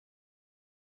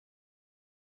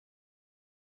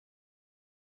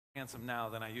Handsome now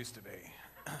than I used to be.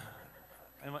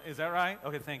 Is that right?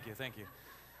 Okay, thank you, thank you.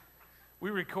 We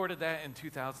recorded that in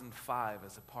 2005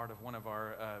 as a part of one of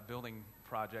our building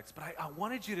projects, but I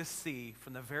wanted you to see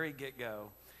from the very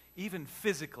get-go, even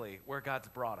physically, where God's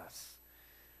brought us.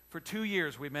 For 2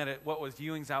 years, we met at what was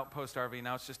Ewing's Outpost RV.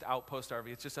 Now it's just Outpost RV.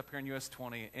 It's just up here in US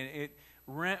 20, and it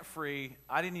rent-free.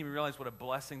 I didn't even realize what a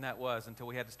blessing that was until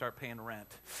we had to start paying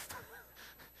rent.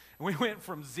 We went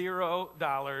from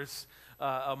 $0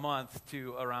 a month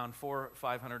to around $400 or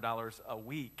 $500 a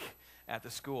week at the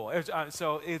school.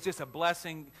 So it's just a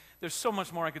blessing. There's so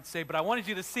much more I could say, but I wanted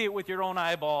you to see it with your own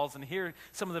eyeballs and hear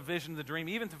some of the vision, the dream,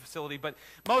 even the facility. But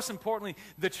most importantly,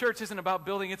 the church isn't about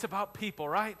building, it's about people,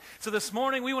 right? So this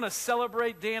morning we want to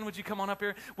celebrate. Dan, would you come on up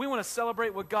here? We want to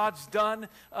celebrate what God's done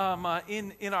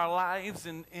in our lives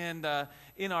and in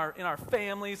our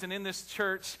families and in this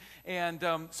church. And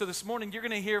so this morning you're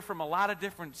going to hear from a lot of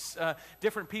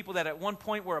different people that at one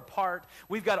point were a part.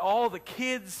 We've got all the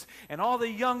kids and all the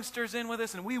youngsters in with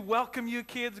us, and we welcome you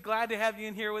kids. Glad to have you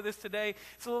in here with us today.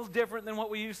 It's a little different than what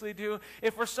we usually do.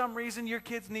 If for some reason your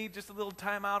kids need just a little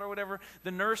time out or whatever,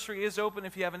 the nursery is open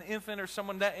if you have an infant or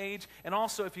someone that age. And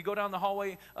also if you go down the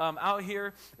hallway out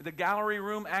here, the gallery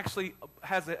room actually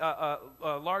has a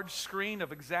large screen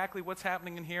of exactly what's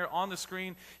happening in here on the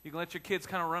screen. You can let your kids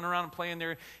kind of run around and play in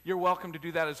there. You're welcome to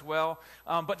do that as well.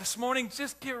 But this morning,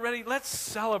 just get ready. Let's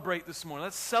celebrate this morning.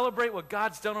 Let's celebrate what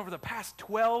God's done over the past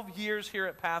 12 years here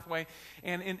at Pathway.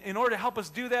 And in order to help us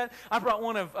do that, I brought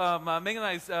one of Megan and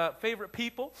I's favorite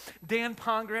people, Dan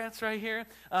Pongratz right here.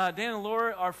 Dan and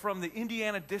Laura are from the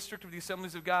Indiana District of the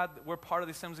Assemblies of God. We're part of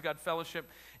the Assemblies of God Fellowship.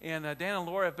 And Dan and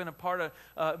Laura have been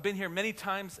been here many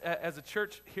times as a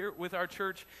church here with our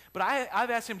church. But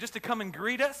I've asked him just to come and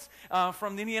greet us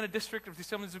from the Indiana District of the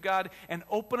Assemblies of God and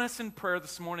open us in prayer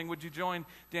this morning. Would you join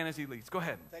Dan as he leads? Go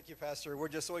ahead. Thank you, Pastor. We're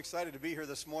just so excited to be here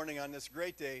this morning on this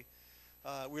great day.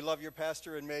 We love your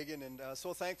pastor and Megan, and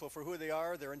so thankful for who they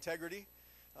are, their integrity,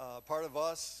 part of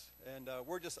us, and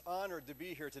we're just honored to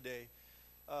be here today.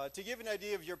 To give an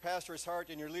idea of your pastor's heart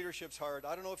and your leadership's heart,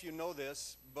 I don't know if you know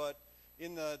this, but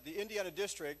in the Indiana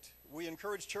District, we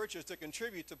encourage churches to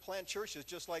contribute to plant churches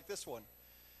just like this one,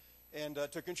 and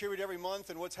to contribute every month.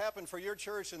 And what's happened for your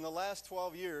church in the last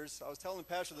 12 years, I was telling the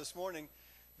pastor this morning,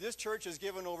 this church has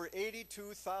given over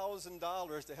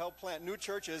 $82,000 to help plant new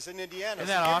churches in Indiana. Isn't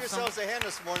that awesome? Give yourselves a hand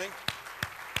this morning.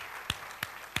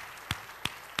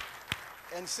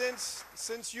 And since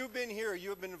you've been here,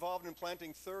 you've been involved in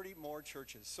planting 30 more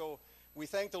churches. So we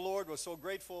thank the Lord. We're so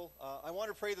grateful. I want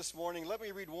to pray this morning. Let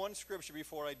me read one scripture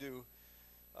before I do.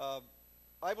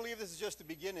 I believe this is just the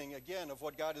beginning, again, of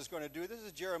what God is going to do. This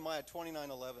is Jeremiah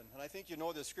 29:11. And I think you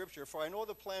know this scripture. For I know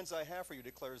the plans I have for you,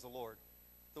 declares the Lord.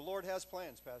 The Lord has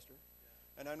plans, Pastor.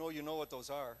 And I know you know what those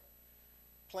are.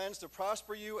 Plans to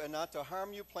prosper you and not to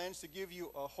harm you. Plans to give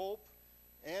you a hope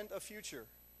and a future.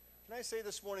 Can I say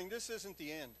this morning, this isn't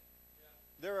the end.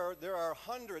 There are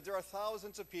hundreds, there are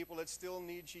thousands of people that still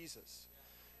need Jesus.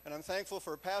 And I'm thankful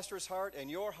for Pastor's heart and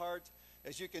your heart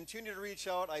as you continue to reach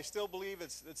out. I still believe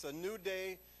it's a new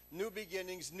day, new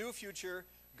beginnings, new future.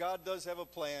 God does have a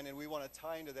plan, and we want to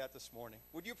tie into that this morning.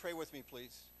 Would you pray with me,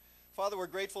 please? Father, we're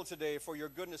grateful today for your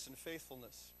goodness and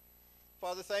faithfulness.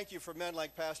 Father, thank you for men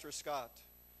like Pastor Scott.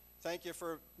 Thank you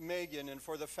for Megan and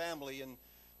for the family. And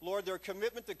Lord, their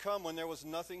commitment to come when there was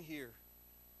nothing here.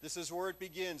 This is where it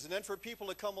begins. And then for people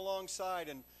to come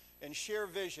alongside and share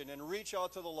vision and reach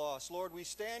out to the lost. Lord, we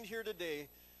stand here today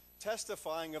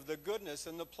testifying of the goodness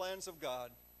and the plans of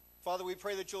God. Father, we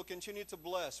pray that you'll continue to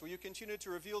bless. Will you continue to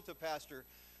reveal to Pastor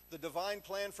the divine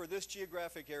plan for this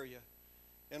geographic area?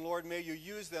 And Lord, may you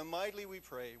use them mightily, we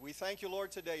pray. We thank you,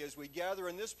 Lord, today as we gather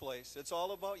in this place. It's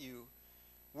all about you,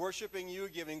 worshiping you,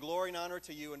 giving glory and honor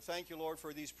to you. And thank you, Lord,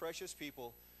 for these precious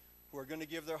people who are going to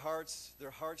give their hearts,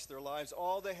 their lives,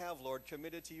 all they have, Lord,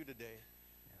 committed to you today.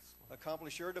 Yes,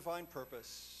 Accomplish your divine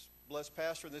purpose. Bless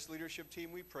Pastor and this leadership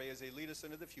team, we pray, as they lead us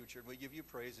into the future. And we give you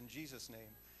praise in Jesus' name.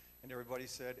 And everybody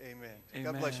said amen.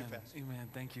 Amen. God bless you, Pastor. Amen.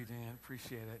 Thank you, Dan.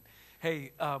 Appreciate it.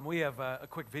 Hey, we have a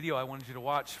quick video I wanted you to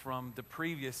watch from the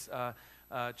previous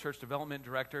church development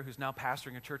director who's now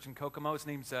pastoring a church in Kokomo. His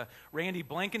name's Randy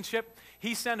Blankenship.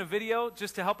 He sent a video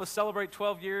just to help us celebrate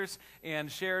 12 years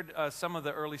and shared some of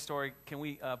the early story. Can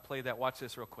we play that? Watch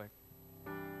this real quick.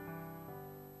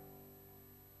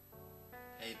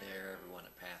 Hey there, everyone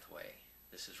at Pathway.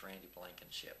 This is Randy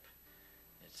Blankenship.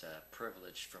 It's a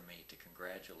privilege for me to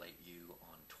congratulate you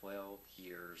on 12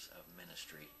 years of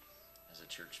ministry as a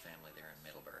church family there in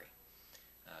Middlebury.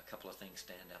 A couple of things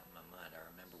stand out in my mind. I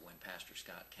remember when Pastor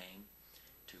Scott came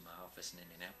to my office in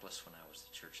Indianapolis when I was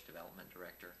the church development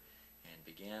director, and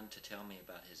began to tell me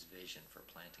about his vision for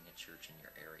planting a church in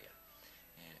your area.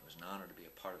 And it was an honor to be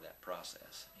a part of that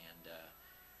process. And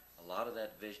a lot of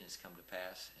that vision has come to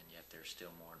pass, and yet there's still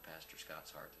more in Pastor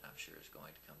Scott's heart that I'm sure is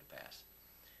going to come to pass.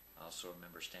 I also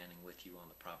remember standing with you on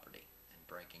the property and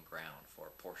breaking ground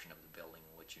for a portion of the building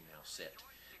in which you now sit.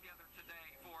 Together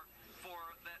today for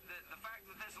the fact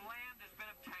that this land has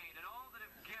been obtained and all that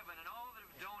have given and all that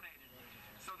have donated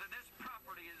so that this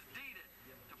property is deeded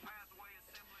to Pathway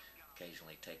Assembly of God.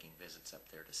 Occasionally taking visits up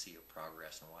there to see your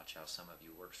progress and watch how some of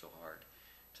you work so hard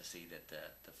to see that the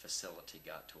facility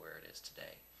got to where it is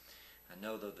today. I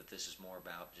know, though, that this is more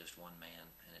about just one man,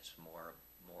 and it's more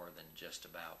than just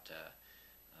about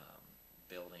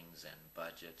buildings and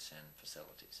budgets and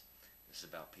facilities. This is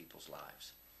about people's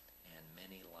lives, and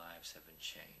many lives have been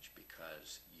changed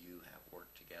because you have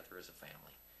worked together as a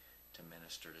family to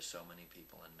minister to so many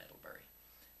people in Middlebury.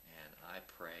 And I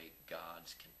pray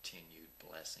God's continued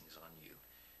blessings on you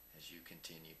as you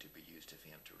continue to be used of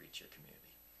Him to reach your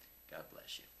community. God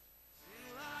bless you.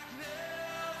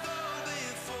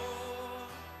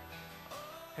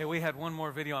 Hey, we had one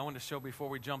more video I wanted to show before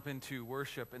we jump into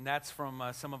worship, and that's from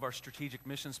some of our strategic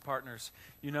missions partners.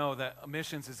 You know that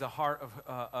missions is a heart of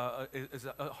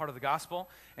the gospel,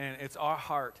 and it's our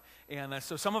heart. And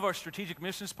so some of our strategic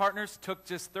missions partners took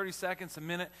just 30 seconds, a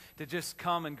minute, to just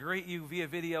come and greet you via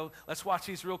video. Let's watch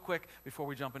these real quick before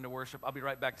we jump into worship. I'll be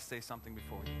right back to say something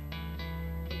before we do.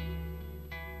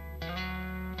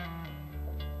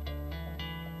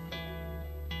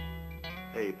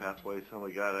 Hey, Pathway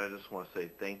Assembly God, I just want to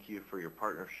say thank you for your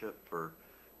partnership for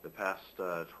the past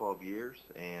 12 years,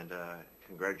 and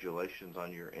congratulations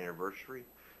on your anniversary.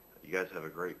 You guys have a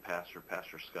great pastor,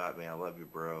 Pastor Scott. Man, I love you,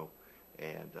 bro.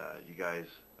 And you guys,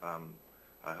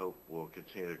 I hope, will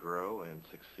continue to grow and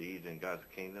succeed in God's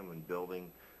kingdom and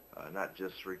building, not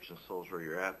just reaching souls where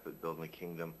you're at, but building the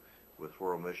kingdom with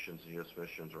world missions and U.S.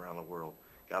 missions around the world.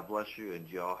 God bless you,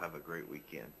 and you all have a great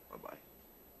weekend. Bye-bye.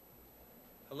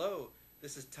 Hello.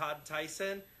 This is Todd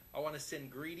Tyson. I want to send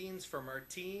greetings from our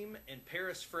team in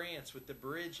Paris, France with the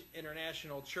Bridge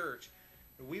International Church.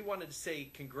 We wanted to say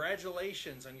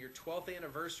congratulations on your 12th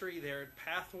anniversary there at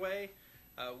Pathway.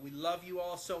 We love you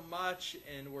all so much,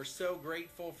 and we're so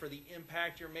grateful for the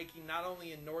impact you're making not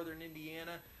only in northern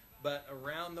Indiana, but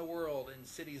around the world in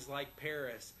cities like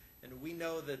Paris. And we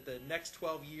know that the next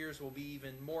 12 years will be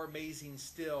even more amazing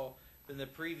still than the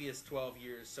previous 12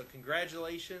 years. So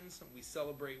congratulations, we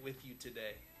celebrate with you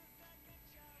today.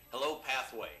 Hello,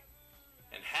 Pathway,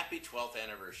 and happy 12th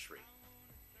anniversary.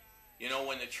 You know,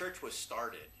 when the church was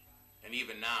started, and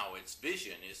even now, its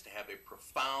vision is to have a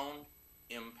profound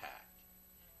impact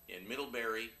in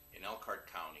Middlebury, in Elkhart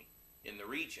County, in the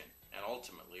region, and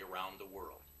ultimately around the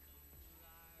world.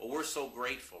 Well, we're so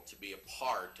grateful to be a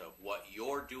part of what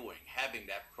you're doing, having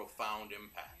that profound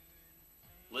impact.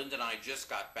 Linda and I just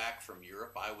got back from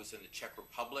Europe. I was in the Czech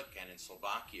Republic and in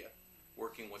Slovakia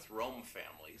working with Rome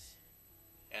families.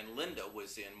 And Linda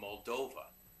was in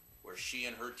Moldova, where she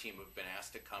and her team have been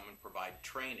asked to come and provide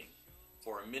training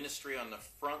for a ministry on the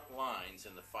front lines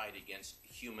in the fight against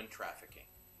human trafficking.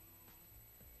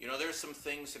 You know, there's some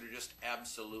things that are just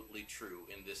absolutely true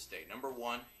in this day. Number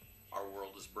one, our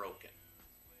world is broken.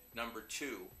 Number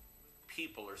two,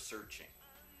 people are searching.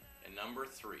 And number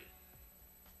three,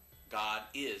 God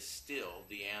is still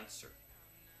the answer.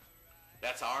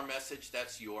 That's our message.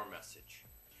 That's your message.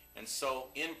 And so,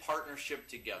 in partnership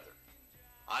together,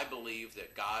 I believe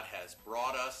that God has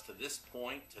brought us to this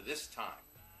point, to this time,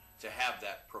 to have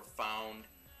that profound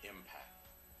impact.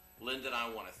 Linda and I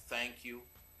want to thank you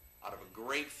out of a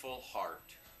grateful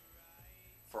heart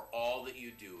for all that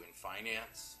you do in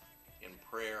finance, in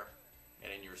prayer,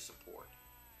 and in your support.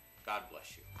 God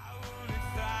bless you. I wanna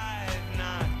thrive,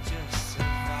 not just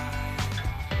survive.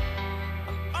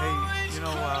 Hey, you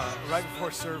know, right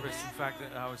before service, in fact,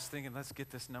 I was thinking, let's get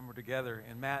this number together.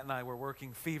 And Matt and I were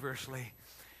working feverishly,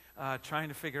 trying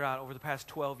to figure out over the past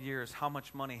 12 years, how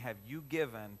much money have you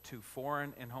given to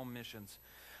foreign and home missions?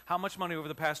 How much money over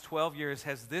the past 12 years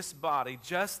has this body,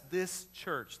 just this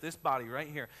church, this body right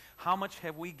here, how much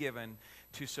have we given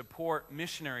to support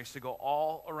missionaries to go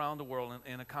all around the world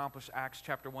and accomplish Acts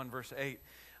chapter 1, verse 8?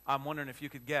 I'm wondering if you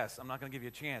could guess. I'm not going to give you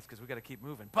a chance because we've got to keep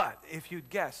moving. But if you'd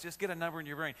guess, just get a number in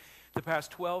your brain. The past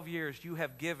 12 years, you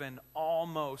have given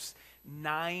almost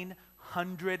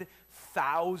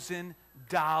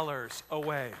 $900,000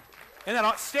 away. And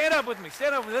then stand up with me.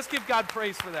 Stand up with me. Let's give God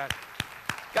praise for that.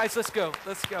 Guys, let's go.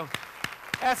 Let's go.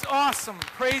 That's awesome.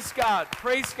 Praise God.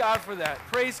 Praise God for that.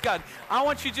 Praise God. I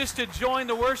want you just to join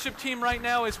the worship team right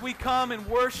now as we come and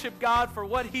worship God for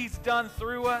what He's done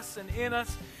through us and in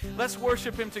us. Let's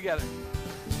worship Him together.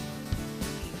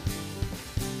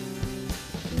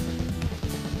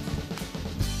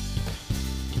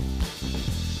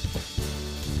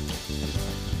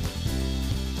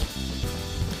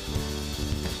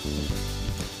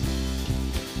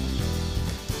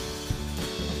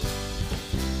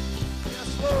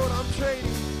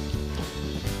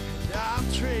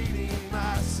 trading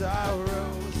my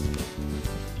sorrows.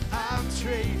 I'm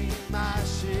trading my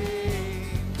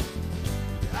shame.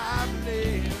 I'm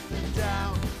laying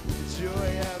down the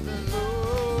joy of the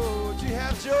Lord. Do you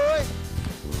have joy?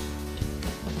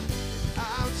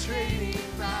 I'm trading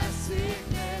my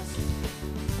sickness.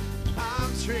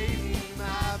 I'm trading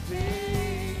my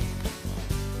pain.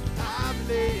 I'm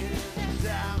laying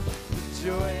down the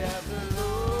joy of the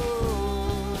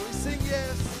Lord. We sing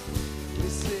yes. We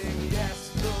sing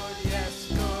yes, Lord,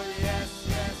 yes, Lord, yes,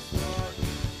 yes, Lord.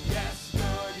 Yes,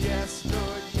 Lord, yes,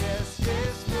 Lord, yes,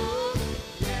 yes, Lord.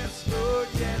 Yes, Lord,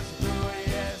 yes, Lord,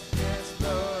 yes, yes,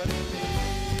 Lord.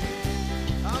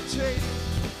 Amen.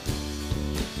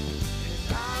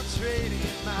 I'm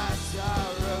trading my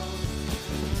sorrows.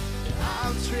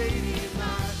 I'm trading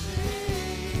my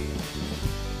shame.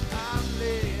 I'm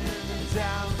laying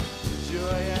down the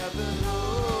joy of the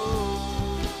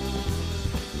Lord.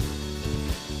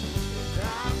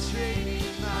 I'm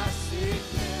trading my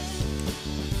sickness.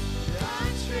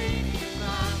 I'm trading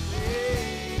my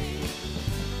pain.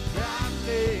 I'm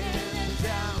laying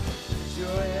down the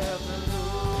joy of the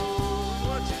Lord.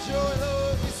 Want your joy,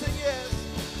 Lord? We sing yes.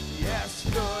 Yes,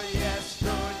 Lord, yes,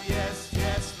 Lord, yes,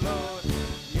 yes, Lord.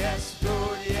 Yes,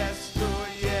 Lord, yes, Lord,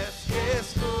 yes,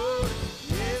 yes, Lord.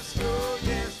 Yes, Lord,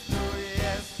 yes, Lord,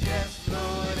 yes, yes,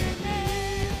 Lord.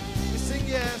 Amen. We sing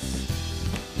yes.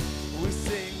 We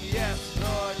sing yes,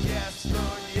 Lord, yes,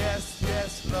 Lord, yes,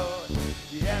 yes, Lord.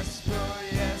 Yes, Lord,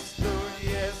 yes, Lord,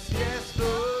 yes, yes,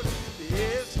 Lord.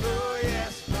 Yes, Lord,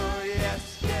 yes, Lord, yes,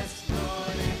 yes,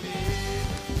 Lord. Amen.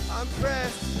 I'm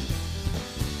pressed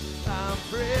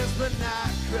but not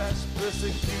crushed,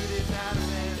 persecuted, not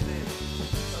abandoned.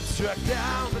 I'm struck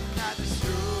down but not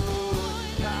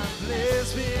destroyed. I'm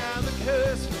blessed beyond the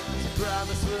curse, His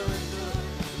promise will endure.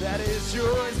 That His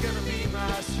joy is gonna be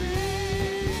my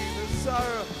strength.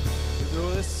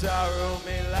 Though the sorrow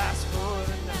may last for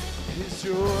the night, His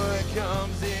joy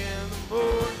comes in the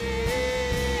morning.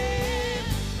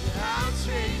 I'm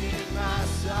trading my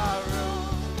sorrow,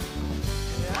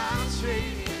 I'm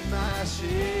trading my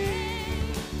shame.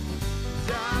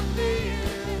 I'm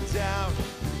laying down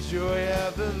the joy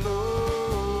of the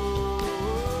Lord.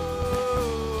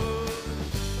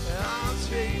 I'm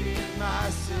trading my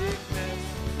sickness.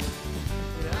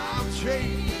 I'm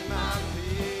trading my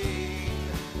pain.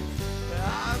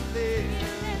 I'm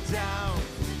laying down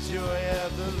the joy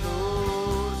of the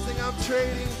Lord. Sing, I'm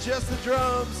trading just the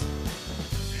drums.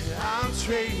 I'm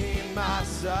trading my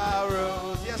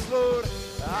sorrows. Yes, Lord.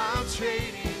 I'm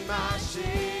trading my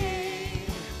shame.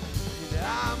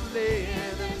 I'm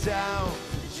laying them down,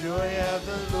 the joy of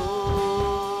the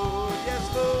Lord. Yes,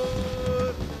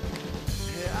 Lord.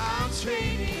 I'm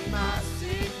trading my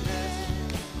sickness.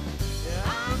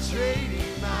 I'm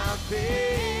trading my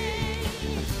pain.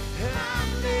 I'm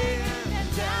laying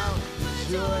down the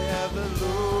joy of the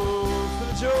Lord. For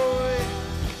the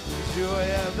joy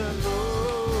of the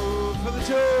Lord. For the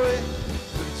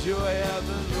joy of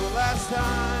the Lord. Last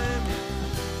time,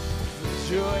 for the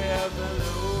joy of the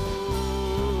Lord.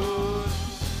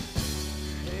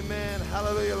 Amen.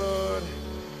 Hallelujah, Lord.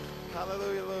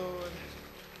 Hallelujah, Lord.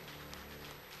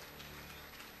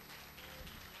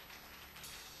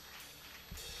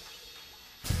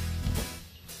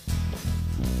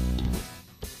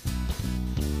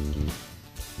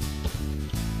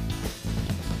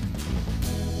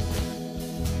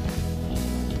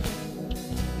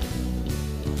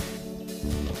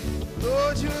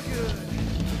 Lord, you're good.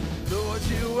 Lord,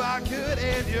 you are good,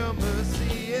 and your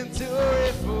mercy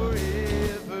endureth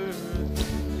forever.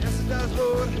 Yes, it does,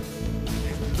 Lord.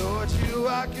 Lord, you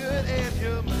are good, and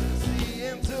your mercy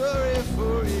endureth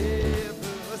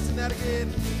forever. Let's sing that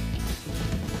again.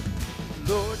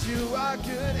 Lord, you are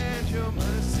good, and your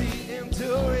mercy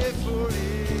endureth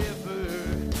forever.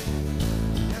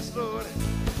 Yes, Lord.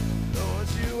 Lord,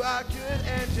 you are good,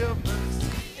 and your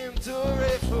mercy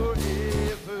endureth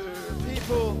forever.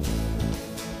 People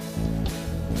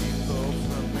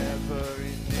from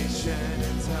every nation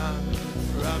and tongue,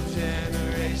 from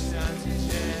generation to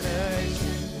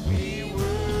generation, we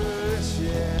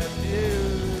worship you.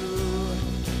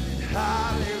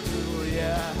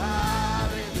 Hallelujah,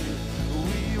 hallelujah.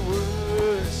 We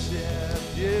worship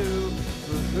you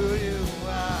for who you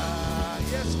are.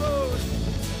 Yes, Lord.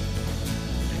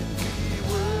 And we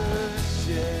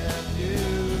worship you.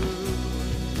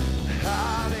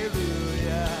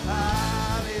 Hallelujah,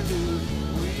 hallelujah.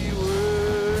 We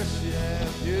worship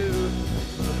you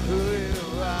for who you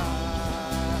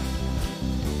are.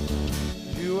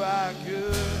 You are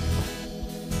good.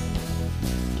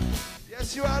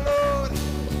 Yes, you are, Lord.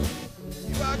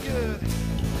 You are good.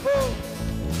 people.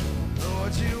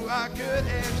 Lord, you are good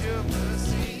and your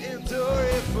mercy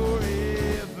endureth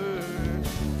forever.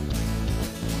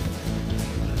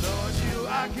 Lord, you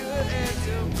are good and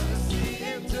your mercy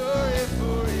endureth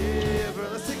forever.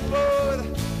 Let's sing, Lord.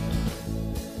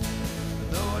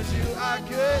 Lord, you are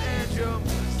good and your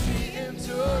mercy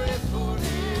endureth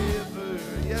forever.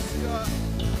 Yes, God.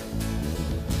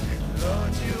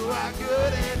 Lord, you are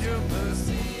good and your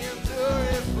mercy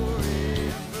endureth forever.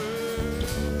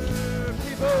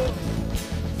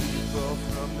 People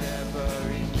from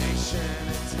every nation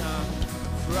and tongue,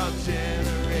 from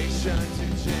generation to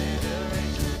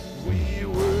generation, we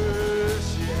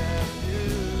worship you.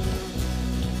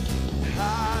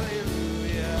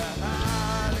 Hallelujah,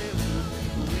 hallelujah.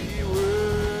 We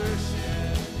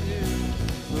worship you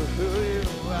for who you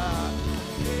are.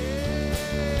 Yeah,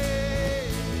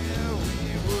 we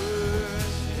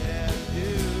worship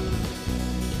you.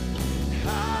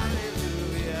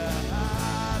 Hallelujah,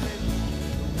 hallelujah.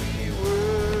 We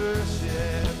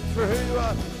worship for who you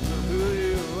are, for who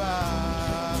you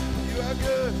are. You are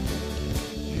good.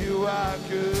 You are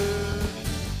good.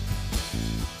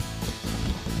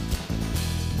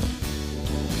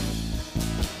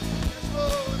 Yes,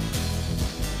 Lord.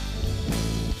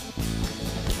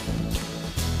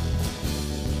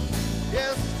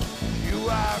 Yes, you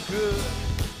are good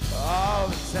all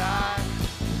the time,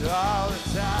 all the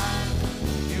time.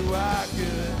 You are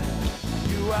good,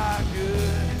 you are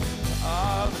good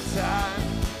all the time,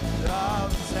 all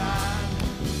the time.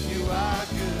 You are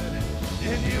good,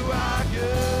 and you are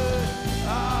good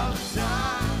all the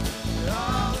time,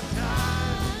 all the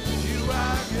time. You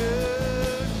are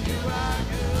good, you are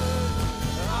good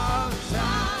all the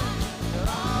time,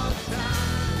 all the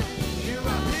time. You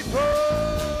are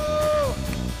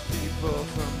people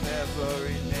from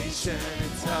every nation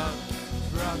and tongue,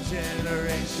 from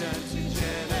generation to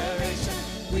generation.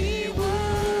 We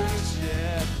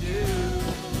worship you.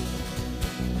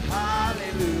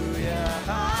 Hallelujah,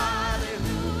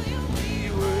 hallelujah. We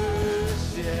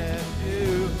worship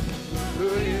you for who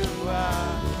you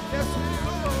are. Yes,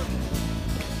 Lord.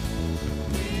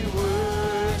 We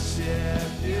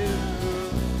worship you.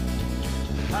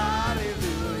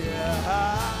 Hallelujah,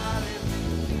 hallelujah.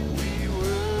 We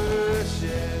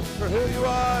worship for who you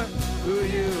are,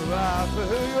 for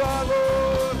who you are,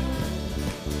 Lord.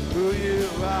 Who you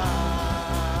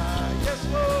are. Yes,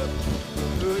 Lord. For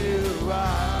who you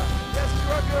are. Yes, you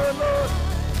are good, Lord.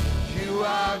 You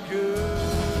are good.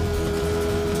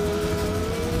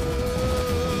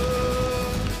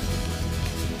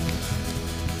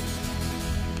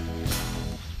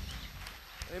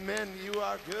 Amen. You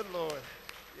are good, Lord.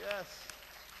 Yes.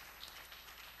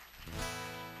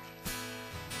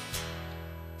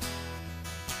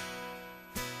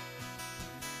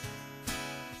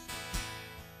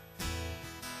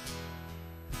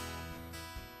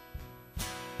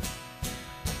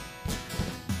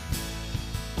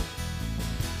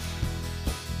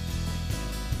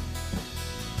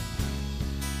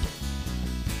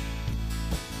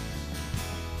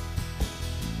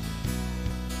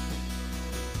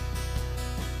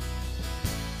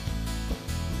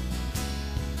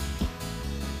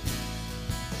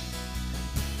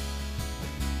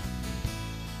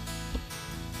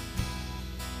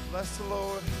 Bless the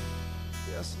Lord.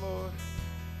 Yes, Lord.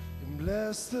 And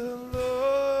bless the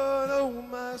Lord, oh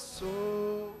my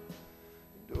soul.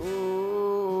 And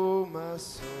oh my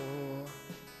soul,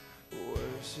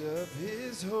 worship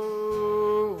his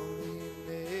holy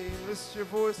name. Lift your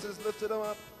voices, lift it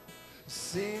up.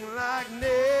 Sing like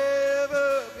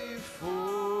never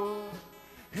before.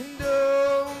 And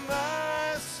oh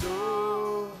my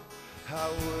soul, I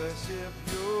worship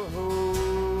your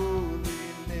holy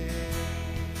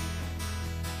name.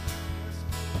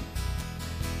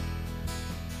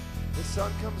 The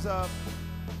sun comes up,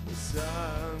 the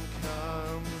sun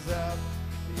comes up.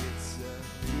 It's a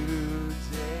new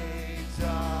day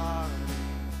dawning.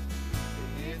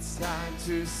 It's time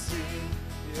to sing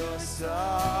your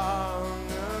song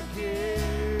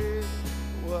again.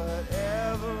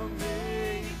 Whatever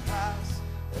may pass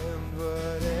and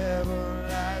whatever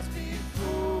lies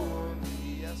before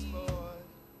me. Yes, Lord.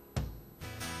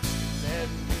 Let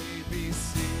me be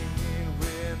singing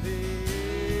when the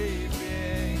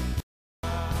evening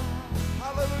comes.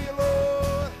 Hallelujah,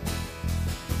 Lord.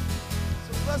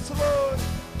 So bless the Lord.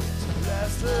 So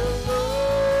bless the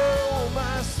Lord,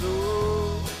 my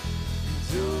soul.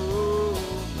 Oh,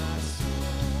 my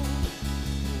soul,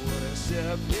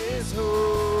 worship his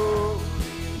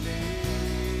holy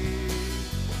name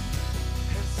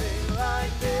and sing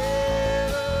like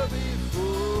never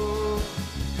before.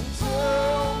 And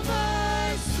oh,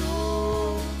 my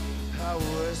soul, I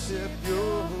worship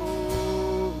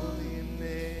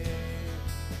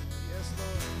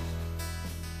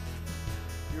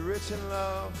rich in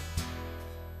love.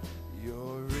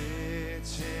 You're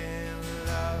rich in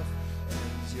love,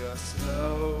 and you're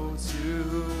slow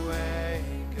to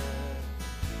anger.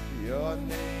 Your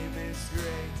name is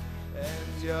great,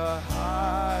 and your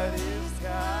heart is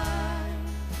kind.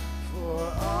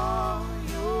 For all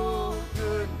your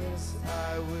goodness,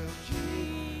 I will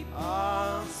keep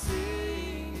on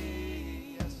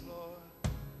singing. Yes, Lord.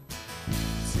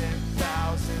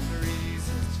 10,000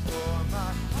 reasons for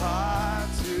my heart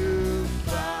to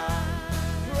find.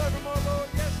 Forevermore, Lord,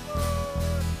 yes,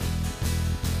 Lord.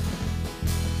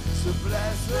 So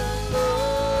bless the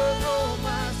Lord, oh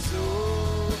my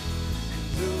soul,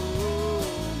 and oh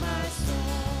my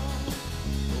soul,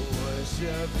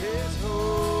 worship His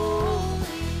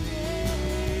holy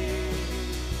name,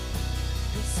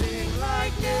 and sing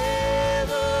like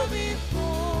never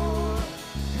before.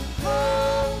 And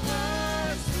oh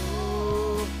my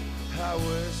soul, I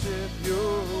worship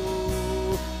Your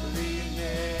holy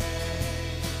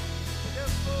name.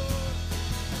 Yes, Lord.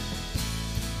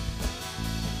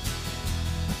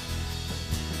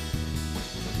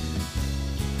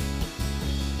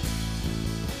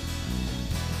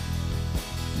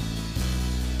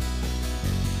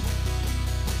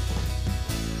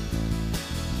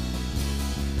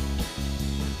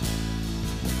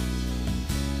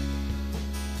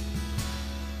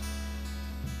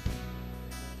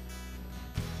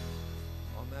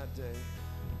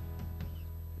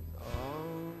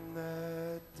 On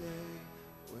that day,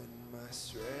 when my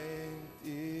strength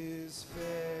is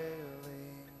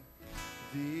failing,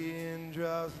 the end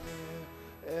draws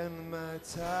near and my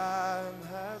time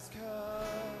has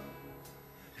come,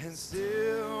 and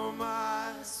still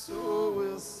my soul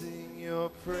will sing Your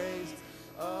praise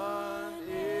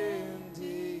unending.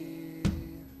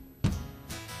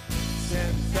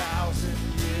 10,000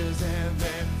 years and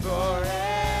then forevermore.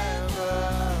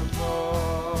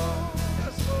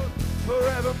 Yes, Lord,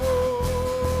 forevermore.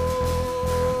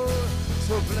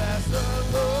 So bless the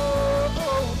Lord,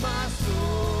 oh my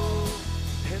soul,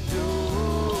 and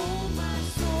oh my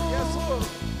soul. Yes, Lord,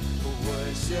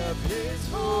 worship His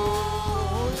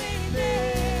holy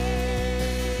name,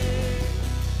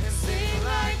 and sing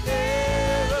like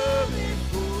never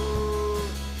before.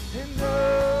 And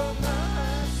oh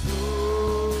my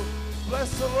soul,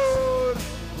 bless the Lord,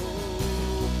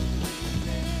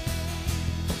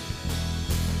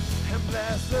 and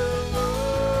bless the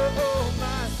Lord, oh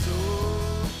my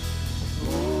soul,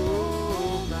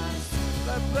 oh my soul.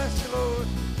 I bless You, Lord,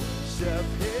 worship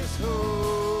His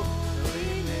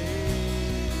holy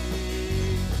name,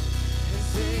 and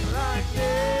sing like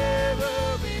never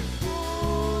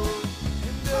before.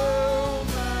 And oh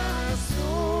my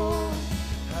soul,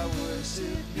 I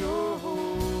worship Your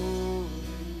holy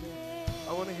name.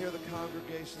 I want to hear the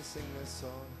congregation sing this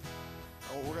song.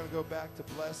 Oh, we're going to go back to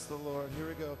bless the Lord. Here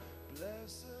we go.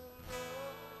 Bless the Lord.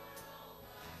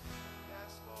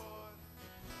 Yes, Lord.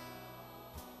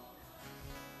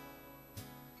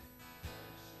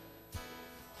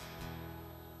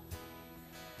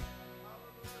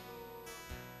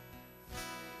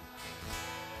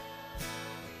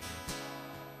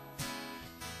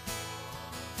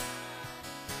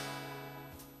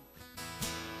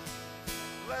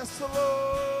 Bless the Lord.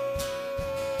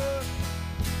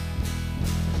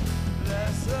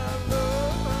 Bless the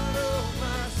Lord, oh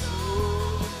my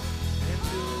soul, and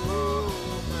oh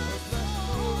my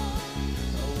soul,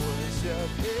 I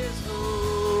worship His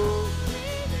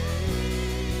holy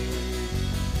name,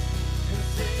 and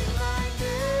sing like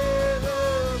never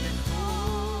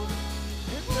before.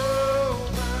 And oh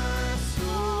my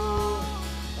soul,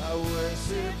 I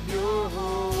worship Your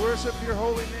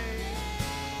holy name.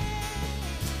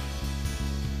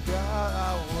 God, I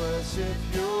worship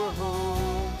Your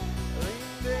holy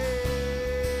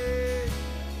name.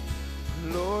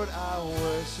 Lord, I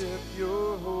worship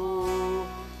Your holy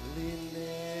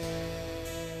name.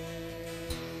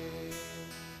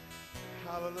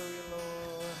 Hallelujah,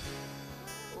 Lord.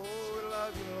 Oh, we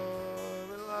love You, Lord.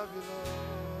 We love You,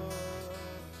 Lord.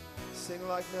 Sing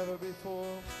like never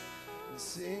before.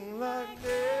 Sing like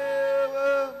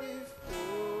never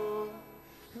before.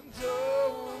 And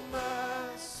oh,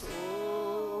 my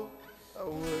soul, I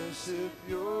worship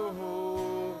Your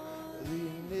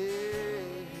holy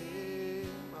name.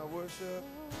 I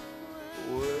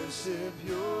worship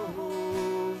Your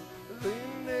holy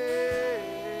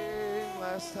name.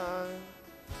 Last time,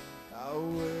 I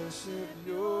worship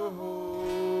Your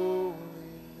holy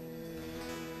name.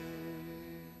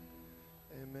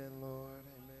 Amen, Lord.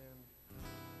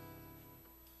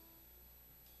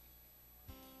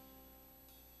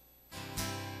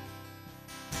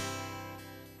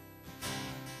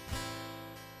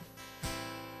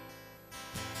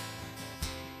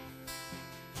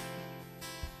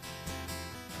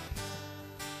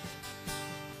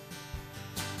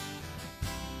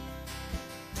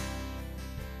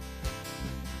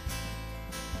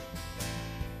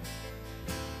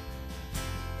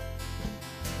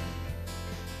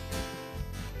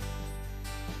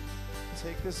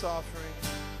 Take this offering.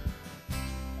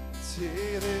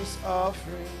 Take this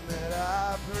offering that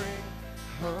I bring.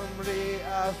 Humbly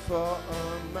I fall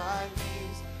on my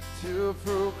knees to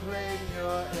proclaim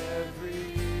your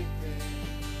everything.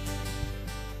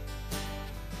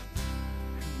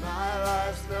 My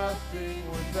life's nothing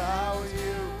without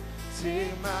you.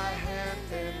 Take my hand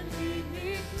and lead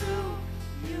me through.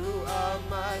 You are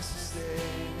my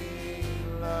sustaining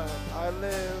love. I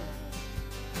live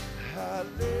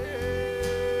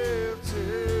to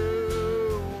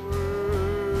worship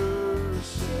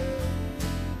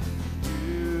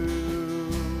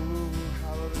you.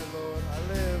 Hallelujah, Lord.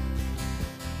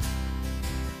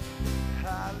 I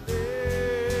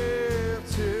live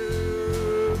to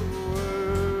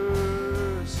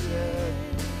worship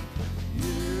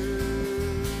you.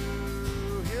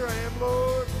 Here I am,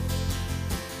 Lord.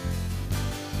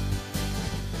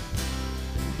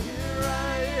 Here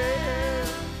I am,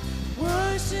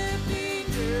 worshiping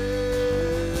you.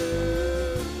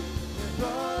 With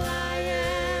all I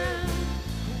am,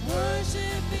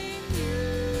 worshiping you.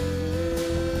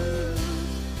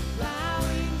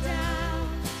 Bowing down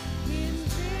in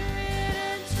spirit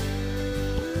and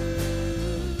truth.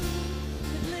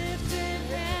 With lifted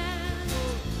hands,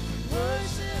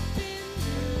 worshiping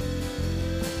you.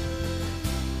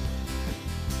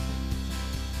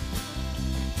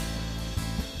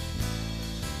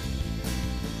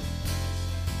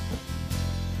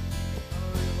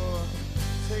 Hallelujah, Lord.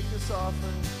 Take this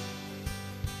offering.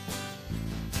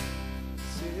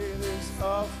 Take this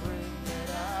offering that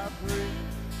I bring.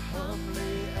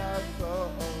 Humbly I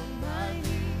fall on my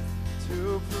knees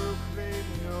to proclaim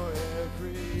your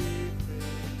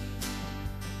everything.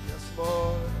 Yes,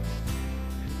 Lord.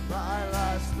 My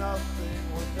life's nothing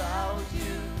without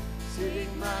you.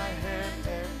 Take my hand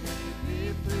and lead me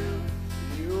through.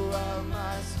 You are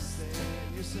my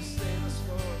sustain. You sustain us,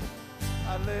 Lord.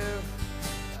 I live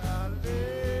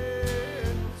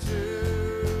to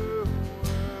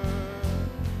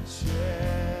worship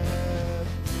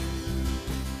you.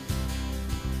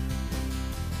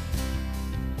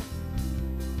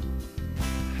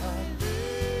 I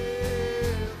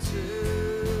live to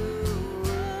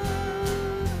worship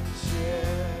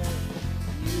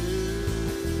you.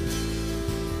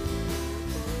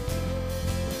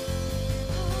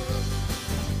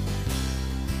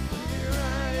 Here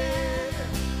I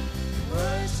am,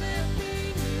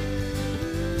 worshiping you.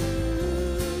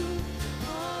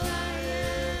 All I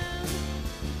am,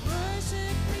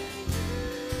 worshiping you.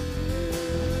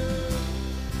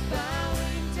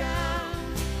 Bowing down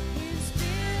in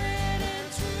spirit and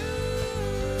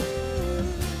truth.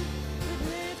 With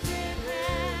lifted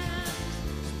hands.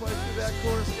 Just play through that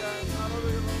chorus, guys.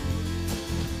 Hallelujah.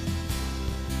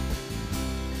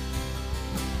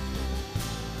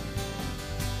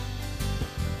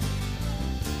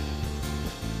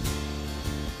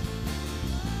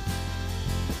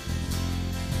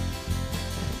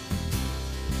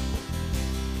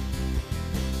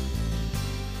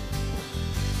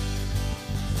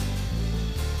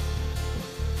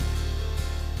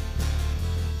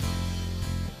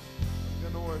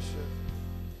 I'm gonna worship.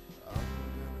 I'm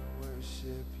gonna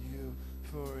worship you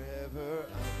forever.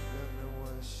 I'm gonna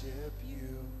worship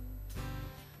you.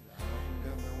 I'm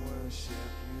gonna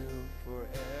worship you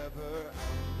forever.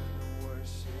 I'm gonna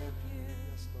worship you.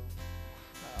 Yes, Lord.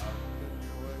 I'm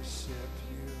gonna worship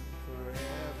you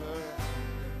forever. I'm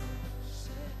gonna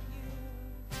worship you.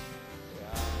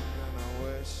 I'm gonna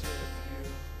worship you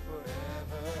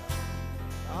forever.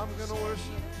 I'm gonna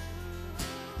worship.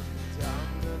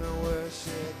 I'm gonna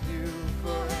worship you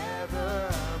forever.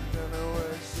 I'm gonna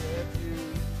worship you.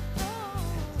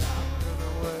 I'm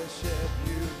gonna worship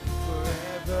you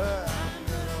forever. I'm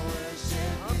gonna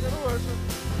worship. I'm gonna worship.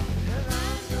 And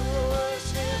I'm gonna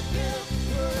worship you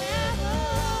forever.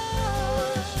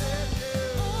 Worship you.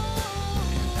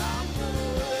 And I'm gonna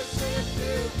worship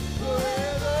you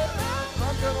forever.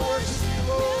 I'm gonna worship you,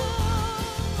 Lord.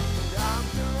 And I'm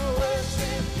gonna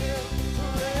worship you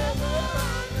forever.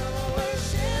 I'm gonna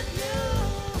worship you.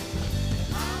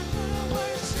 I'm gonna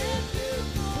worship you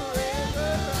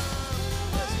forever.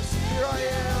 Here I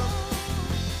am.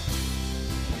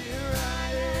 Here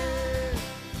I am.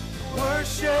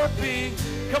 Worshiping.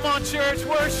 Come on, church,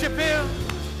 worship him.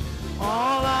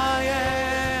 All I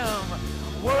am,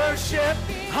 worship.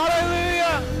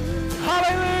 Hallelujah.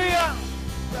 Hallelujah.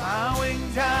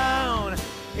 Bowing down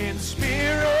in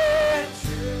spirit.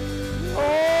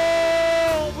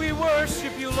 Oh, we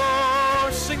worship you,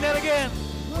 Lord. Sing that again.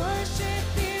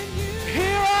 Worshiping you.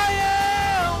 Here I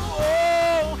am.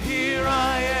 Oh, here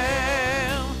I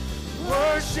am.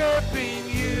 Worshiping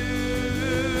you.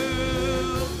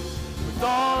 With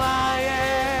all I am.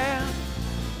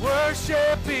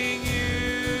 worshiping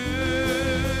you,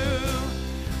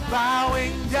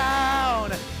 bowing down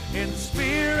in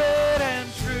spirit and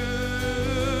truth,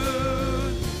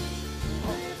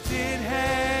 lifted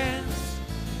hands,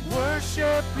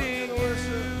 worshiping you.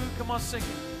 Come on, sing it.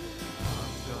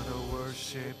 I'm gonna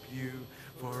worship you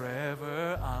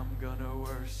forever. I'm gonna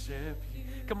worship you.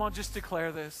 Come on, just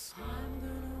declare this.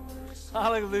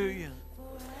 Hallelujah.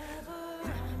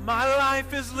 My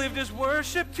life is lived as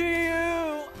worship to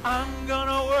you. I'm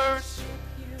gonna worship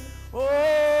you.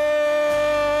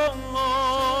 Oh,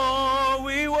 Lord,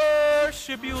 we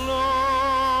worship you,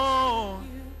 Lord.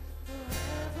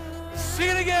 Sing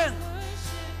it again.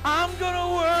 I'm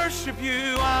gonna worship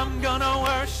you. I'm gonna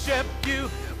worship you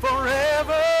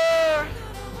forever.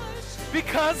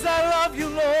 Because I love you,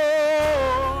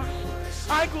 Lord.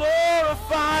 I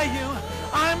glorify you.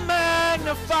 I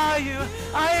magnify you.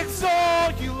 I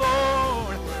exalt you,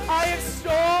 Lord. I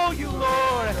extol you,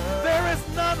 Lord. There is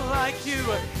none like you.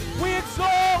 We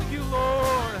exalt you,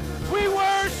 Lord. We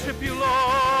worship you,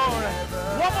 Lord.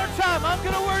 One more time. I'm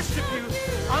going to worship you.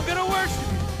 I'm going to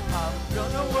worship you. I'm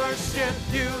going to worship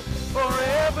you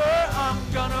forever. I'm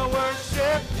going to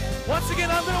worship. Once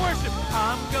again, I'm going to worship.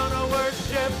 I'm going to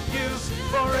worship you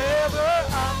forever.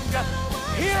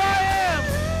 Here I am.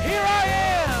 Here I am.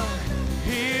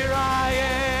 Here I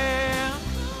am,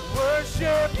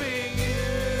 worshiping you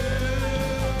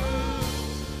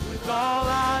with all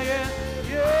I am.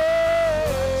 Yeah.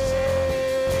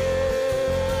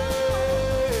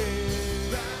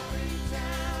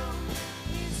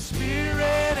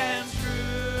 Spirit and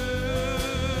truth.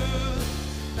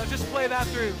 Now just play that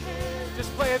through.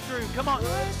 Just play it through. Come on.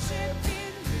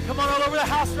 Come on, all over the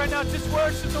house right now. Just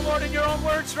worship the Lord in your own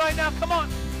words right now. Come on.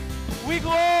 We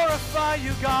glorify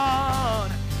you,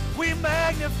 God. We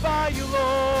magnify you,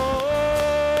 Lord.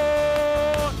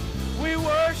 We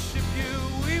worship you.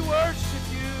 We worship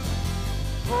you.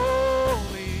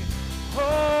 Holy,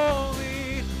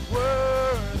 holy,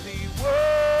 worthy,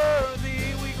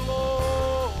 worthy. We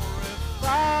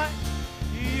glorify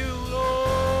you,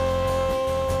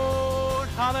 Lord.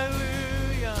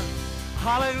 Hallelujah.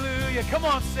 Hallelujah. Come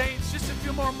on, saints. Just a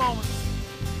few more moments.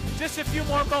 Just a few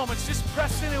more moments. Just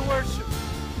press in and worship.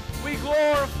 We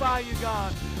glorify you,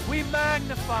 God. We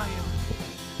magnify you.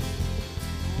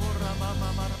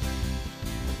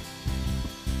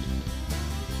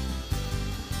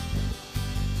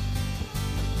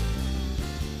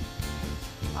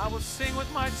 I will sing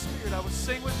with my spirit. I will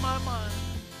sing with my mind.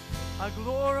 I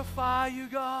glorify you,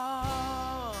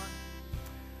 God.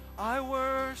 I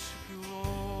worship you,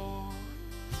 Lord.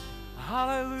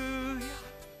 Hallelujah.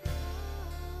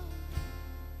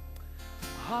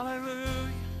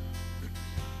 Hallelujah.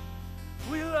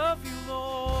 We love you,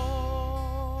 Lord.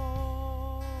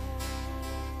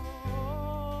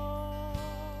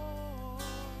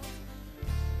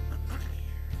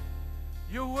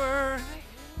 You're worthy.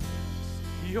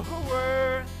 You're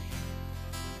worthy.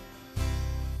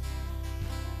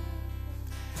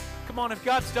 Come on, if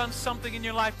God's done something in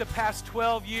your life the past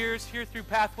 12 years here through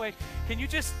Pathway, can you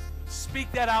just speak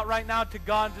that out right now to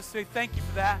God and just say, thank you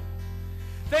for that?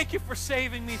 Thank you for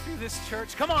saving me through this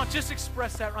church. Come on, just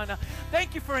express that right now.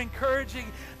 Thank you for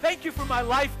encouraging. Thank you for my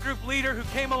life group leader who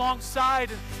came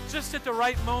alongside and just at the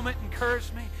right moment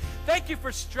encouraged me. Thank you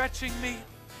for stretching me.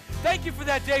 Thank you for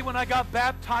that day when I got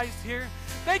baptized here.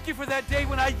 Thank you for that day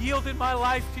when I yielded my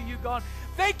life to you, God.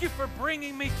 Thank you for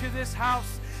bringing me to this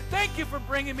house. Thank you for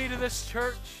bringing me to this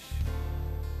church.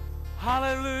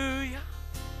 Hallelujah.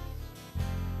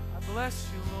 I bless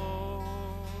you, Lord.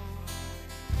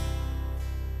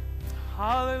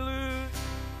 Hallelujah.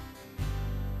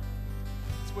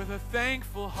 It's with a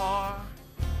thankful heart.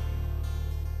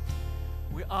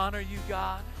 We honor you,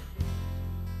 God.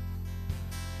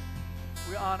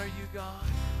 We honor you, God.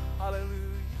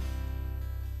 Hallelujah.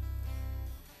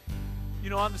 You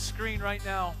know, on the screen right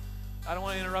now, I don't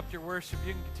want to interrupt your worship.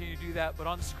 You can continue to do that. But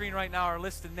on the screen right now are a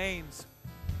list of names.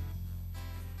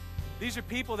 These are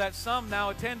people that some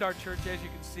now attend our church, as you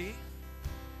can see.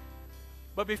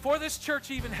 But before this church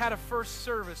even had a first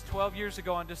service 12 years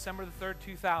ago on December the 3rd,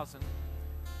 2000,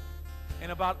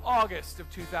 in about August of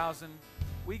 2000,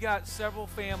 we got several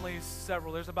families,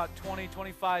 there's about 20,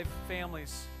 25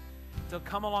 families to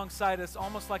come alongside us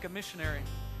almost like a missionary.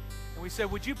 And we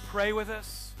said, would you pray with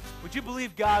us? Would you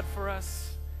believe God for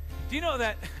us? Do you know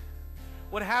that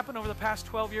what happened over the past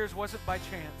 12 years wasn't by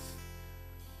chance?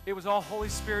 It was all Holy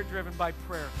Spirit driven by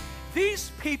prayer.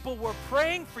 These people were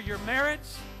praying for your marriage,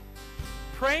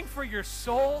 praying for your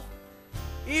soul,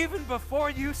 even before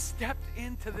you stepped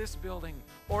into this building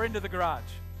or into the garage.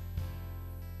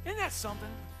 Isn't that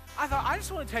something? I thought, I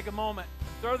just want to take a moment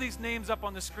and throw these names up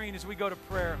on the screen as we go to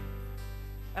prayer.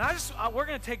 And we're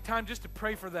going to take time just to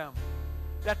pray for them.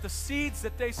 That the seeds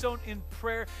that they sown in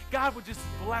prayer, God would just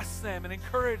bless them and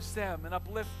encourage them and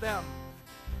uplift them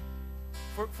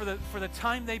for the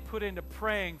time they put into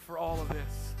praying for all of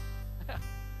this.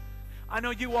 I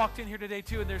know you walked in here today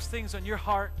too, and there's things on your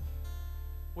heart.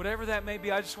 Whatever that may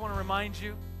be, I just want to remind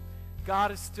you,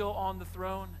 God is still on the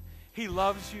throne. He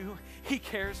loves you. He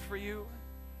cares for you.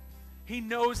 He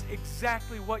knows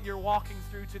exactly what you're walking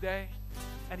through today,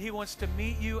 and He wants to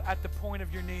meet you at the point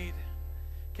of your need.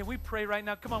 Can we pray right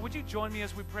now? Come on, would you join me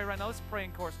as we pray right now? Let's pray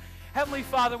in chorus. Heavenly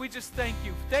Father, we just thank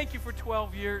you. Thank you for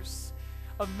 12 years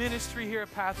of ministry here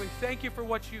at Pathway. Thank you for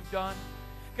what you've done.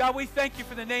 God, we thank you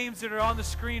for the names that are on the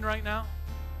screen right now.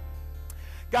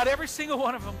 God, every single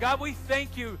one of them. God, we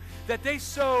thank you that they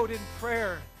sowed in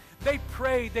prayer. They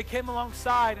prayed. They came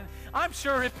alongside. And I'm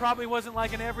sure it probably wasn't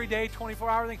like an everyday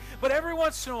 24-hour thing. But every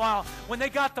once in a while, when they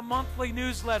got the monthly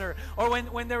newsletter or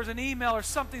when there was an email or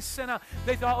something sent out,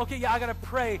 they thought, okay, yeah, I got to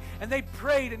pray. And they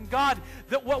prayed. And God,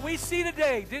 that what we see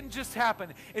today didn't just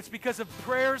happen. It's because of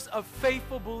prayers of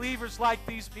faithful believers like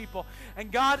these people.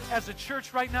 And God, as a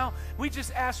church right now, we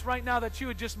just ask right now that you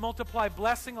would just multiply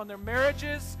blessing on their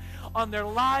marriages, on their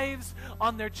lives,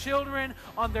 on their children,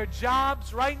 on their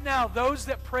jobs. Right now, those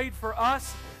that prayed for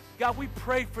us, God, we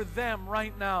pray for them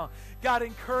right now. God,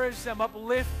 encourage them,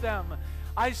 uplift them.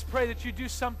 I just pray that you do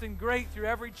something great through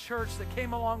every church that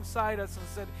came alongside us and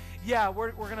said, yeah,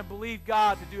 we're going to believe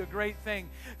God to do a great thing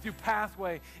through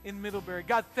Pathway in Middlebury.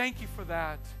 God, thank you for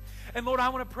that. And Lord, I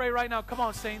want to pray right now. Come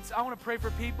on, saints. I want to pray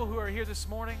for people who are here this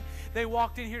morning. They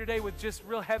walked in here today with just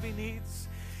real heavy needs.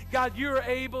 God, you're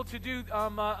able to do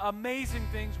amazing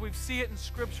things. We see it in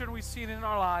Scripture and we see it in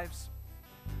our lives.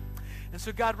 And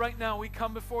so, God, right now we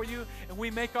come before you and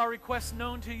we make our requests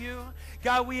known to you.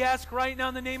 God, we ask right now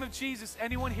in the name of Jesus,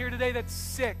 anyone here today that's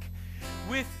sick,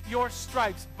 with your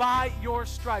stripes, by your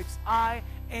stripes, I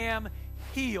am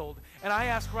healed. And I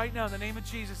ask right now in the name of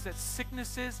Jesus that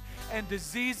sicknesses and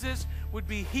diseases would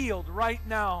be healed right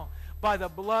now by the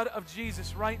blood of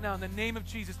Jesus right now in the name of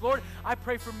Jesus. Lord, I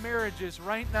pray for marriages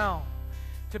right now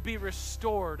to be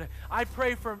restored. I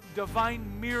pray for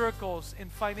divine miracles in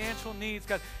financial needs.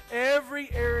 God, every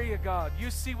area, God,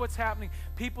 you see what's happening.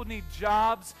 People need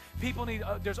jobs. People need,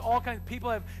 there's all kinds, people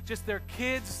have just their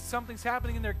kids, something's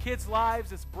happening in their kids'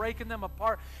 lives. It's breaking them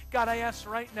apart. God, I ask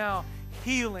right now,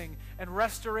 healing and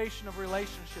restoration of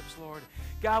relationships, Lord.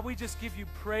 God, we just give you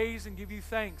praise and give you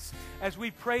thanks. As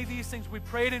we pray these things, we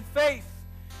pray it in faith.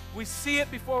 We see it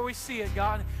before we see it,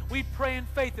 God. We pray in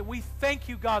faith and we thank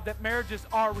you, God, that marriages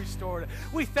are restored.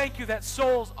 We thank you that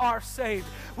souls are saved.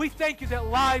 We thank you that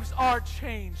lives are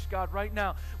changed, God, right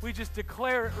now. We just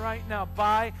declare it right now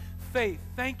by faith.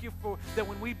 Thank you for that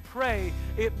when we pray,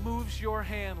 it moves your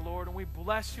hand, Lord, and we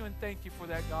bless you and thank you for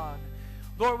that, God.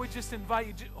 Lord, we just invite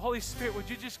you, Holy Spirit, would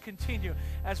you just continue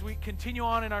as we continue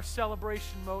on in our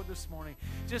celebration mode this morning.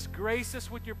 Just grace us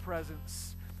with your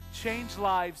presence. Change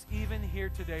lives even here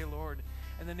today, Lord.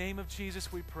 In the name of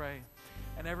Jesus we pray.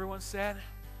 And everyone said,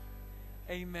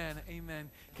 amen, amen.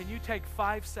 Can you take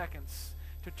 5 seconds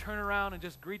to turn around and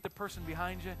just greet the person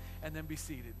behind you and then be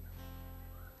seated?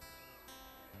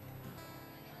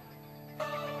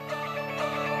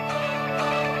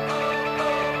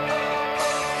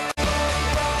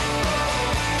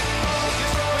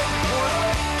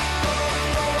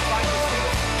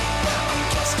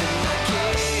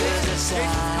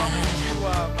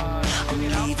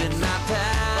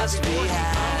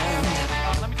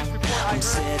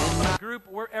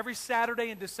 Group, we're every Saturday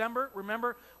in December.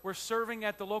 Remember, we're serving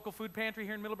at the local food pantry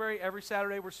here in Middlebury. Every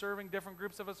Saturday we're serving. Different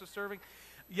groups of us are serving.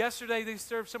 Yesterday they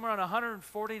served somewhere around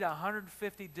 140 to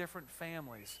 150 different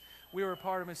families. We were a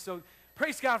part of it. So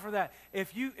praise God for that.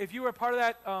 If you were a part of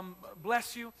that,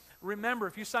 bless you. Remember,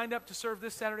 if you signed up to serve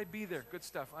this Saturday, be there. Good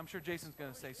stuff. I'm sure Jason's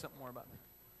going to say something more about it.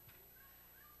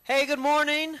 Hey, good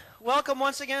morning. Welcome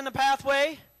once again to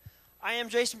Pathway. I am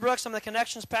Jason Brooks. I'm the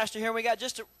Connections Pastor here. We got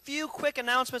just a few quick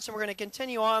announcements, and we're going to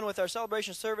continue on with our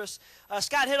celebration service.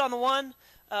 Scott hit on the one.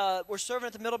 We're serving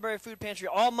at the Middlebury Food Pantry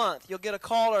all month. You'll get a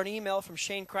call or an email from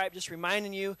Shane Kripe just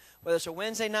reminding you whether it's a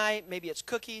Wednesday night, maybe it's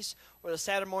cookies, or the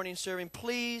Saturday morning serving.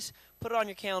 Please put it on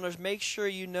your calendars. Make sure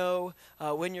you know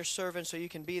when you're serving so you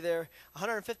can be there.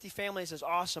 150 families is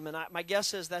awesome, and my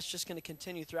guess is that's just going to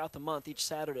continue throughout the month, each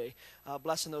Saturday,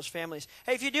 blessing those families.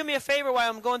 Hey, if you do me a favor while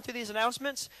I'm going through these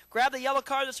announcements, grab the yellow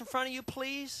card that's in front of you,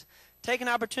 please. Take an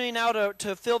opportunity now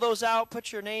to fill those out,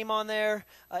 put your name on there,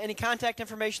 any contact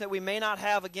information that we may not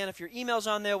have. Again, if your email's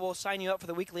on there, we'll sign you up for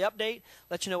the weekly update,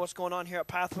 let you know what's going on here at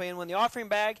Pathway. And when the offering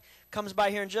bag comes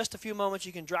by here in just a few moments,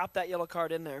 you can drop that yellow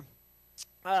card in there.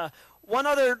 One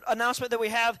other announcement that we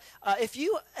have, if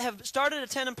you have started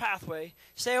attending Pathway,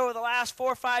 say over the last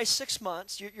 4, 5, 6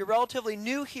 months, you're relatively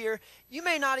new here, you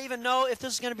may not even know if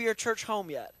this is going to be your church home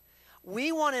yet.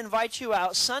 We want to invite you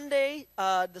out Sunday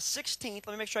the 16th.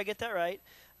 Let me make sure I get that right.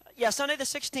 Sunday the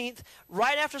 16th,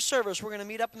 right after service, we're going to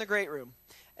meet up in the great room.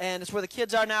 And it's where the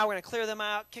kids are now. We're going to clear them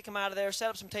out, kick them out of there, set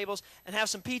up some tables, and have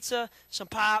some pizza, some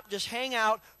pop, just hang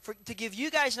out to give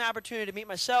you guys an opportunity to meet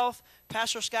myself,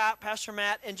 Pastor Scott, Pastor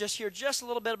Matt, and just hear just a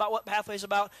little bit about what Pathway is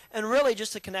about, and really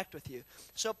just to connect with you.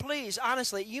 So please,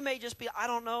 honestly, you may just be, I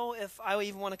don't know if I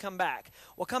even want to come back.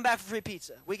 Well, come back for free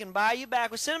pizza. We can buy you back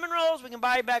with cinnamon rolls. We can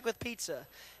buy you back with pizza.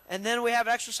 And then we have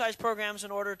exercise programs in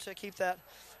order to keep that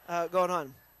going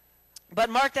on. But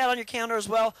mark that on your calendar as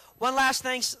well. One last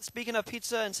thing, speaking of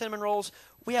pizza and cinnamon rolls,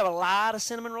 we have a lot of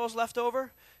cinnamon rolls left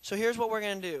over. So here's what we're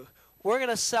going to do. We're going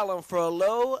to sell them for a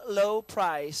low, low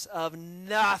price of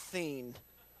nothing.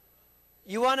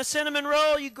 You want a cinnamon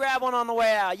roll, you grab one on the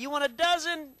way out. You want a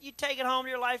dozen, you take it home to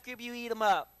your life group, you eat them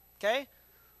up. Okay?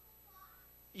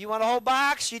 You want a whole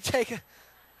box, you take it.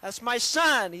 That's my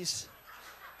son. He's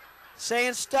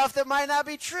saying stuff that might not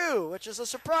be true, which is a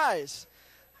surprise.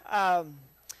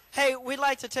 Hey, we'd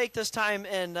like to take this time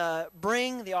and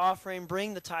bring the offering,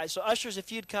 bring the tithe. So ushers, if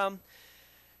you'd come.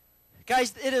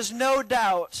 Guys, it is no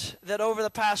doubt that over the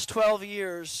past 12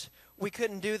 years, we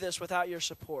couldn't do this without your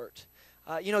support.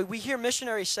 We hear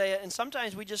missionaries say it, and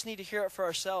sometimes we just need to hear it for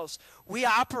ourselves. We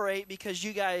operate because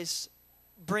you guys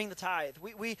bring the tithe.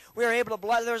 We are able to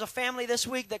bless. There was a family this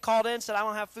week that called in and said, I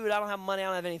don't have food, I don't have money, I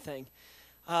don't have anything.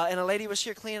 And a lady was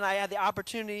here cleaning. I had the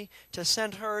opportunity to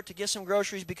send her to get some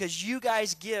groceries because you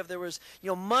guys give. There was,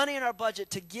 money in our budget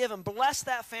to give and bless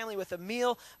that family with a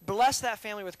meal, bless that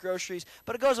family with groceries.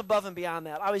 But it goes above and beyond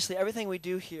that. Obviously, everything we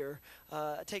do here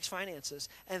takes finances.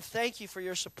 And thank you for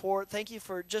your support. Thank you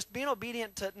for just being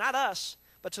obedient to not us,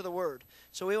 but to the Word.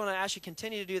 So we want to ask you to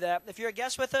continue to do that. If you're a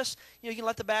guest with us, you can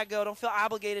let the bag go. Don't feel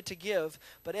obligated to give.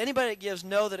 But anybody that gives,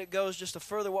 know that it goes just to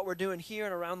further what we're doing here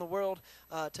and around the world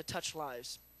to touch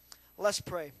lives. Let's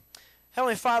pray.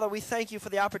 Heavenly Father, we thank you for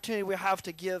the opportunity we have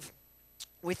to give.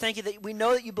 We thank you that we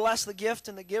know that you bless the gift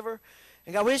and the giver.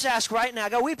 And God, we just ask right now,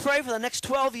 God, we pray for the next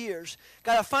 12 years.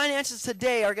 God, our finances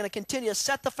today are going to continue to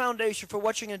set the foundation for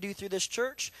what you're going to do through this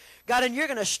church. God, and you're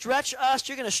going to stretch us.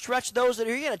 You're going to stretch those that are,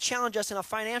 you're going to challenge us in a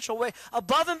financial way.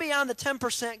 Above and beyond the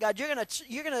 10%, God, you're going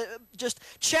to just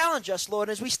challenge us, Lord.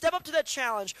 And as we step up to that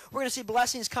challenge, we're going to see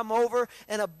blessings come over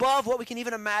and above what we can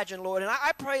even imagine, Lord. And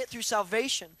I pray it through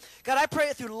salvation. God, I pray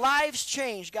it through lives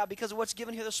changed, God, because of what's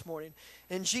given here this morning.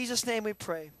 In Jesus' name we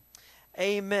pray.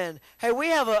 Amen. Hey, we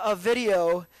have a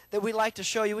video that we'd like to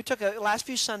show you. We took the last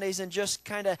few Sundays and just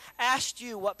kind of asked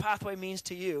you what Pathway means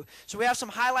to you. So we have some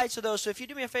highlights of those. So if you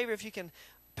do me a favor, if you can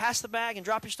pass the bag and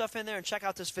drop your stuff in there and check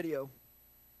out this video.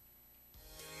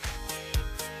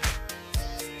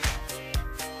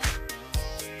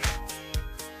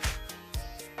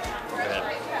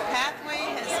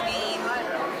 Pathway has been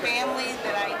family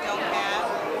that I don't have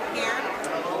here.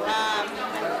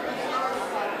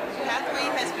 Pathway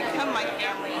has become my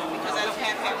family because I don't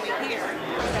have family here.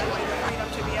 Pathway, the freedom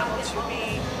to be able to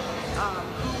be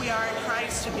who we are in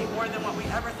Christ, to be more than what we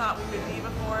ever thought we would be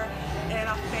before, and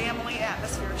a family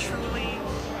atmosphere, truly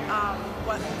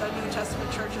what the New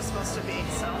Testament church is supposed to be.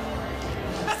 So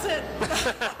that's it.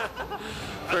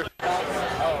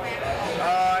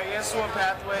 I guess what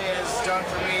Pathway has done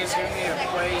for me is given me a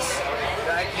place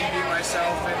that I can be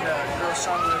myself and grow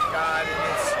stronger with God.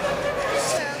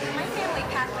 So my family,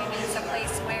 Pathway means a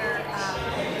place where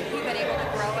we've been able to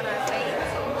grow in our faith.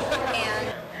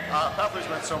 And Pathway's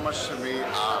meant so much to me.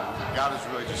 God has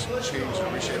really just changed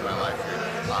and reshaped my life here.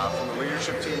 From the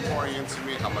leadership team pouring into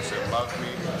me, how much they loved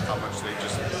me, how much they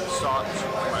just sought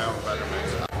for my own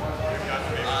betterment.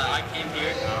 I came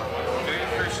here, very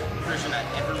first person I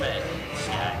ever met,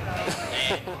 Scott,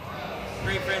 and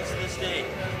great friends to this day.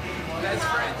 Best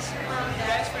friends.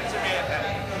 Best friends are made at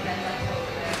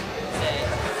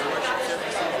The worship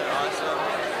services are awesome.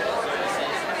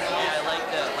 And I like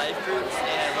the life groups,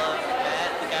 and I love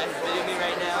Matt, the guy who's videoing me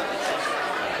right now. It's just,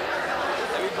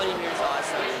 everybody here is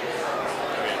awesome.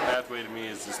 Pathway to me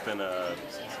has just been a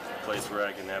place where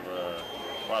I can have a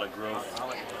lot of growth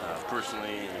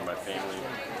personally and in my family.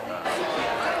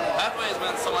 Pathway has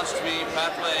meant so much to me.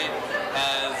 Pathway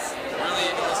has really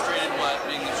illustrated what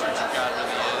being the Church of God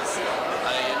really is.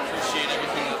 I appreciate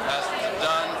everything that the pastors have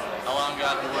done, allowing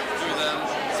God to work through them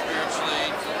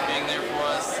spiritually, being there for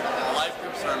us. The life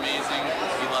groups are amazing.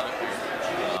 We love it here.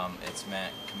 It's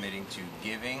meant committing to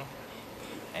giving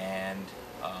and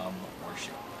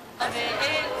worship.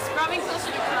 It's brought me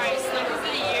closer to Christ. Like over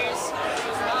the years,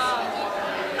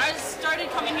 I started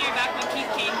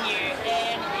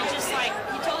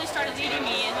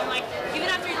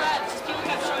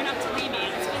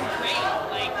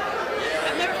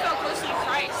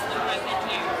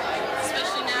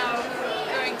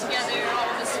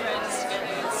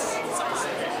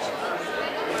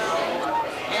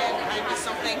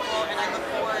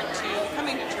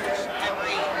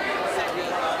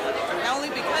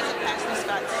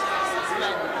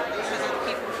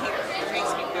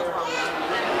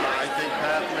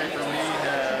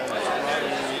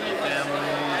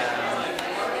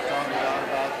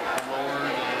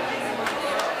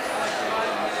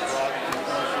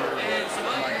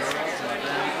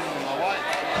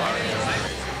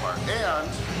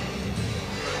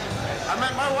I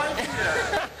met my wife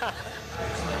here.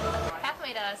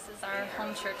 Pathway to us is our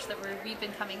home church that we've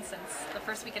been coming since the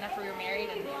first weekend after we were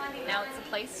married, and now it's a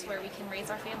place where we can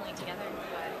raise our family together.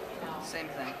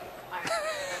 Same thing.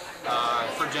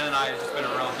 For Jen and I, it's just been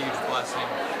a real huge blessing.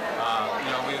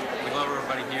 We love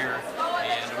everybody here,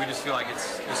 and we just feel like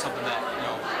it's just something that,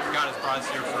 God has brought us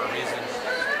here for a reason.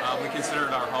 We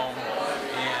consider it our home,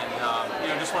 and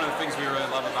just one of the things we really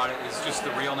love about it is just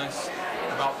the realness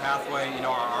about Pathway.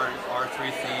 Our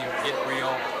R3 theme, Get Real.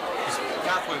 Just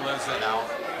Pathway lives that out,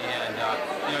 and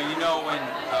when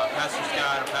Pastor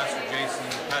Scott or Pastor Jason,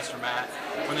 Pastor Matt,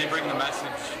 when they bring the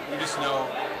message, you just know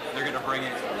they're going to bring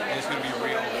it, and it's going to be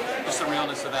real. Just the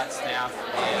realness of that staff.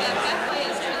 Pathway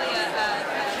is truly a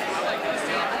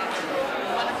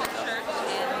wonderful church,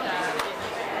 and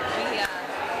we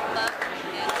love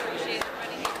and appreciate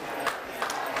everybody here.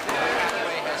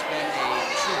 Pathway has been a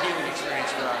true healing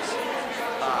experience for us.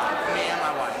 For me and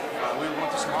my wife. We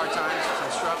went through some hard times, some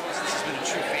struggles. This has been a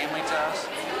true family to us.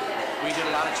 We did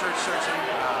a lot of church searching,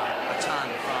 a ton,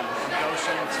 from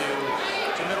Goshen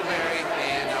to Middlebury,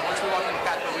 and once we walked into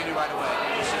Pathway, we knew right away.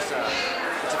 It's just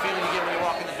it's a feeling you get when you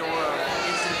walk in the door of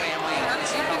instant family. I've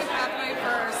been at Pathway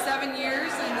for 7 years,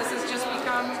 and this has just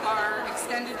become our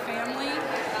extended family.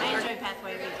 I enjoy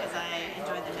Pathway because I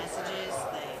enjoy the messages,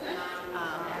 the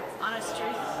honest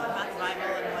truth about the Bible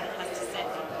and what it has to say.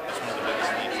 That's one of the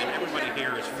biggest things. And everybody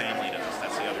here is family to us.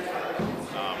 That's the other thing.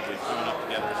 We've grown up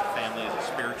together as a family, as a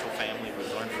spiritual family.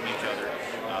 We've learned from each other,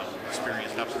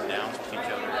 experienced ups and downs with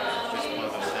each other. It's just one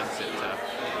of those things that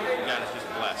God has just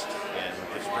blessed, and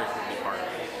we're just grateful to be part of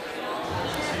it.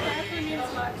 Pathway means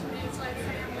a lot to me. It's like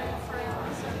family,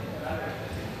 friends, and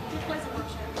good place of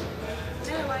worship.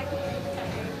 Really like it.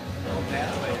 Well,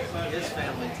 Pathway is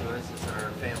family to us. It's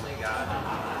our family God.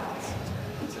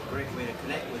 It's a great way to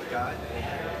connect with God.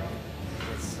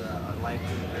 It's a life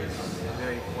group that's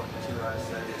very important to us.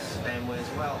 That is family as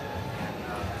well.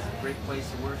 It's a great place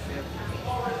to worship.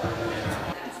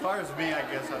 As far as me, I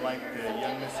guess I like the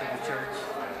youngness of the church.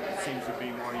 It seems to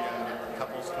be more young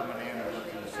couples coming in and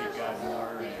looking to see God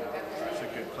more, and it's a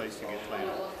good place to get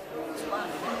planted. It's fun.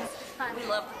 We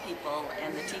love the people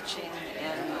and the teaching,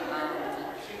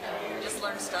 and just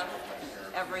learn stuff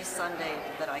every Sunday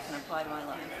that I can apply to my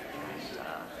life.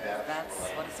 And that's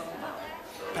what it's all about.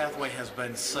 Pathway has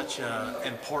been such an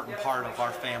important part of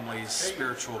our family's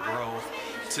spiritual growth.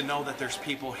 To know that there's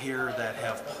people here that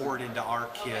have poured into our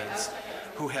kids,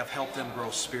 who have helped them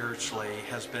grow spiritually,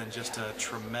 has been just a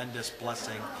tremendous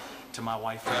blessing to my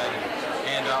wife and I.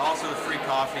 And also the free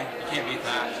coffee, you can't beat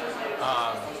that.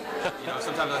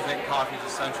 Sometimes I think coffee is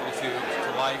essential to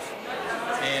life,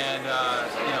 and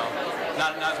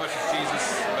not as much as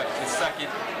Jesus, but it's second.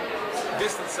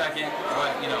 Distant second,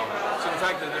 but so the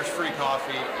fact that there's free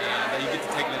coffee and that you get to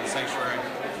take it in the sanctuary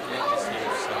is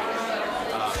huge. So,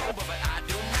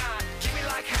 Give me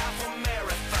like half a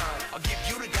marathon. I'll give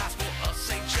you the gospel of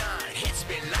St. John. Hits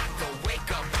me like a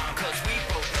wake-up bomb, 'cause we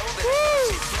both know that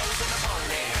shit flows in the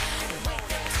morning.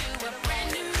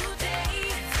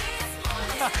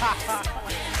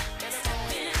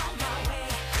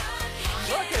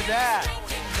 Look at that,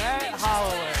 Matt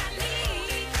Holloway.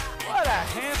 What a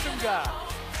handsome guy.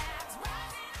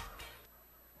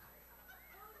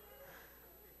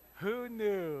 Who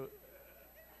knew?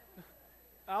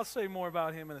 I'll say more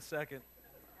about him in a second.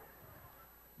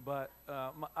 But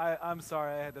I'm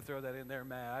sorry I had to throw that in there,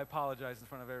 Matt. I apologize in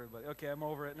front of everybody. Okay, I'm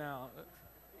over it now.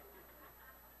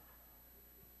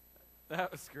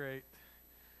 That was great.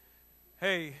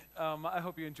 Hey, I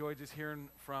hope you enjoyed just hearing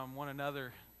from one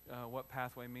another what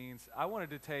Pathway means. I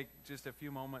wanted to take just a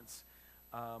few moments.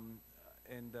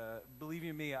 And believe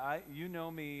you me, you know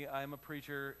me, I'm a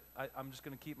preacher. I'm just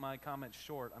going to keep my comments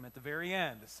short. I'm at the very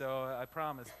end, so I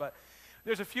promise. But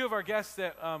there's a few of our guests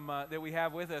that we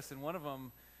have with us, and one of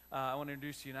them I want to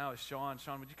introduce to you now is Sean.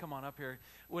 Sean, would you come on up here?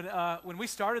 When we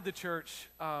started the church,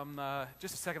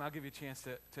 just a second, I'll give you a chance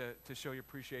to show your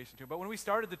appreciation to him. But when we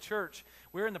started the church,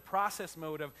 we were in the process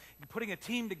mode of putting a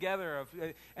team together,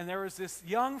 and there was this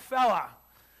young fella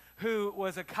who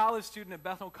was a college student at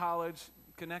Bethel College,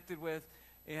 connected with,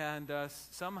 and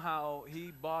somehow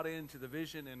he bought into the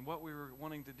vision and what we were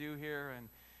wanting to do here,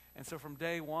 and so from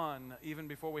day one, even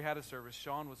before we had a service,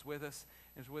 Sean was with us.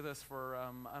 He was with us for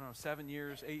 7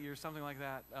 years, 8 years, something like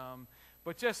that.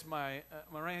 But just my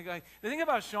right guy. The thing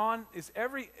about Sean is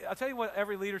I'll tell you what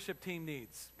every leadership team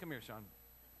needs. Come here, Sean.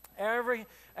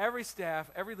 Every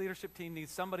staff, every leadership team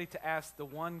needs somebody to ask the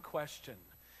one question.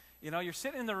 You're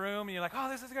sitting in the room and you're like, oh,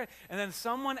 this is great. And then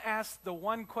someone asks the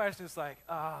one question. It's like,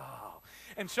 oh.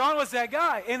 And Sean was that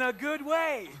guy in a good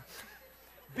way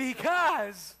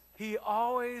because he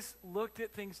always looked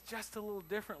at things just a little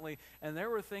differently. And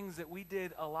there were things that we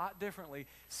did a lot differently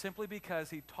simply because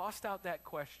he tossed out that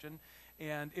question,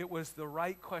 and it was the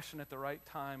right question at the right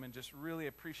time. And just really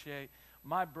appreciate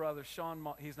my brother, Sean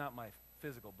Moss. He's not my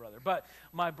physical brother, but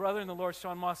my brother in the Lord,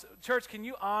 Sean Moss. Church, can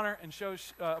you honor and show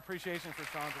appreciation for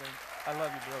Sean today? I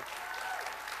love you, bro.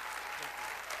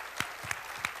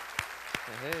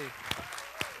 Hey.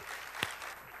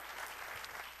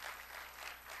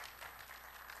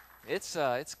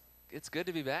 It's good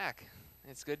to be back.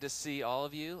 It's good to see all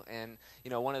of you. And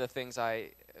one of the things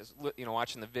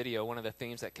watching the video, one of the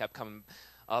themes that kept coming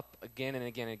up again and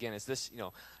again and again is this.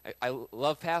 I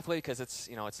love Pathway because it's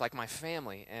like my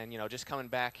family. And just coming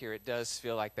back here, it does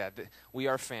feel like that. We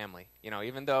are family.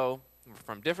 Even though we're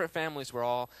from different families, we're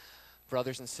all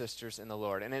brothers and sisters in the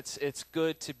Lord. And it's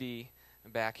good to be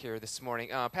back here this morning.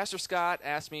 Pastor Scott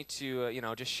asked me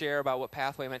to just share about what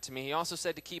Pathway meant to me. He also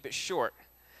said to keep it short.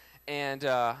 And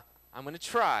I'm going to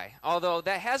try, although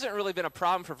that hasn't really been a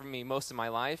problem for me most of my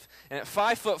life. And at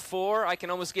 5'4", I can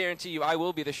almost guarantee you I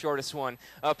will be the shortest one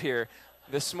up here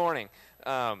this morning.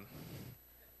 Like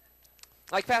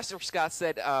Pastor Scott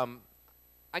said,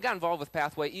 I got involved with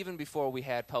Pathway even before we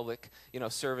had public,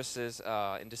 services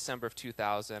in December of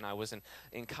 2000. I was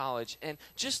in college. And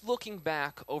just looking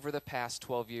back over the past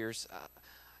 12 years, I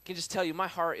can just tell you my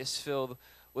heart is filled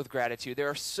with gratitude. There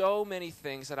are so many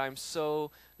things that I'm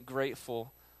so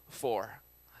grateful for.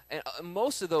 And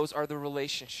most of those are the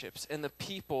relationships and the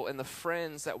people and the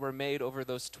friends that were made over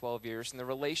those 12 years and the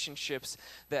relationships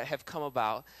that have come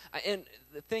about. And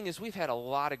the thing is, we've had a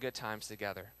lot of good times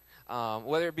together.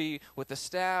 Whether it be with the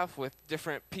staff, with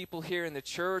different people here in the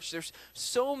church. There's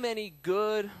so many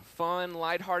good, fun,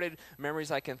 lighthearted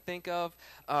memories I can think of.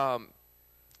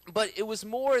 But it was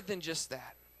more than just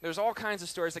that. There's all kinds of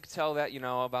stories I could tell that,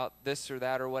 about this or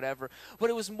that or whatever. But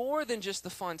it was more than just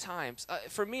the fun times.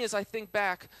 For me, as I think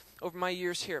back over my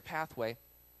years here at Pathway,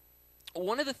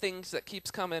 one of the things that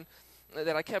keeps coming,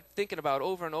 that I kept thinking about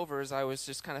over and over as I was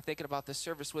just kind of thinking about this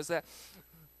service, was that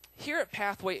here at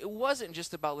Pathway, it wasn't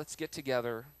just about let's get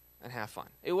together and have fun.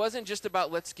 It wasn't just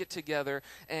about let's get together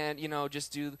and,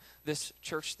 just do this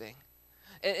church thing.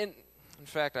 And in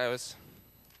fact,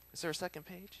 is there a second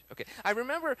page? Okay. I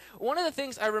remember, one of the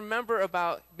things I remember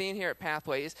about being here at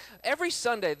Pathway is every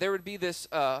Sunday there would be this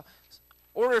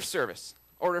order of service.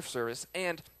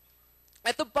 And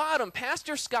at the bottom,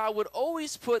 Pastor Scott would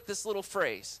always put this little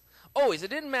phrase. Always. It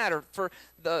didn't matter. For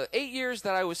the 8 years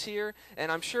that I was here,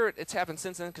 and I'm sure it's happened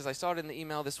since then because I saw it in the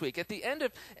email this week. At the end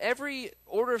of every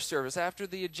order of service, after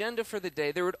the agenda for the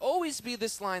day, there would always be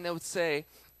this line that would say,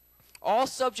 all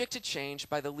subject to change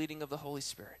by the leading of the Holy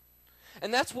Spirit.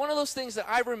 And that's one of those things that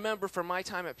I remember from my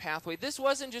time at Pathway. This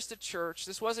wasn't just a church.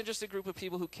 This wasn't just a group of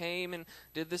people who came and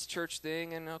did this church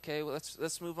thing and, okay, well,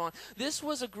 let's move on. This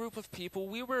was a group of people.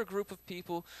 We were a group of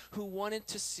people who wanted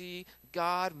to see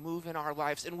God move in our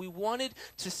lives. And we wanted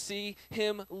to see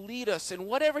him lead us in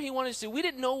whatever he wanted to do. We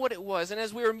didn't know what it was. And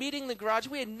as we were meeting in the garage,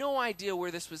 we had no idea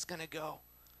where this was going to go.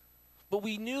 But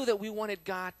we knew that we wanted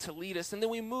God to lead us. And then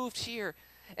we moved here.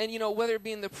 And, whether it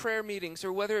be in the prayer meetings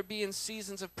or whether it be in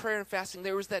seasons of prayer and fasting,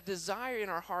 there was that desire in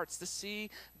our hearts to see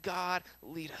God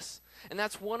lead us. And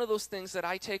that's one of those things that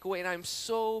I take away and I'm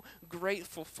so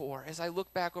grateful for as I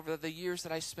look back over the years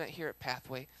that I spent here at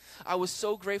Pathway. I was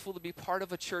so grateful to be part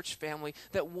of a church family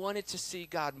that wanted to see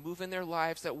God move in their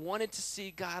lives, that wanted to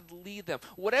see God lead them.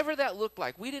 Whatever that looked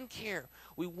like, we didn't care.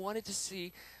 We wanted to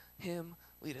see him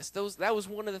lead us. That was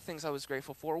one of the things I was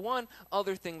grateful for. One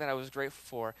other thing that I was grateful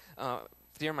for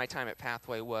during my time at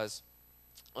Pathway was,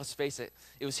 let's face it,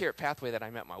 it was here at Pathway that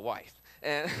I met my wife.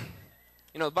 And,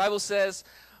 the Bible says,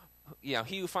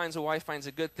 he who finds a wife finds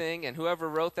a good thing, and whoever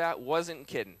wrote that wasn't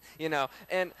kidding,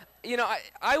 And,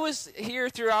 I was here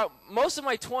throughout most of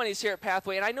my 20s here at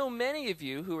Pathway, and I know many of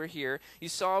you who are here, you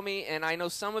saw me, and I know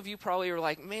some of you probably were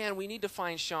like, man, we need to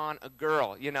find Sean a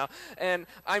girl, And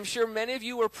I'm sure many of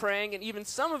you were praying, and even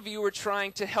some of you were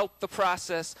trying to help the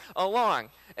process along.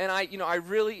 And I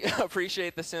really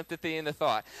appreciate the sympathy and the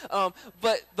thought.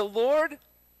 But the Lord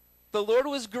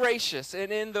was gracious,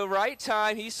 and in the right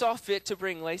time, he saw fit to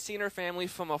bring Lacey and her family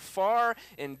from a far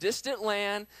and distant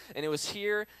land, and it was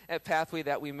here at Pathway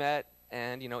that we met,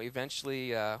 and,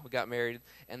 eventually we got married,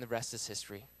 and the rest is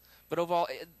history. But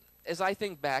as I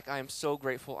think back, I am so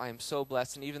grateful, I am so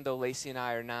blessed, and even though Lacey and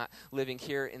I are not living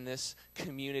here in this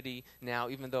community now,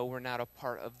 even though we're not a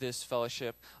part of this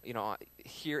fellowship,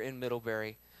 here in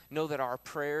Middlebury, know that our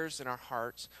prayers and our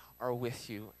hearts are with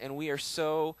you, and we are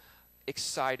so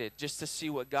excited just to see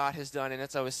what God has done. And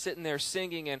as I was sitting there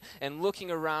singing and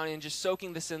looking around and just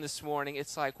soaking this in this morning,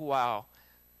 it's like, wow,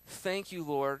 thank you,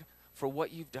 Lord, for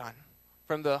what you've done.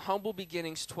 From the humble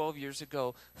beginnings 12 years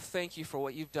ago, thank you for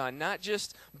what you've done. Not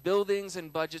just buildings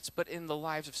and budgets, but in the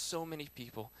lives of so many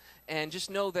people. And just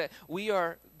know that we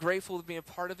are grateful to be a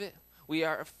part of it. We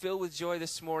are filled with joy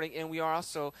this morning, and we are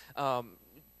also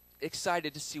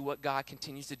excited to see what God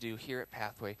continues to do here at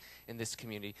Pathway in this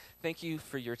community. Thank you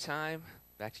for your time.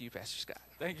 Back to you, Pastor Scott.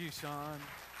 Thank you, Sean.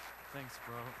 Thanks,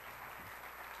 bro.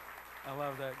 I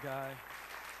love that guy.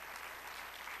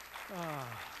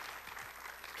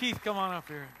 Keith, come on up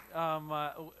here.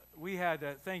 We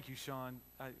had, thank you, Sean.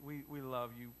 We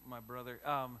love you, my brother.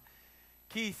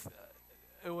 Keith,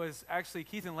 it was actually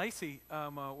Keith and Lacey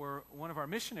were one of our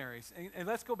missionaries. And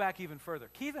let's go back even further.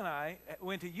 Keith and I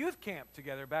went to youth camp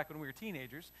together back when we were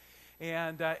teenagers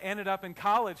and ended up in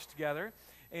college together.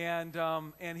 And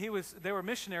they were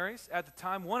missionaries at the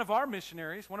time. One of our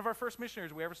first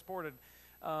missionaries we ever supported.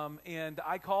 And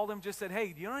I called him, just said,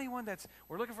 hey, do you know anyone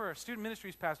we're looking for a student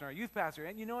ministries pastor, or a youth pastor,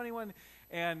 and you know anyone?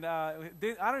 And I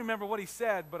don't remember what he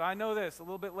said, but I know this, a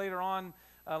little bit later on,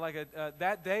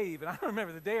 that day even, I don't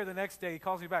remember, the day or the next day, he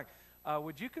calls me back,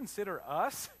 would you consider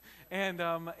us? And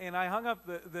I hung up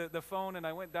the phone, and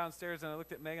I went downstairs, and I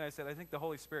looked at Megan, and I said, I think the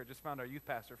Holy Spirit just found our youth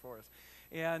pastor for us.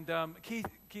 And Keith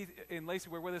and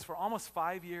Lacey were with us for almost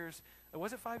 5 years.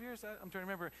 Was it 5 years? I'm trying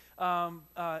to remember.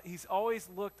 He's always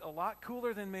looked a lot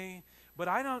cooler than me, but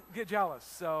I don't get jealous,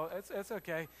 so it's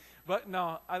okay. But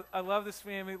no, I love this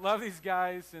family, love these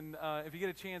guys, and if you get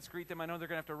a chance, greet them. I know they're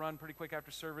going to have to run pretty quick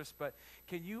after service, but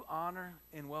can you honor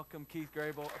and welcome Keith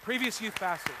Grable, a previous youth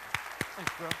pastor?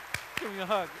 Thanks, bro. Give me a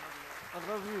hug. I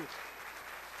love you.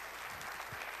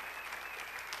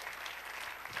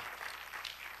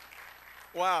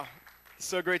 Wow,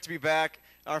 so great to be back.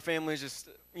 Our family is just,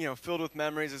 filled with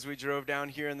memories as we drove down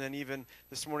here, and then even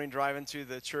this morning driving to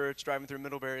the church, driving through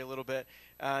Middlebury a little bit.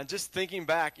 Just thinking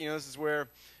back, this is where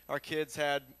our kids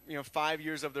had, 5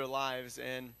 years of their lives,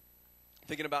 and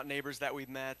thinking about neighbors that we've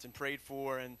met and prayed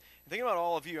for, and thinking about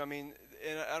all of you. I mean,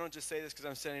 and I don't just say this because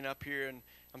I'm standing up here and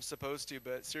I'm supposed to,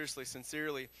 but seriously,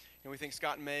 sincerely, we think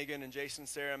Scott and Megan and Jason,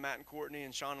 Sarah, Matt and Courtney,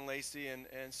 and Sean and Lacey, and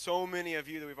so many of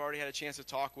you that we've already had a chance to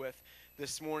talk with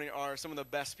this morning are some of the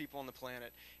best people on the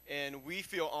planet. And we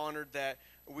feel honored that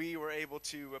we were able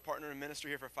to partner in ministry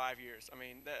here for 5 years. I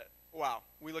mean, wow.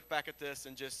 We look back at this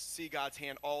and just see God's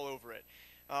hand all over it.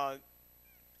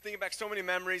 Thinking back, so many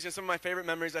memories, and some of my favorite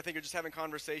memories, I think, are just having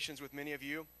conversations with many of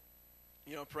you.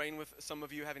 Praying with some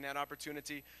of you, having that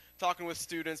opportunity, talking with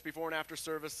students before and after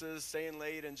services, staying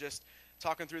late and just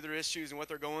talking through their issues and what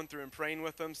they're going through and praying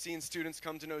with them, seeing students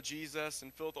come to know Jesus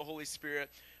and filled with the Holy Spirit.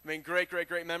 I mean, great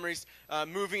memories.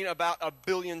 Moving about 1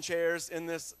 billion chairs in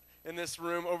this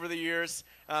room over the years,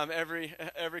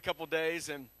 every couple days.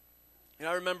 And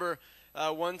I remember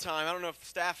one time, I don't know if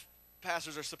staff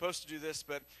pastors are supposed to do this,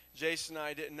 but Jason and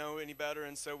I didn't know any better,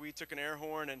 and so we took an air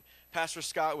horn, and Pastor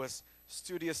Scott was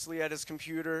studiously at his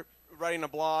computer writing a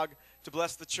blog to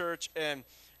bless the church, and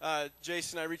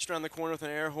Jason and I reached around the corner with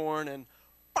an air horn, and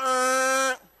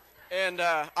I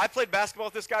played basketball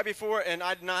with this guy before, and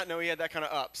I did not know he had that kind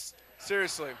of ups.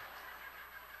 Seriously.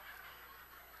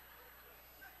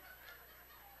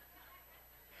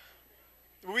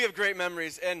 We have great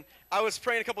memories, and I was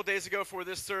praying a couple days ago for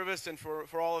this service and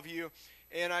for all of you,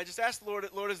 and I just asked the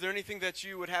Lord, is there anything that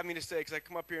you would have me to say? Because I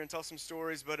come up here and tell some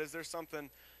stories, but is there something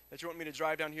that you want me to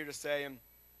drive down here to say? And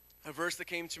a verse that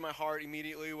came to my heart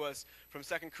immediately was from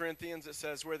 2 Corinthians. It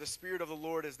says, where the Spirit of the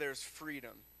Lord is, there is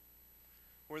freedom.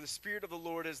 Where the Spirit of the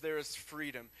Lord is, there is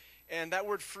freedom. And that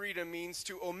word freedom means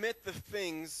to omit the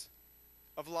things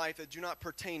of life that do not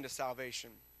pertain to salvation.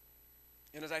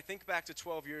 And as I think back to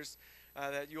 12 years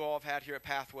that you all have had here at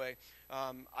Pathway,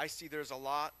 I see there's a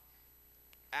lot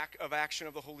of action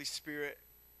of the Holy Spirit.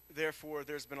 Therefore,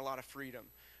 there's been a lot of freedom.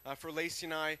 For Lacey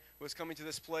and I was coming to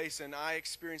this place, and I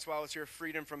experienced while I was here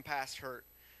freedom from past hurt.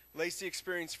 Lacey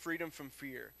experienced freedom from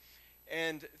fear.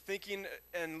 And thinking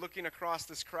and looking across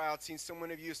this crowd, seeing so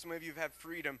many of you have had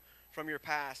freedom from your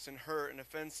past and hurt and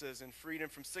offenses, and freedom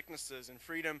from sicknesses, and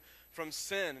freedom from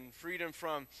sin, and freedom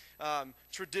from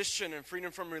tradition, and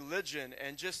freedom from religion,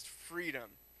 and just freedom.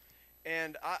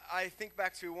 And I think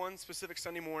back to one specific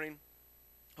Sunday morning.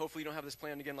 Hopefully you don't have this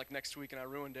planned again like next week and I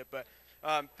ruined it, but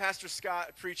Pastor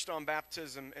Scott preached on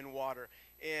baptism in water.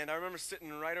 And I remember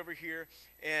sitting right over here,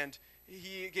 and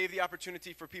he gave the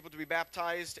opportunity for people to be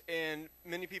baptized, and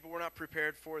many people were not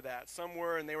prepared for that. Some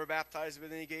were, and they were baptized, but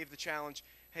then he gave the challenge,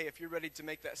 hey, if you're ready to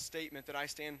make that statement that I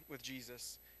stand with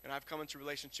Jesus, and I've come into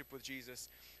relationship with Jesus,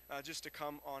 just to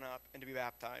come on up and to be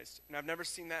baptized. And I've never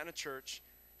seen that in a church,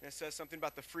 and it says something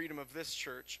about the freedom of this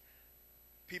church.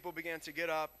 People began to get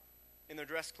up in their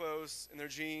dress clothes, in their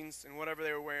jeans, and whatever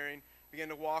they were wearing, begin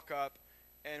to walk up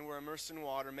and were immersed in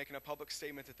water, making a public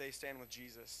statement that they stand with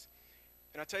Jesus.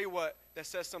 And I'll tell you what, that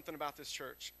says something about this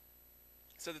church.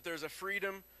 It said that there's a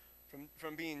freedom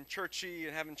from being churchy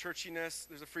and having churchiness.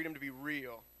 There's a freedom to be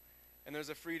real. And there's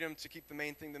a freedom to keep the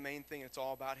main thing. It's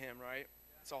all about him, right?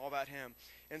 It's all about him.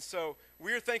 And so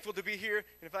we're thankful to be here.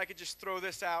 And if I could just throw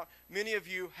this out, many of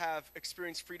you have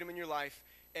experienced freedom in your life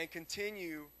and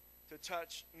continue to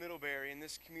touch Middlebury and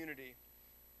this community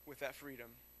with that freedom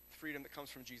that comes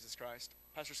from Jesus Christ.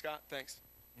 Pastor Scott, thanks.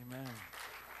 Amen.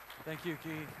 Thank you,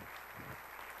 Keith.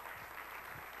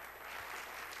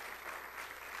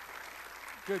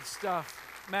 Good stuff.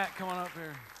 Matt, come on up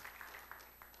here.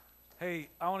 Hey,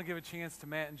 I want to give a chance to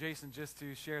Matt and Jason just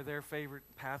to share their favorite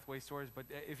Pathway stories. But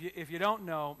if you don't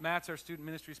know, Matt's our student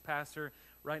ministries pastor.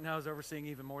 Right now is overseeing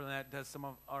even more than that, does some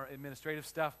of our administrative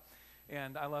stuff.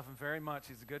 And I love him very much.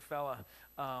 He's a good fella.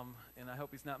 And I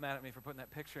hope he's not mad at me for putting that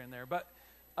picture in there. But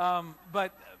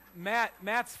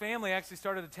Matt's family actually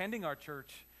started attending our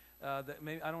church. I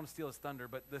don't want to steal his thunder,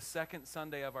 but the second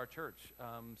Sunday of our church.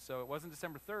 So it wasn't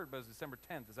December 3rd, but it was December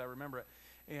 10th, as I remember it.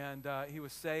 And he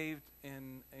was saved,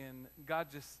 and God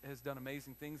just has done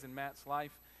amazing things in Matt's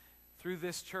life through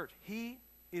this church. He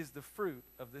is the fruit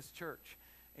of this church.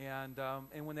 And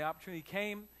when the opportunity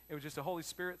came, it was just a Holy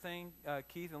Spirit thing.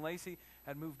 Keith and Lacey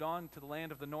had moved on to the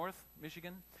land of the North,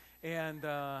 Michigan. And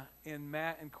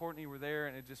Matt and Courtney were there,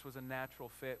 and it just was a natural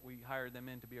fit. We hired them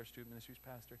in to be our student ministries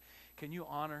pastor. Can you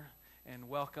honor and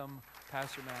welcome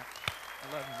Pastor Matt?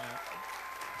 I love you, Matt.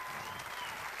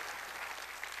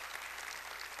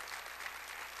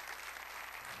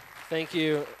 Thank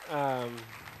you.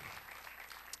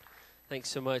 Thanks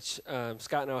so much.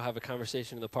 Scott and I will have a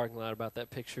conversation in the parking lot about that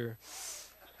picture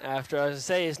after. I was going to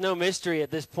say, it's no mystery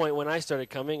at this point when I started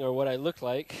coming or what I looked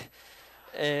like.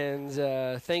 And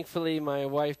thankfully, my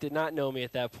wife did not know me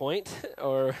at that point,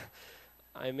 or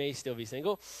I may still be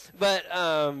single. But,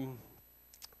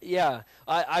 yeah,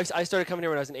 I started coming here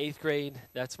when I was in 8th grade.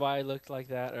 That's why I looked like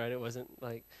that. Right? It wasn't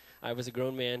like I was a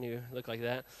grown man who looked like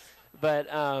that.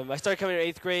 But I started coming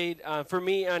in 8th grade. For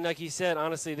me, like he said,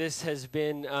 honestly, this has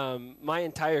been my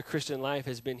entire Christian life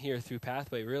has been here through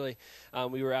Pathway, really.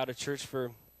 We were out of church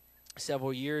for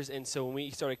several years, and so when we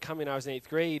started coming, I was in 8th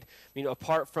grade.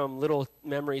 Apart from little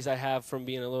memories I have from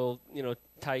being a little,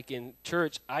 tyke in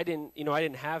church, I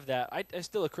didn't have that. I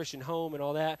still a Christian home and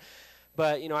all that,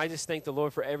 but I just thank the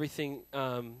Lord for everything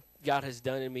God has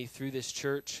done in me through this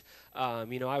church. I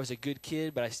was a good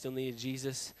kid, but I still needed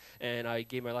Jesus, and I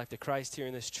gave my life to Christ here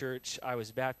in this church. I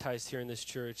was baptized here in this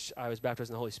church. I was baptized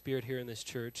in the Holy Spirit here in this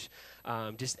church.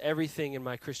 Just everything in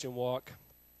my Christian walk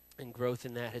and growth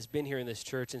in that has been here in this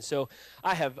church. And so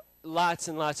I have lots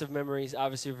and lots of memories,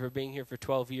 obviously, for being here for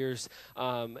 12 years.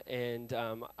 I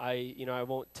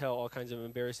won't tell all kinds of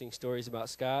embarrassing stories about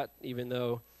Scott, even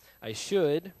though I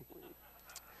should.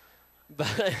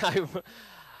 But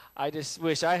I just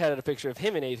wish I had a picture of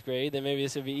him in 8th grade. Then maybe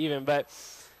this would be even. But,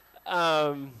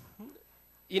 all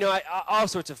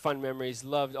sorts of fun memories.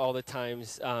 Loved all the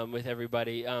times with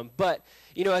everybody. But,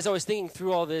 as I was thinking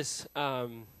through all this,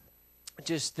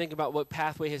 just think about what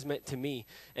Pathway has meant to me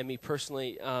and me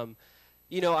personally.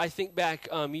 I think back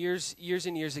years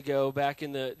and years ago, back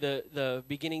in the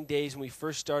beginning days when we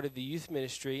first started the youth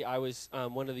ministry. I was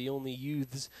one of the only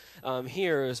youths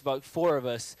here. It was about 4 of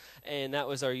us, and that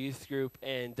was our youth group.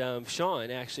 And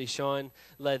Sean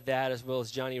led that, as well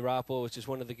as Johnny Roppel, which is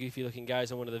one of the goofy-looking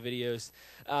guys on one of the videos.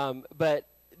 But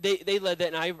they led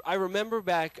that, and I remember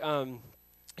back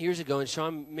years ago, and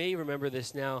Sean may remember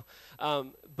this now,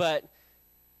 but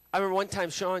I remember one time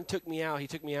Sean took me out. He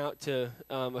took me out to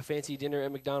a fancy dinner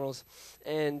at McDonald's.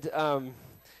 And,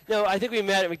 I think we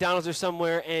met at McDonald's or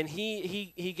somewhere. And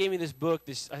he gave me this book.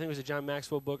 I think it was a John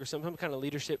Maxwell book or some kind of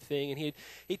leadership thing. And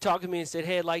he talked to me and said,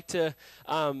 hey, I'd like to,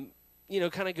 kind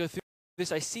of go through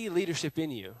this. I see leadership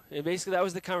in you. And basically that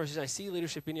was the conversation. I see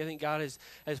leadership in you. I think God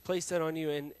has placed that on you.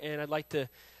 And I'd like to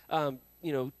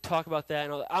talk about that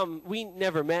and all that. We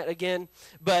never met again,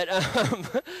 but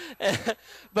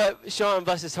Sean,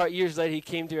 bless his heart, years later he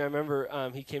came through. I remember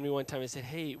he came to me one time and said,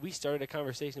 hey, we started a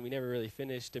conversation we never really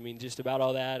finished. Just about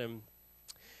all that. And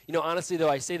honestly, though,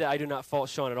 I say that I do not fault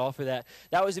Sean at all for that.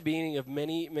 That was the beginning of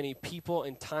many, many people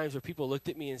and times where people looked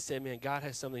at me and said, man, God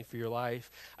has something for your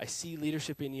life. I see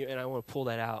leadership in you, and I want to pull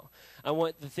that out. I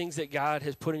want the things that God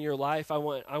has put in your life, I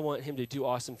want him to do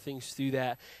awesome things through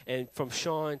that. And from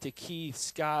Sean to Keith,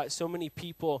 Scott, so many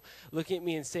people looking at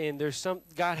me and saying,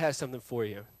 God has something for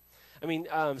you.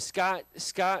 Scott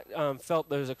felt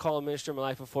there was a call to minister in my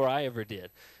life before I ever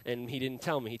did, and he didn't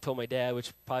tell me. He told my dad,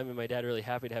 which probably made my dad really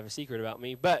happy to have a secret about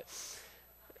me. But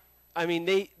I mean,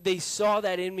 they saw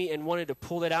that in me and wanted to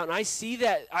pull that out. And I see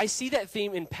that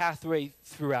theme in Pathway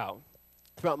throughout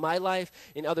my life,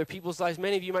 in other people's lives.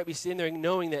 Many of you might be sitting there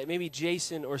knowing that maybe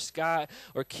Jason or Scott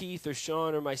or Keith or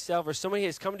Sean or myself or somebody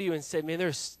has come to you and said,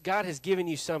 man, God has given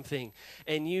you something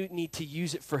and you need to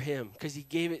use it for him, because he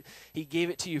gave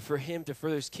it to you for him to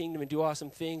further his kingdom and do awesome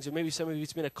things. Or maybe some of you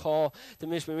it's been a call to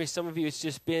ministry. Maybe some of you it's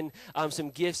just been some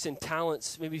gifts and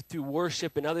talents, maybe through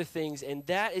worship and other things. And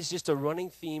that is just a running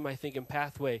theme, I think, in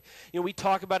Pathway. We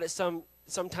talk about it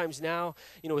sometimes now,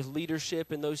 with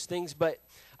leadership and those things, but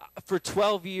for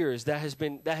 12 years, that has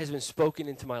been spoken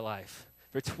into my life.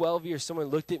 For 12 years, someone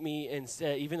looked at me and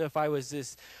said, even if I was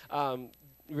this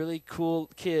really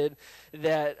cool kid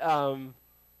that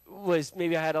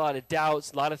maybe I had a lot of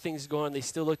doubts, a lot of things going on, they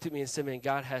still looked at me and said, man,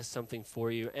 God has something for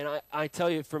you. And I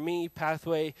tell you, for me,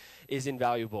 Pathway is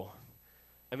invaluable.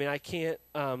 I mean, I can't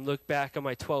look back on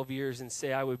my 12 years and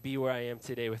say I would be where I am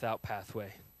today without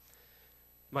Pathway.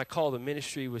 My call to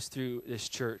ministry was through this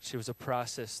church. It was a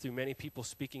process through many people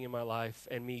speaking in my life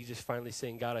and me just finally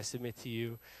saying, God, I submit to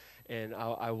you, and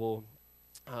I will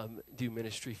do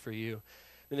ministry for you.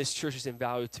 And this church is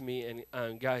invaluable to me.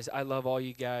 And guys, I love all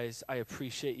you guys. I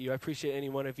appreciate you. I appreciate any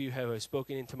one of you who have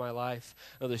spoken into my life.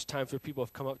 I know there's times where people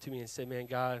have come up to me and said, man,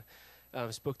 God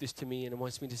spoke this to me and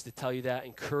wants me just to tell you that,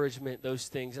 encouragement, those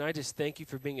things. And I just thank you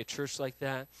for being a church like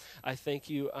that. I thank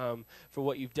you for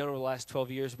what you've done over the last 12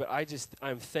 years, but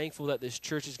I'm thankful that this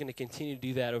church is going to continue to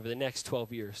do that over the next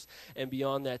 12 years and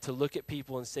beyond that, to look at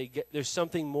people and say, there's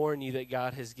something more in you that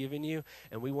God has given you,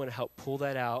 and we want to help pull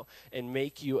that out and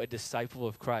make you a disciple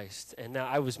of Christ. And now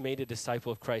I was made a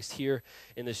disciple of Christ here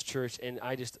in this church, and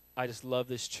I just love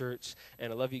this church,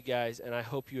 and I love you guys, and I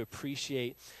hope you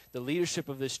appreciate the leadership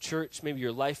of this church, maybe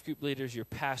your life group leaders, your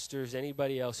pastors,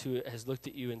 anybody else who has looked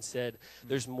at you and said,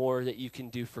 there's more that you can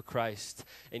do for Christ.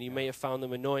 And you may have found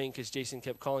them annoying because Jason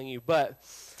kept calling you, but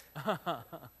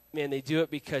man, they do it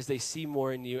because they see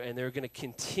more in you, and they're going to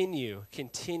continue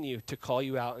to call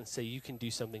you out and say you can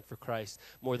do something for Christ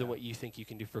more than what you think you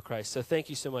can do for Christ. So thank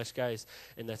you so much, guys,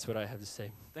 and that's what I have to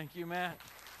say. Thank you, Matt.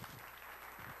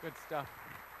 Good stuff.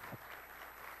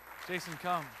 Jason,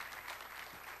 come.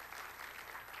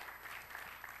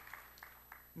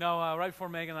 No, right before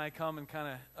Megan and I come and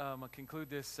kind of conclude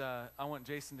this, I want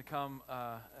Jason to come,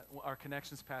 our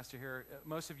connections pastor here.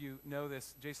 Most of you know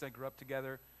this. Jason and I grew up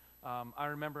together. I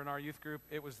remember in our youth group,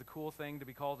 it was the cool thing to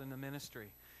be called in the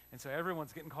ministry. And so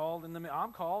everyone's getting called in the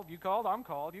I'm called, you called, I'm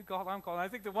called, you called, I'm called. And I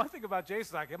think the one thing about Jason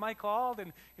is like, am I called?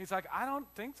 And he's like, I don't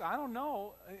think so, I don't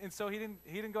know. And so he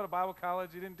didn't go to Bible college,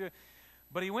 he didn't do it.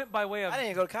 But he went by way of... I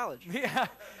didn't go to college. Yeah.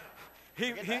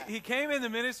 He came in the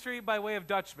ministry by way of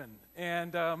Dutchman,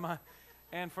 and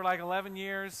for like 11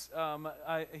 years,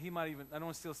 he might even, I don't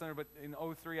want to steal center, but in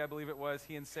 2003, I believe it was,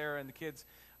 he and Sarah and the kids,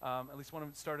 at least one of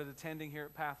them started attending here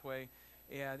at Pathway,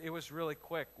 and it was really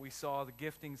quick. We saw the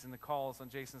giftings and the calls on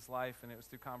Jason's life, and it was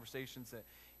through conversations that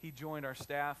he joined our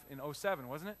staff in 2007,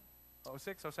 wasn't it?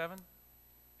 2006, 2007?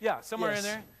 Yeah, somewhere in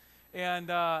there.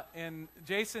 And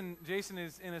Jason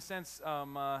is in a sense,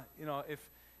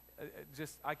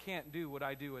 if I can't do what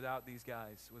I do without these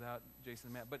guys, without Jason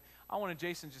and Matt. But I wanted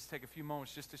Jason just take a few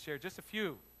moments just to share, just a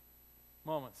few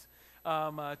moments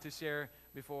to share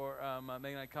before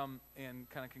Megan and I come and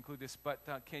kind of conclude this. But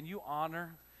can you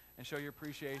honor and show your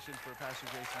appreciation for Pastor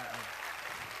Jason?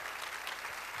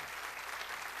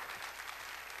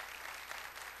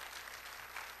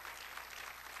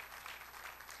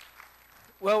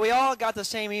 Well, we all got the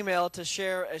same email to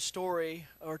share a story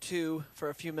or two for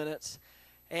a few minutes.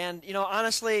 And,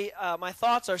 honestly, my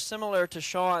thoughts are similar to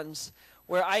Sean's,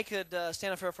 where I could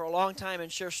stand up here for a long time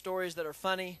and share stories that are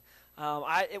funny.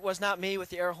 It was not me with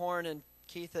the air horn and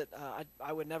Keith.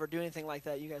 I would never do anything like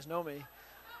that. You guys know me.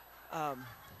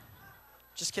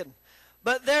 Just kidding.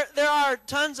 But there are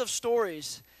tons of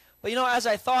stories. But, as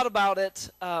I thought about it,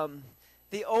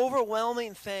 the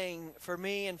overwhelming thing for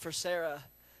me and for Sarah,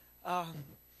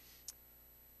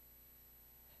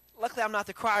 luckily I'm not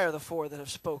the crier of the four that have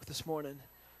spoke this morning,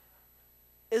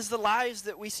 is the lives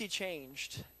that we see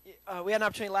changed. We had an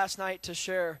opportunity last night to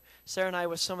share, Sarah and I,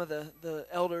 with some of the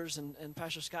elders and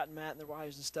Pastor Scott and Matt and their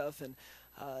wives and stuff. And,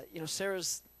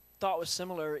 Sarah's thought was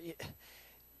similar.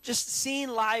 Just seeing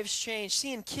lives change,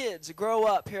 seeing kids grow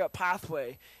up here at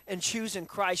Pathway and choosing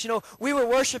Christ. We were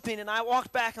worshiping, and I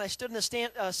walked back, and I stood in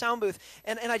the sound booth,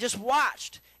 and I just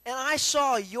watched. And I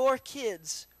saw your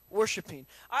kids worshiping.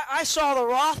 I saw the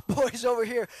Roth boys over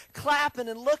here clapping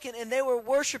and looking, and they were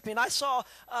worshiping. I saw,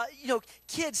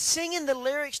 kids singing the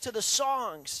lyrics to the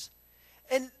songs.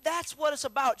 And that's what it's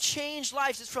about, changed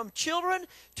lives. It's from children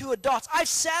to adults. I've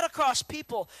sat across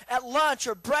people at lunch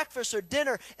or breakfast or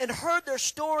dinner and heard their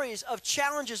stories of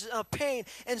challenges and of pain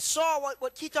and saw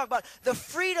what Keith talked about, the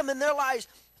freedom in their lives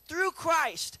through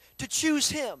Christ to choose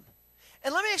him.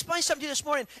 And let me explain something to you this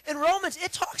morning. In Romans,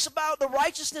 it talks about the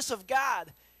righteousness of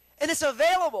God. And it's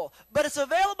available, but it's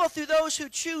available through those who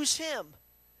choose him.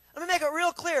 Let me make it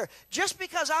real clear. Just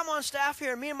because I'm on staff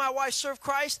here and me and my wife serve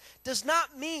Christ does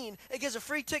not mean it gives a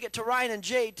free ticket to Ryan and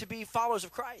Jade to be followers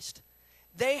of Christ.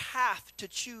 They have to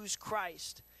choose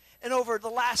Christ. And over the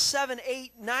last 7,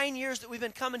 8, 9 years that we've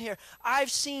been coming here, I've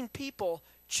seen people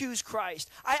choose Christ.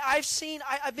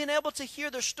 I've been able to hear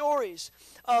their stories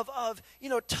of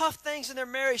tough things in their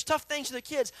marriage, tough things in their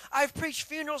kids. I've preached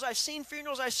funerals, I've seen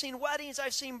weddings,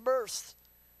 I've seen births.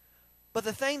 But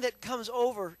the thing that comes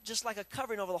over, just like a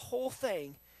covering over the whole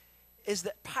thing, is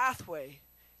that Pathway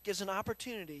gives an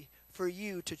opportunity for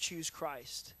you to choose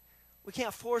Christ. We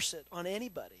can't force it on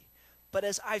anybody. But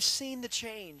as I've seen the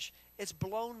change, it's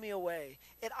blown me away.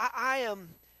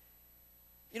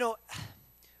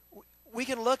 We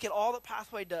can look at all that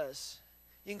Pathway does.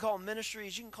 You can call them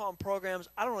ministries, you can call them programs.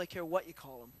 I don't really care what you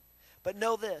call them. But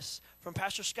know this, from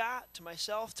Pastor Scott to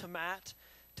myself to Matt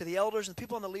to the elders and the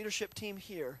people on the leadership team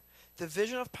here, the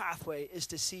vision of Pathway is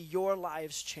to see your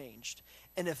lives changed.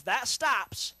 And if that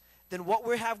stops, then what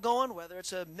we have going, whether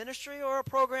it's a ministry or a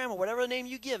program or whatever name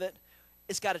you give it,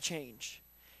 it's got to change.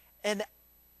 And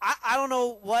I don't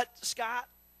know what Scott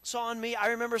saw in me. I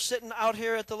remember sitting out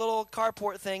here at the little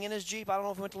carport thing in his Jeep. I don't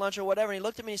know if we went to lunch or whatever. And he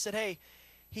looked at me and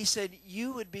he said, hey,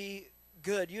 you would be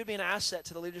good. You would be an asset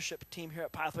to the leadership team here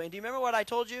at Pathway. And do you remember what I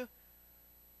told you?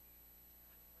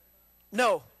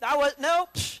 No. I looked at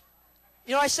him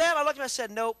and I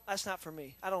said, nope, that's not for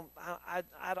me.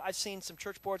 I've seen some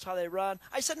church boards, how they run.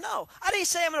 I said, no. I didn't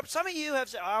say some of you have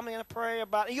said, I'm going to pray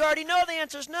about it. You already know the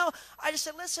answer is no. I just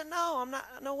said, listen, no, I'm not,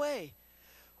 no way.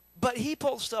 But he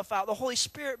pulled stuff out. The Holy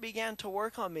Spirit began to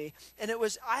work on me. And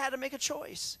I had to make a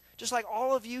choice, just like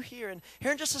all of you here. And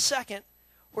here in just a second,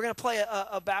 we're going to play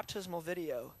a baptismal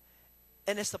video.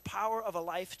 And it's the power of a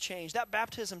life change. That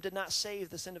baptism did not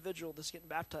save this individual that's getting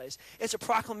baptized. It's a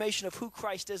proclamation of who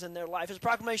Christ is in their life. It's a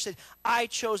proclamation that I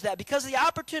chose that. Because of the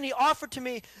opportunity offered to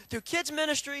me through kids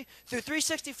ministry, through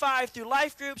 365, through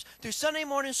life groups, through Sunday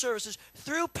morning services,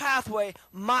 through Pathway,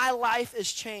 my life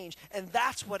is changed. And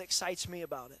that's what excites me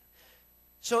about it.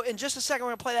 So in just a second,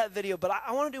 we're going to play that video. But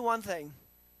I want to do one thing.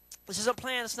 This isn't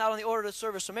planned. It's not on the order of the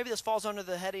service. So maybe this falls under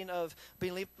the heading of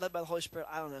being led by the Holy Spirit.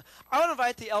 I don't know. I want to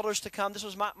invite the elders to come. This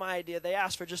was my idea. They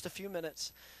asked for just a few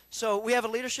minutes. So we have a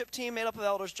leadership team made up of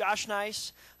elders. Josh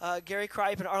Nice, Gary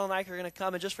Kripe, and Arlen Ike are going to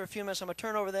come. And just for a few minutes, I'm going to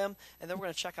turn over them, and then we're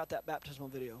going to check out that baptismal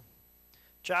video.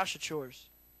 Josh, it's yours.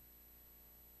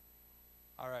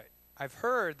 All right. I've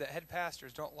heard that head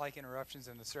pastors don't like interruptions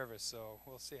in the service, so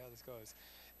we'll see how this goes.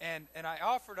 And I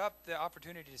offered up the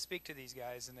opportunity to speak to these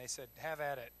guys, and they said, have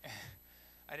at it.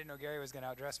 I didn't know Gary was going to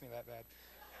outdress me that bad.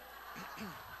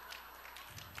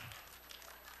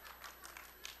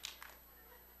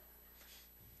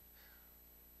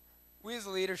 We as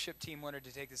a leadership team wanted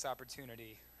to take this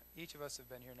opportunity. Each of us have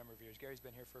been here a number of years. Gary's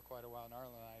been here for quite a while, and Arlen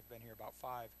and I have been here about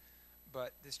 5.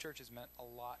 But this church has meant a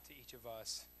lot to each of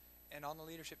us. And on the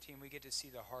leadership team, we get to see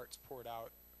the hearts poured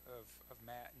out of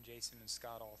Matt and Jason and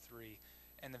Scott, all 3.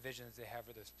 And the vision that they have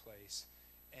for this place.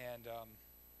 And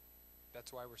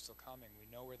that's why we're still coming. We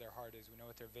know where their heart is. We know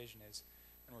what their vision is.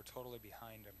 And we're totally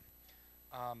behind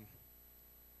them.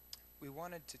 We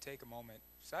wanted to take a moment.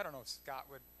 So I don't know if Scott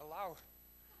would allow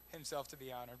himself to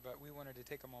be honored, but we wanted to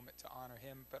take a moment to honor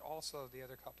him, but also the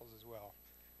other couples as well.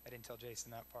 I didn't tell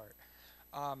Jason that part.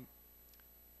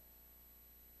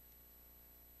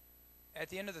 At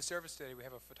the end of the service today, we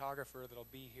have a photographer that'll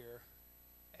be here.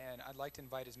 And I'd like to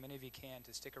invite as many of you can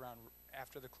to stick around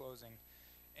after the closing.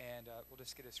 And we'll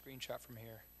just get a screenshot from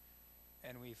here.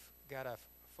 And we've got a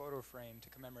photo frame to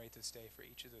commemorate this day for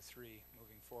each of the 3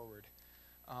 moving forward.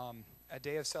 A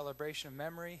day of celebration of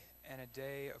memory and a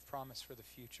day of promise for the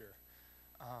future.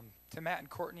 To Matt and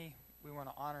Courtney, we want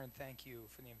to honor and thank you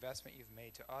for the investment you've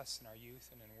made to us and our youth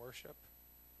and in worship.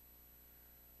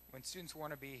 When students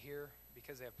want to be here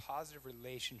because they have positive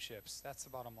relationships, that's the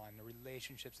bottom line, the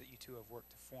relationships that you two have worked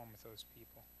to form with those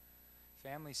people.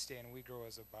 Families stay and we grow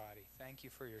as a body. Thank you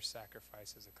for your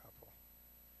sacrifice as a couple.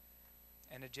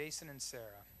 And to Jason and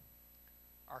Sarah,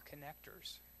 our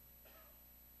connectors.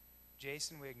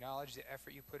 Jason, we acknowledge the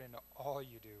effort you put into all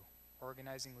you do,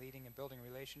 organizing, leading, and building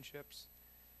relationships.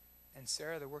 And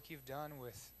Sarah, the work you've done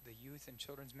with the youth and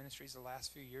children's ministries the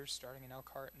last few years, starting in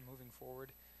Elkhart and moving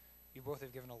forward. You both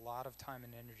have given a lot of time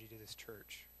and energy to this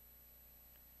church.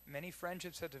 Many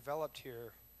friendships have developed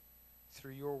here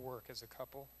through your work as a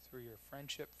couple, through your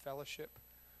friendship, fellowship.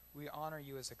 We honor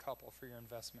you as a couple for your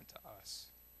investment to us.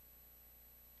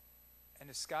 And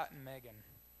to Scott and Megan,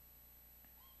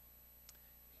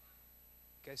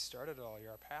 you guys started it all.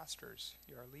 You're our pastors.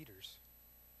 You're our leaders.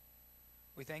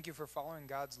 We thank you for following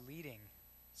God's leading,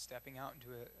 stepping out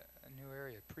into a new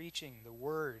area, preaching the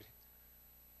Word.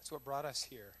 That's what brought us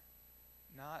here.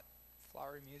 Not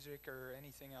flowery music or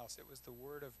anything else. It was the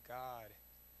Word of God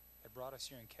that brought us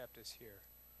here and kept us here.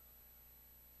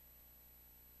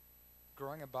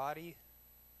 Growing a body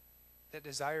that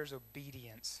desires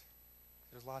obedience.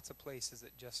 There's lots of places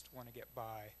that just want to get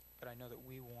by, but I know that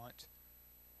we want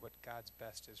what God's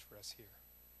best is for us here.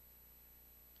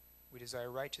 We desire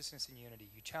righteousness and unity.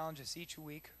 You challenge us each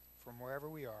week from wherever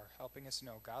we are, helping us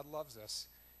know God loves us,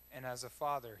 and as a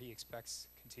father, he expects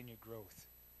continued growth.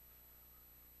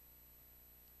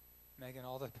 Megan,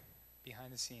 all the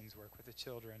behind-the-scenes work with the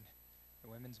children, the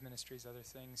women's ministries, other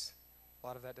things, a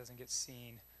lot of that doesn't get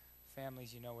seen.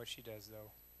 Families, you know what she does,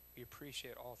 though. We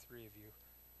appreciate all three of you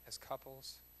as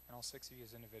couples and all six of you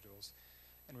as individuals,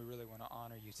 and we really want to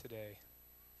honor you today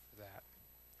for that.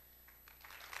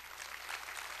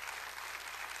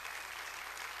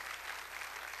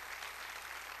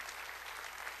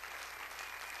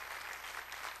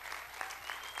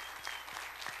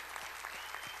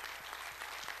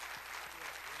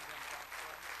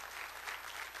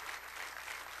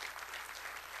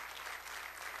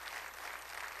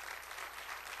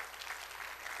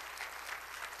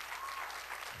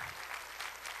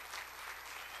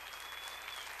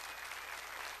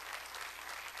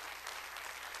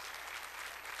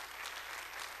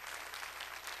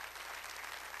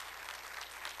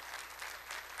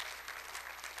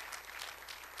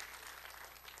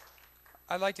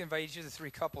 I'd like to invite each of the three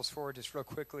couples forward just real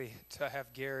quickly to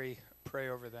have Gary pray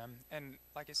over them. And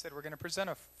like I said, we're going to present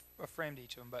a frame to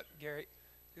each of them. But Gary,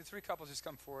 the three couples just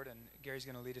come forward, and Gary's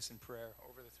going to lead us in prayer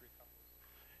over the three couples.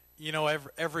 You know,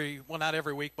 well, not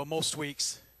every week, but most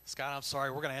weeks, Scott, I'm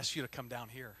sorry, we're going to ask you to come down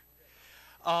here.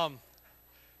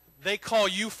 They call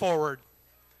you forward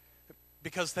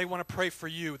because they want to pray for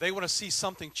you. They want to see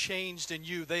something changed in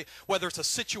you, whether it's a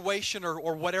situation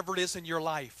or whatever it is in your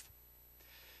life.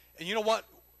 And you know what?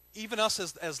 Even us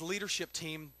as leadership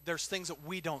team, there's things that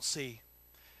we don't see.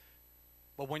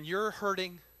 But when you're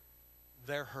hurting,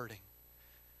 they're hurting.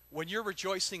 When you're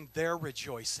rejoicing, they're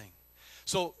rejoicing.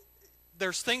 So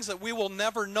there's things that we will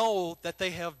never know that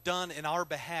they have done in our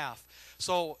behalf.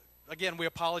 So again, we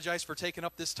apologize for taking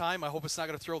up this time. I hope it's not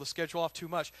going to throw the schedule off too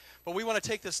much. But we want to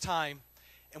take this time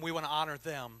and we want to honor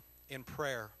them in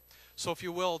prayer. So if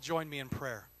you will, join me in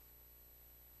prayer.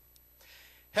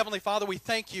 Heavenly Father, we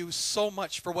thank you so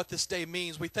much for what this day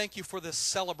means. We thank you for this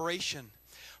celebration.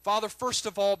 Father, first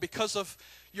of all, because of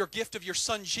your gift of your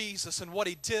Son Jesus and what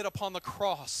he did upon the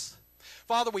cross.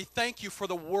 Father, we thank you for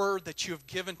the word that you have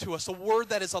given to us, a word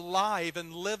that is alive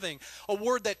and living, a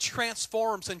word that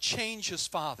transforms and changes,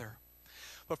 Father.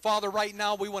 But Father, right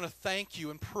now we want to thank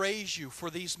you and praise you for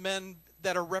these men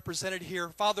that are represented here.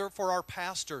 Father, for our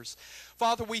pastors.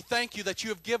 Father, we thank you that you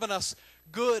have given us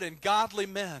good and godly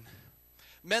men.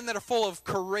 Men that are full of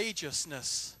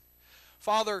courageousness.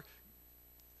 Father,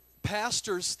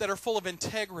 pastors that are full of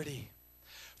integrity.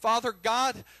 Father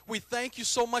God, we thank you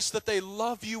so much that they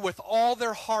love you with all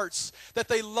their hearts, that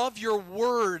they love your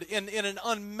word in an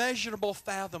unmeasurable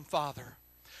fathom, Father.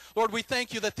 Lord, we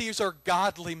thank you that these are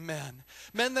godly men,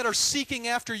 men that are seeking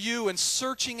after you and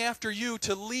searching after you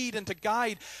to lead and to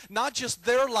guide not just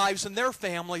their lives and their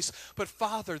families, but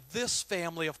Father, this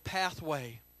family of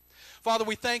Pathway. Father,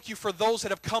 we thank you for those that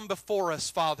have come before us,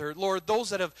 Father. Lord, those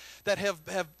that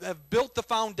have built the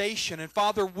foundation. And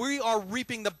Father, we are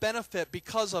reaping the benefit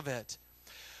because of it.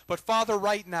 But Father,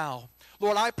 right now,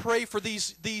 Lord, I pray for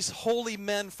these holy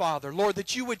men, Father. Lord,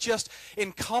 that you would just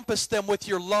encompass them with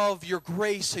your love, your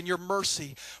grace, and your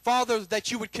mercy. Father, that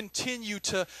you would continue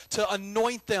to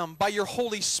anoint them by your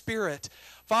Holy Spirit.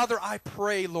 Father, I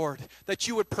pray, Lord, that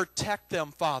you would protect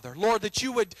them, Father. Lord, that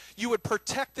you would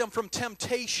protect them from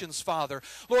temptations, Father.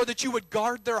 Lord, that you would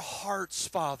guard their hearts,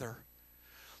 Father.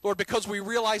 Lord, because we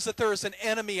realize that there is an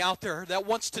enemy out there that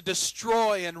wants to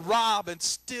destroy and rob and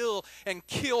steal and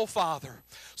kill, Father.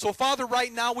 So, Father,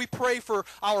 right now we pray for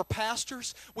our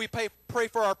pastors. We pray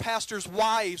for our pastors'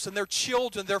 wives and their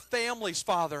children, their families,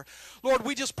 Father. Lord,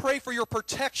 we just pray for your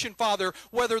protection, Father,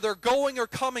 whether they're going or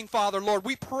coming, Father. Lord,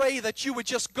 we pray that you would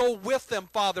just go with them,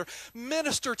 Father.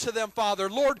 Minister to them,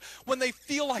 Father. Lord, when they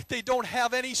feel like they don't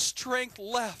have any strength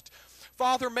left,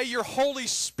 Father, may your Holy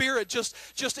Spirit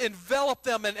just envelop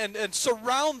them and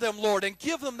surround them, Lord, and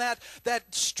give them that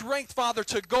strength, Father,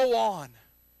 to go on.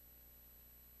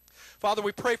 Father,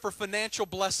 we pray for financial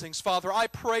blessings. Father, I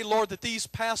pray, Lord, that these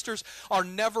pastors are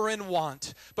never in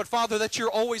want, but Father, that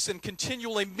you're always and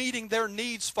continually meeting their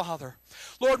needs, Father.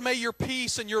 Lord, may your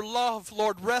peace and your love,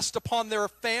 Lord, rest upon their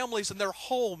families and their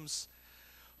homes.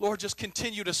 Lord, just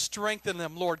continue to strengthen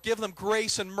them, Lord. Give them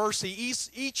grace and mercy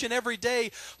each and every day,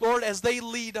 Lord, as they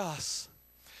lead us.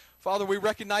 Father, we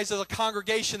recognize as a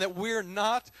congregation that we're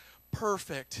not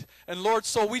perfect. And Lord,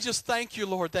 so we just thank you,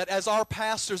 Lord, that as our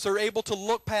pastors are able to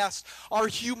look past our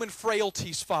human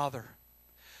frailties, Father.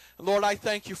 And Lord, I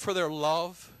thank you for their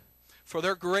love, for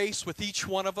their grace with each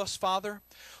one of us, Father.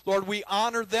 Lord, we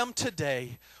honor them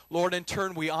today. Lord, in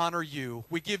turn, we honor you.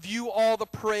 We give you all the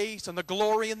praise and the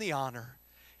glory and the honor.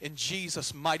 In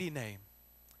Jesus' mighty name,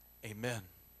 amen.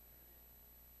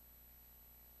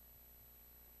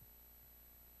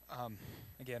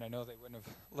 Again, I know they wouldn't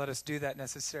have let us do that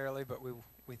necessarily, but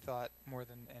we thought more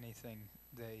than anything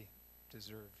they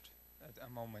deserved a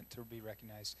moment to be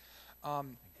recognized.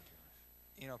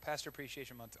 You know, Pastor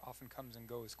Appreciation Month often comes and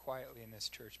goes quietly in this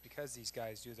church because these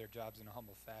guys do their jobs in a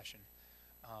humble fashion.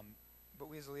 But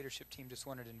we as a leadership team just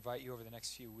wanted to invite you over the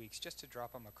next few weeks just to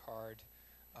drop them a card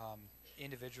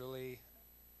individually,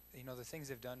 you know, the things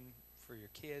they've done for your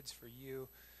kids, for you,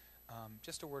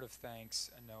 just a word of thanks,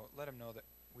 a note. Let them know that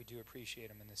we do appreciate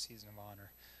them in this season of honor.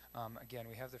 Again,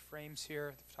 we have the frames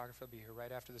here. The photographer will be here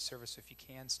right after the service, so if you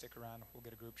can, stick around. We'll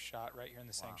get a group shot right here in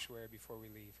the sanctuary before we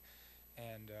leave.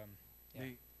 And,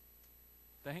 yeah.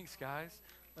 Thanks, guys.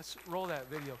 Let's roll that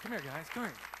video. Come here, guys. Come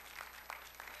here.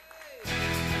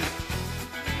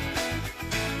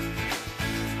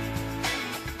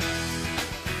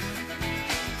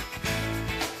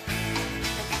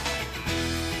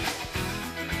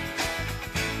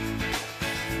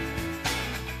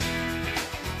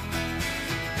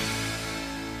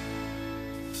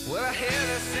 Well, I hear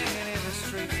they're singing in the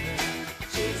streets now.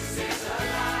 Jesus is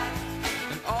alive.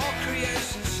 And all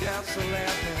creation shouts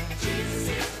aloud now. Jesus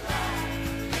is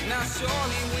alive. Now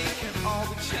surely we can all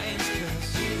be changed,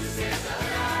 'cause Jesus is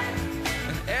alive.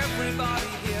 And everybody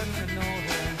here can know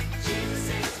that Jesus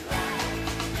is alive.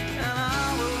 And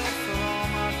I will live for all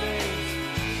my days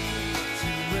to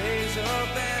raise a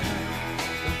banner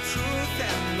of truth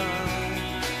and love,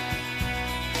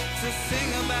 to sing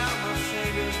about my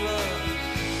Savior's love.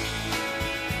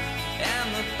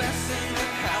 And the best thing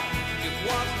that happened, it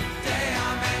was the day I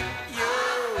met you.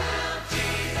 I found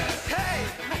Jesus. Hey!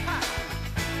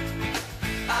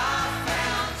 I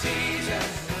found Jesus.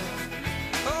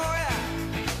 Oh yeah.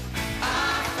 I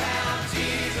found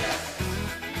Jesus.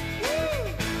 Woo!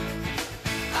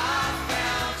 I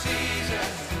found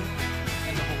Jesus.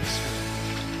 And the Holy Spirit.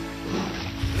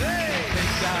 Hey!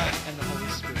 Thank God and the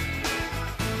Holy Spirit.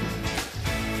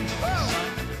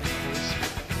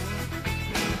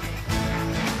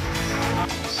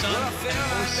 Son well, I and feel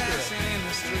Holy like Spirit. dancing in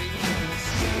the street.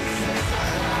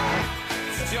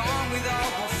 Join with all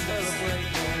who celebrate.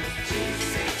 Jesus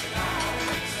is alive.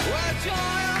 Well,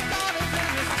 joy our God is in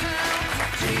this town.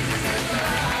 Jesus is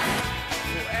alive.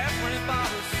 For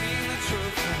everybody's seen the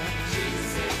truth.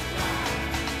 Jesus is alive.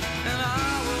 And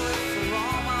I will live for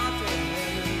all my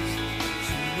days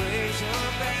to raise your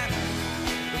banner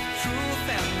of truth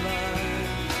and love.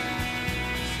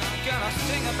 I'm gonna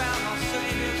sing about my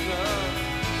Savior's love.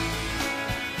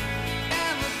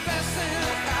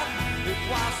 It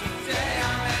was the day I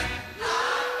met. I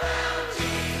found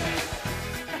Jesus.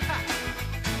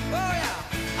 Oh yeah.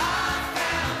 I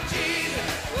found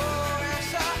Jesus. Oh yes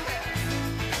I have.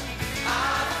 I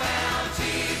found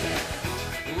Jesus.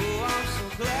 Oh I'm so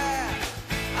glad.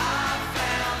 I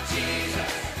found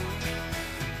Jesus.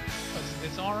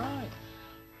 It's all right.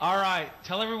 All right.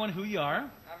 Tell everyone who you are.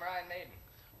 I'm Ryan Maiden.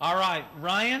 All right.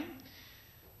 Ryan,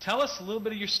 tell us a little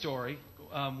bit of your story.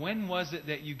 When was it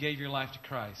that you gave your life to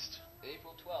Christ?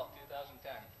 April 12th,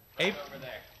 2010. April, over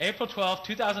there. April 12th,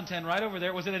 2010, right over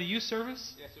there. Was it at a youth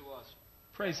service? Yes, it was.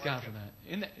 Praise God for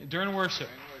that. During worship.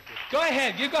 Go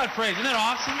ahead. Give God praise. Isn't that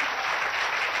awesome?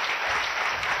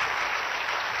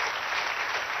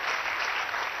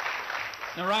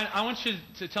 Now, Ryan, I want you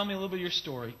to tell me a little bit of your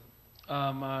story.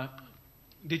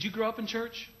 Did you grow up in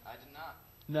church? I did not.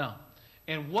 No.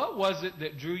 And what was it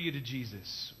that drew you to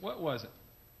Jesus? What was it?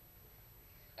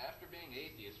 After being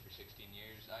atheist for 16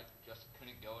 years, I just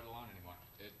couldn't go it alone anymore.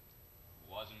 It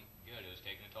wasn't good. It was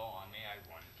taking a toll on me. I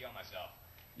wanted to kill myself.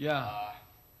 Yeah.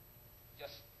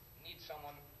 Just need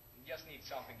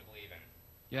something to believe in.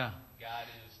 Yeah. God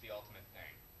is the ultimate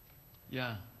thing.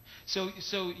 Yeah. So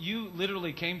you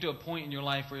literally came to a point in your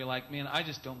life where you're like, man, I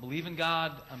just don't believe in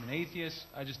God. I'm an atheist.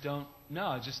 I just don't.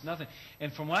 No, just nothing.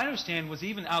 And from what I understand, was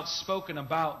even outspoken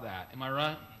about that. Am I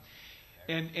right?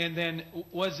 And then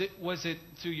was it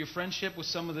through your friendship with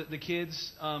some of the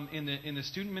kids in the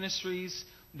student ministries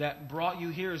that brought you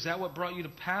here? Is that what brought you to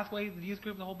Pathway, the youth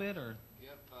group, the whole bit, or?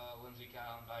 Yep. Lindsay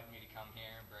Kyle invited me to come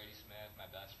here. Brady Smith, my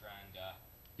best friend,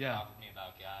 Yeah. talked with me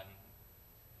about God. And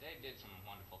they did some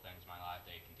wonderful things in my life.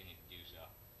 They continue to do so.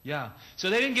 Yeah. So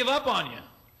they didn't give up on you.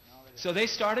 So they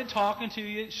started talking to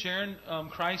you, sharing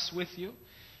Christ with you,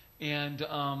 and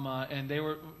they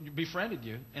befriended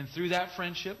you. And through that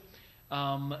friendship,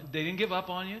 they didn't give up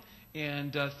on you.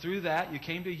 And through that, you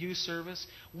came to youth service.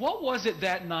 What was it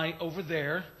that night over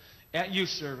there at youth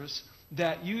service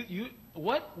that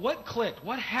what clicked?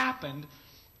 What happened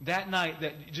that night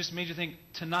that just made you think,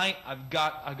 tonight I've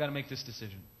got to make this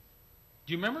decision?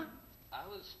 Do you remember? I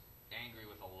was angry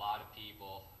with a lot of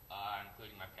people,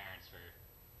 including my parents, for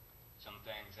some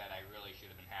things that I really should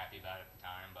have been happy about at the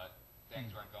time, but things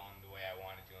weren't going the way I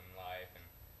wanted to in life, and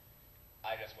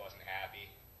I just wasn't happy.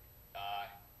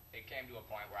 It came to a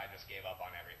point where I just gave up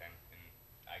on everything, and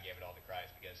I gave it all to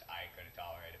Christ because I couldn't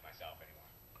tolerate it myself anymore.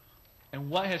 And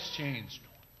what has changed?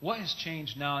 What has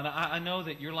changed now? And I know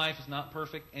that your life is not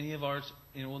perfect. Any of ours,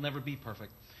 will never be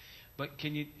perfect. But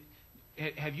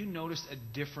have you noticed a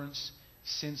difference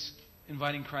since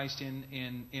inviting Christ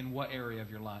in what area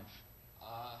of your life?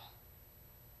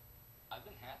 I've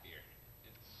been happier.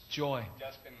 It's joy.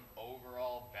 Just been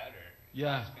overall better.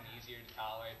 Yeah. It's been easier to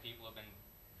tolerate. People have been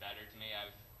better to me.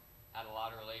 I've had a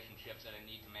lot of relationships that I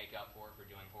need to make up for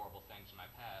doing horrible things in my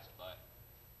past, but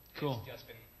cool. It's just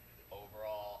been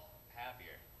overall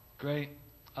happier. Great.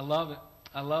 I love it.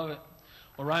 I love it.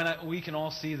 Well, Ryan, we can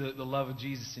all see the love of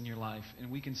Jesus in your life, and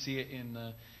we can see it in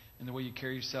the way you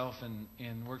carry yourself, and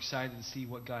we're excited to see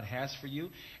what God has for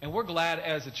you. And we're glad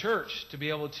as a church to be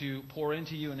able to pour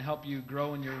into you and help you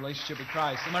grow in your relationship with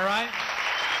Christ. Am I right?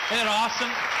 Isn't that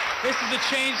awesome? This is a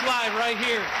changed life right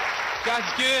here.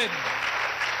 God's good.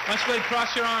 Why don't you go ahead and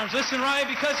cross your arms. Listen, Ryan,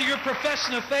 because of your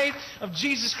profession of faith of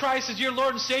Jesus Christ as your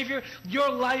Lord and Savior, your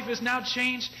life is now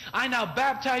changed. I now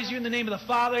baptize you in the name of the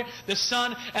Father, the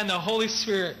Son, and the Holy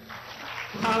Spirit.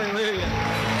 Hallelujah.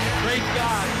 Praise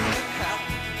God.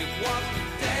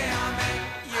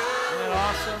 Isn't that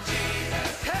awesome?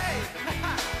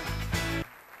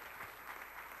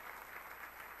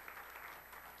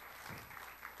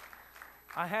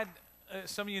 I had...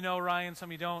 some of you know Ryan, some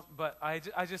of you don't, but I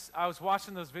was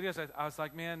watching those videos. I was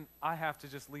like, man, I have to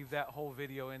just leave that whole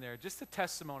video in there. Just a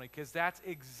testimony, because that's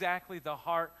exactly the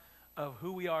heart of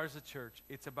who we are as a church.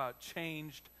 It's about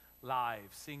changed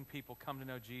lives, seeing people come to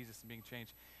know Jesus and being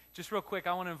changed. Just real quick,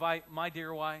 I want to invite my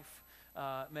dear wife,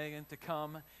 Megan, to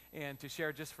come and to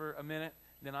share just for a minute.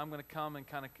 Then I'm going to come and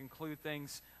kind of conclude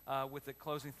things with a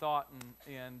closing thought.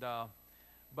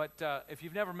 But if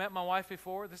you've never met my wife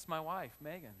before, this is my wife,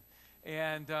 Megan.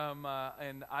 And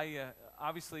I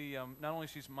obviously, not only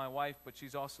she's my wife, but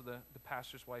she's also the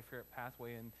pastor's wife here at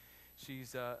Pathway. And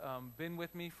she's been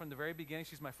with me from the very beginning.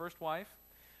 She's my first wife.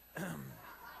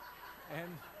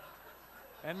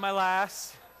 and my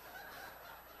last.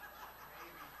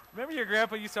 Remember your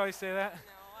grandpa used to always say that? No,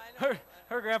 I don't.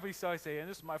 Her grandpa used to always say, and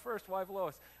this is my first wife,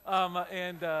 Lois. But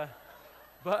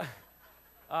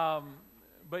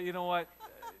you know what?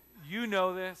 You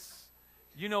know this.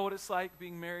 You know what it's like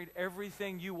being married.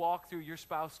 Everything you walk through, your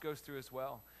spouse goes through as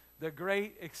well. The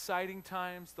great, exciting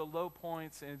times, the low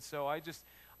points. And so I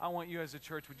want you as a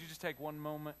church, would you just take one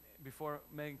moment before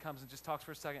Megan comes and just talks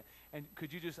for a second? And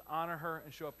could you just honor her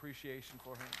and show appreciation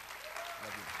for her?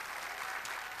 Love you.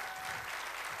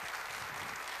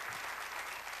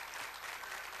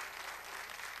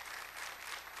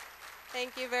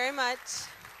 Thank you very much.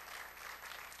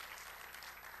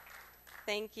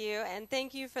 Thank you, and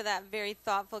thank you for that very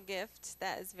thoughtful gift.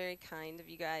 That is very kind of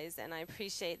you guys, and I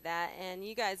appreciate that. And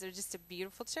you guys are just a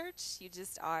beautiful church. You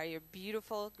just are. You're a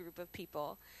beautiful group of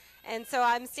people. And so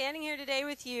I'm standing here today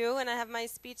with you, and I have my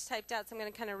speech typed out, so I'm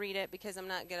going to kind of read it because I'm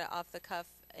not good at off the cuff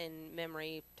in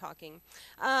memory talking.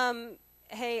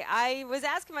 Hey, I was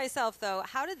asking myself, though,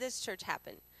 how did this church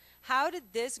happen? How did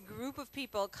this group of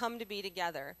people come to be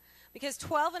together? Because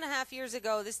 12 and a half years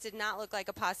ago, this did not look like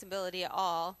a possibility at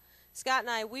all. Scott and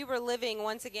I, we were living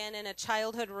once again in a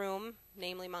childhood room,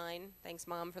 namely mine. Thanks,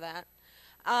 Mom, for that.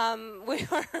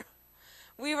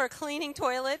 We were cleaning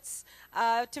toilets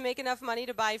to make enough money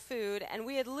to buy food, and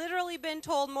we had literally been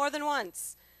told more than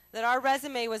once that our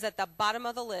resume was at the bottom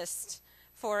of the list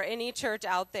for any church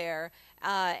out there.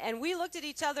 And we looked at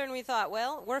each other and we thought,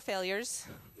 well, we're failures.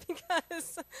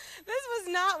 Because this was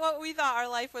not what we thought our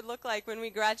life would look like when we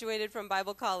graduated from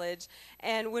Bible college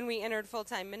and when we entered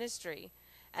full-time ministry.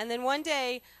 And then one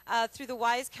day, through the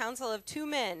wise counsel of two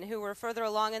men who were further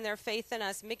along in their faith than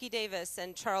us, Mickey Davis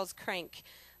and Charles Crank,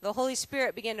 the Holy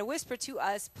Spirit began to whisper to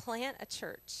us, plant a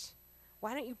church.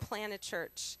 Why don't you plant a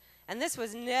church? And this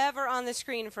was never on the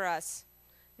screen for us.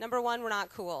 Number one, we're not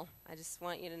cool. I just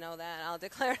want you to know that. I'll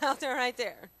declare it out there right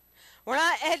there. We're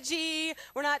not edgy.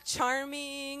 We're not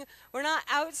charming. We're not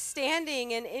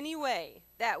outstanding in any way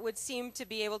that would seem to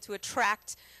be able to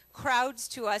attract crowds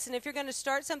to us. And if you're going to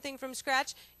start something from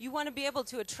scratch, you want to be able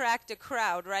to attract a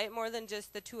crowd, right? More than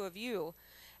just the two of you.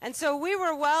 And so we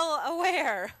were well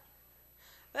aware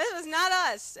this was not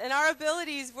us, and our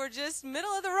abilities were just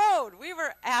middle of the road. We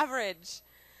were average.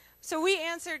 So we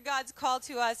answered God's call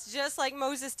to us just like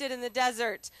Moses did in the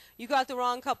desert. You got the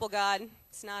wrong couple, God.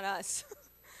 It's not us.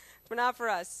 It's not for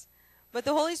us. But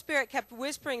the Holy Spirit kept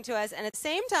whispering to us, and at the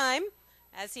same time,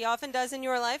 as he often does in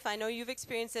your life, I know you've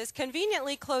experienced this,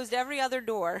 conveniently closed every other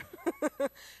door.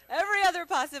 Every other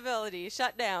possibility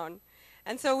shut down.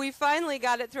 And so we finally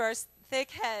got it through our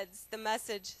thick heads, the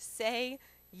message, say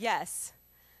yes.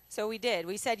 So we did.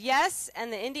 We said yes,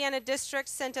 and the Indiana district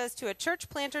sent us to a church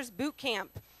planters boot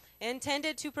camp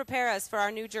intended to prepare us for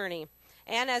our new journey.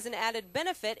 And as an added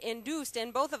benefit, induced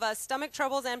in both of us stomach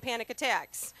troubles and panic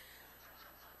attacks.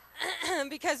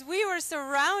 Because we were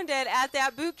surrounded at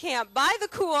that boot camp by the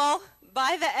cool,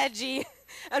 by the edgy,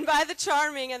 and by the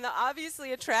charming and the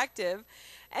obviously attractive.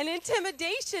 And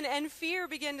intimidation and fear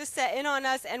began to set in on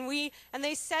us, and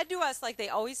they said to us, like they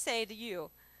always say to you,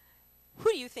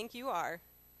 who do you think you are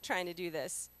trying to do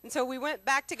this? And so we went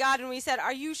back to God and we said,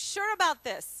 are you sure about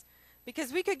this?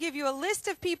 Because we could give you a list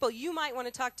of people you might want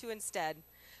to talk to instead,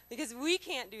 because we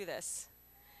can't do this.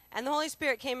 And the Holy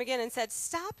Spirit came again and said,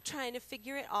 stop trying to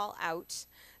figure it all out.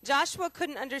 Joshua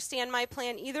couldn't understand my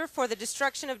plan either for the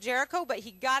destruction of Jericho, but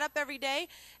he got up every day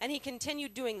and he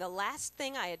continued doing the last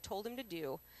thing I had told him to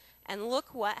do. And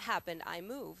look what happened. I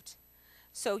moved.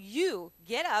 So you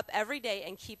get up every day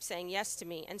and keep saying yes to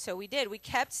me. And so we did. We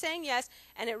kept saying yes,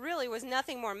 and it really was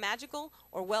nothing more magical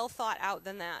or well thought out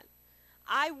than that.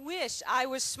 I wish I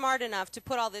was smart enough to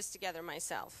put all this together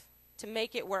myself, to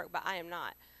make it work, but I am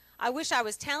not. I wish I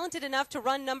was talented enough to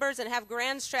run numbers and have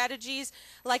grand strategies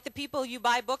like the people you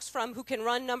buy books from who can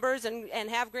run numbers and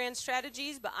have grand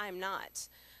strategies, but I'm not.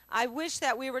 I wish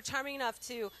that we were charming enough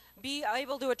to be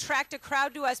able to attract a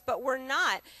crowd to us, but we're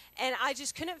not. And I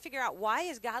just couldn't figure out, why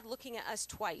is God looking at us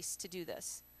twice to do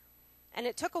this? And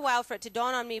it took a while for it to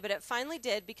dawn on me, but it finally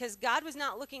did, because God was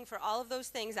not looking for all of those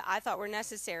things that I thought were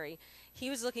necessary. He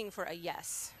was looking for a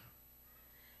yes.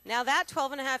 Now that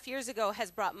 12 and a half years ago has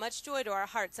brought much joy to our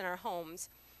hearts and our homes.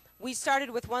 We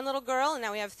started with one little girl, and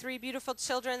now we have 3 beautiful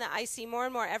children that I see more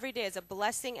and more every day as a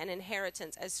blessing and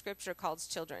inheritance, as Scripture calls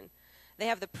children. They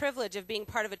have the privilege of being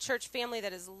part of a church family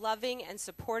that is loving and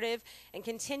supportive and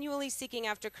continually seeking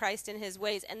after Christ in his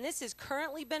ways. And this is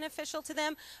currently beneficial to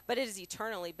them, but it is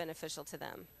eternally beneficial to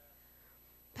them.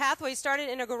 Pathway started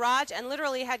in a garage and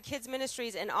literally had kids'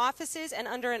 ministries in offices and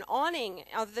under an awning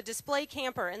of the display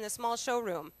camper in the small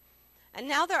showroom. And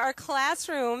now there are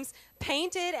classrooms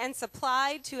painted and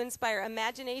supplied to inspire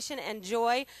imagination and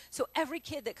joy, so every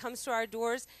kid that comes to our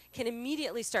doors can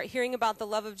immediately start hearing about the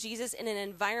love of Jesus in an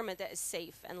environment that is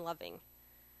safe and loving.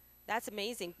 That's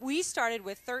amazing. We started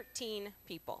with 13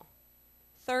 people.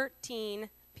 13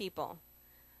 people.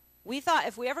 We thought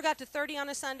if we ever got to 30 on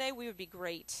a Sunday, we would be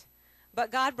great.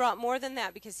 But God brought more than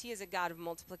that, because he is a God of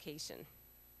multiplication.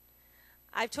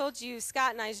 I've told you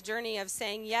Scott and I's journey of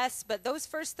saying yes, but those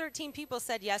first 13 people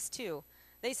said yes too.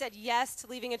 They said yes to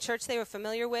leaving a church they were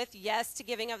familiar with, yes to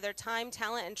giving of their time,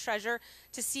 talent, and treasure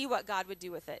to see what God would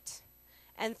do with it.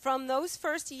 And from those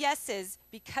first yeses,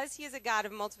 because he is a God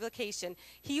of multiplication,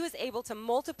 he was able to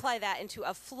multiply that into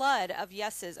a flood of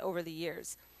yeses over the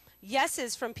years.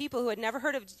 Yeses from people who had never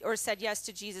heard of or said yes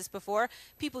to Jesus before,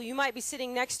 people you might be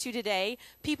sitting next to today,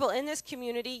 people in this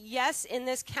community, yes in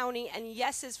this county, and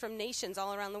yeses from nations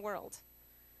all around the world.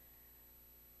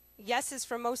 Yeses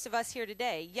from most of us here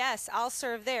today. Yes, I'll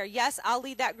serve there. Yes, I'll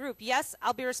lead that group. Yes,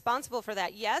 I'll be responsible for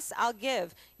that. Yes, I'll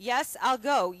give. Yes, I'll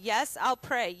go. Yes, I'll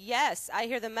pray. Yes, I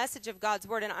hear the message of God's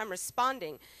word and I'm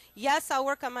responding. Yes, I'll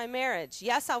work on my marriage.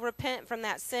 Yes, I'll repent from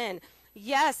that sin.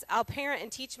 Yes, I'll parent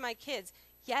and teach my kids.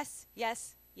 Yes,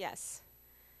 yes, yes.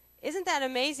 Isn't that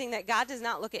amazing that God does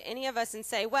not look at any of us and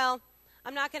say, well,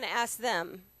 I'm not going to ask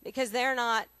them because they're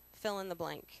not fill in the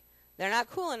blank. They're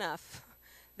not cool enough.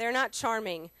 They're not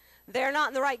charming. They're not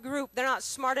in the right group. They're not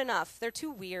smart enough. They're too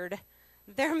weird.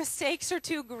 Their mistakes are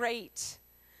too great.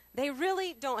 They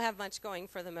really don't have much going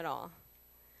for them at all.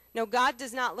 No, God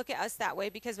does not look at us that way,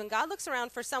 because when God looks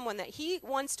around for someone that he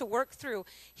wants to work through,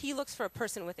 he looks for a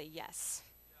person with a yes.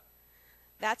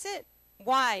 That's it.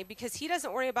 Why? Because he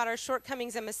doesn't worry about our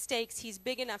shortcomings and mistakes. He's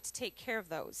big enough to take care of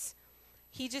those.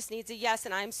 He just needs a yes.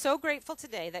 And I'm so grateful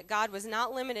today that God was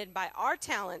not limited by our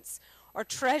talents or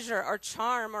treasure or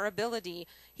charm or ability.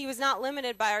 He was not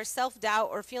limited by our self-doubt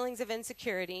or feelings of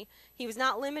insecurity. He was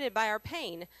not limited by our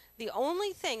pain. The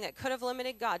only thing that could have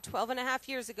limited God 12 and a half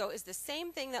years ago is the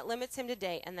same thing that limits him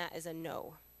today, and that is a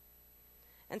no.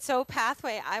 And so,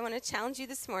 Pathway, I want to challenge you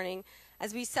this morning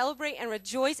as we celebrate and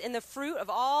rejoice in the fruit of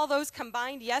all those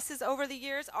combined yeses over the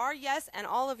years, our yes and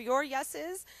all of your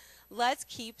yeses. Let's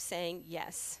keep saying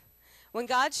yes. When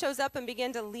God shows up and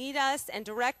begin to lead us and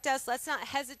direct us, let's not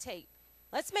hesitate.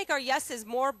 Let's make our yeses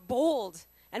more bold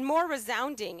and more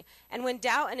resounding. And when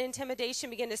doubt and intimidation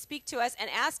begin to speak to us and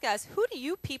ask us, who do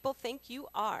you people think you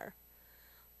are?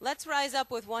 Let's rise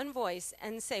up with one voice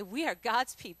and say, we are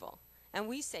God's people, and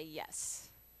we say yes.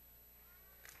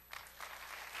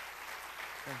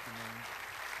 Thank you, man.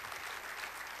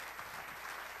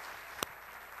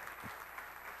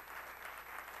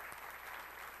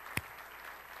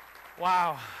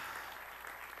 Wow.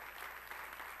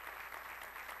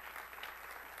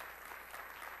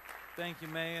 Thank you,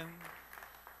 man.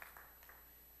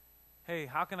 Hey,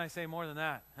 how can I say more than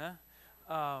that,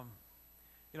 huh?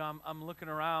 You know, I'm looking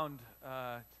around,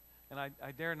 and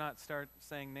I dare not start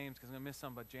saying names because I'm going to miss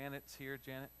some, but Janet's here.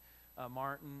 Janet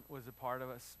Martin was a part of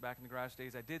us back in the garage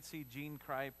days. I did see Gene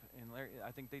Kripe and Larry. I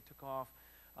think they took off.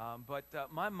 But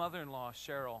my mother-in-law,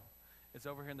 Cheryl, is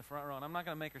over here in the front row, and I'm not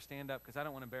going to make her stand up because I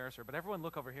don't want to embarrass her, but everyone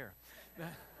look over here.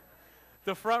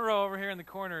 The front row over here in the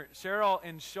corner, Cheryl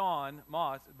and Sean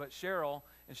Moss, but Cheryl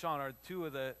and Sean are two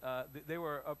of they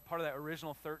were a part of that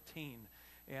original 13.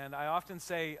 And I often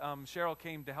say Cheryl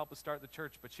came to help us start the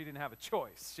church, but she didn't have a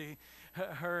choice.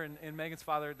 Her and Megan's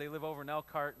father, they live over in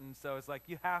Elkhart, and so it's like,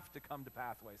 you have to come to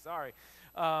Pathway. Sorry.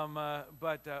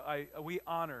 But we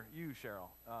honor you, Cheryl,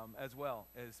 as well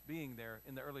as being there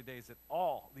in the early days at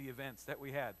all the events that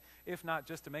we had, if not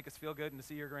just to make us feel good and to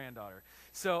see your granddaughter.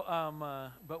 So,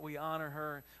 but we honor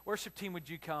her. Worship team, would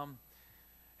you come?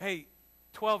 Hey,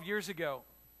 12 years ago,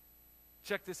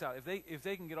 check this out. If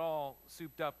they can get all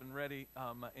souped up and ready,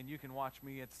 and you can watch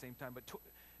me at the same time, but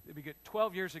it'd be good.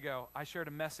 12 years ago, I shared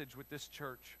a message with this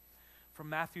church from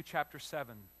Matthew chapter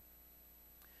 7.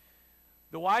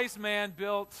 The wise man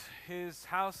built his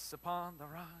house upon the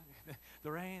rock.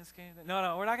 The rains came.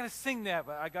 No, we're not going to sing that,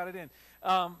 but I got it in.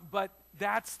 But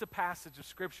that's the passage of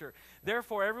Scripture.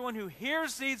 Therefore, everyone who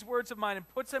hears these words of mine and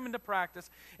puts them into practice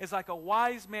is like a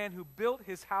wise man who built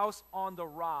his house on the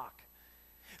rock.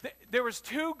 There was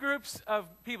two groups of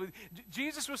people.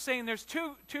 Jesus was saying there's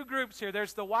two groups here.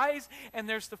 There's the wise and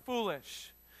there's the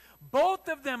foolish. Both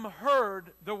of them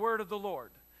heard the word of the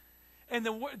Lord. And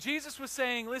Jesus was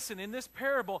saying, listen, in this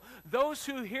parable, those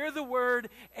who hear the word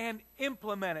and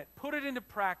implement it, put it into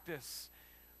practice,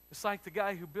 it's like the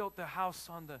guy who built the house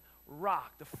on the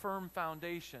rock, the firm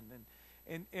foundation.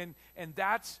 And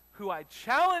that's who I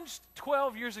challenged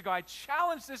 12 years ago. I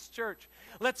challenged this church.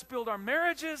 Let's build our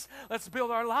marriages, let's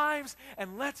build our lives,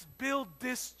 and let's build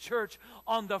this church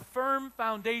on the firm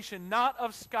foundation, not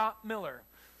of Scott Miller,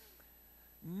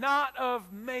 not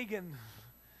of Megan,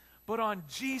 but on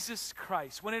Jesus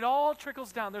Christ. When it all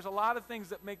trickles down, there's a lot of things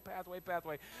that make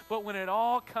Pathway, but when it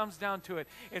all comes down to it,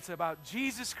 it's about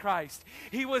Jesus Christ.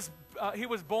 He was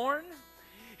born,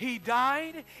 he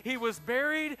died, he was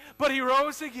buried, but he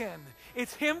rose again.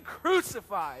 It's him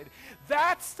crucified.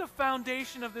 That's the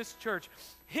foundation of this church.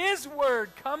 His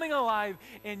word coming alive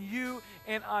in you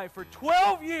and I. For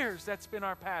 12 years, that's been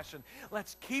our passion.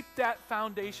 Let's keep that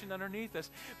foundation underneath us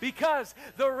because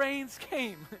the rains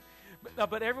came.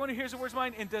 But everyone who hears the words of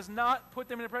mine and does not put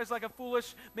them into practice like a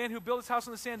foolish man who built his house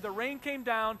on the sand. The rain came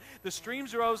down, the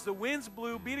streams rose, the winds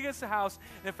blew, beat against the house,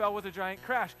 and it fell with a giant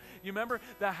crash. You remember,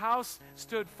 the house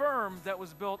stood firm that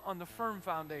was built on the firm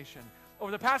foundation.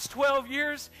 Over the past 12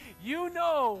 years, you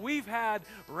know we've had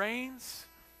rains,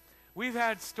 we've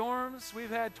had storms,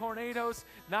 we've had tornadoes,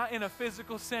 not in a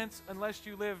physical sense unless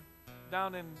you live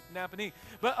down in Napanee.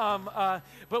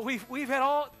 But we've had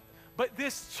all... But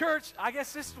this church, I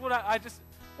guess this is what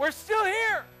we're still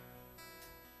here.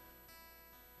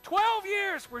 12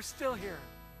 years, we're still here.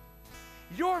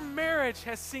 Your marriage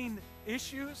has seen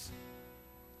issues.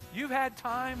 You've had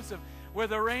times where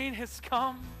the rain has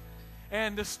come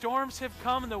and the storms have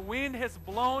come and the wind has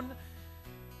blown.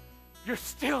 You're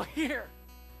still here.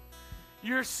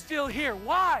 You're still here.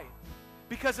 Why?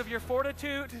 Because of your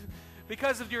fortitude,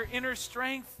 because of your inner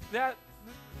strength.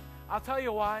 I'll tell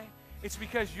you why. It's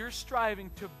because you're striving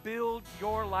to build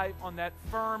your life on that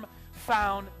firm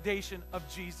foundation of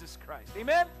Jesus Christ.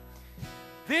 Amen?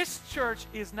 This church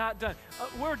is not done.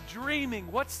 We're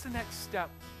dreaming. What's the next step?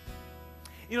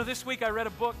 You know, this week I read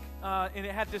a book, and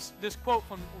it had this quote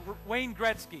from Wayne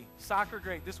Gretzky, soccer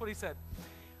great. This is what he said.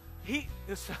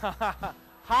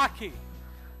 Hockey,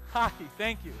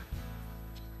 thank you.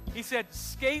 He said,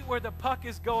 skate where the puck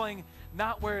is going,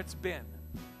 not where it's been.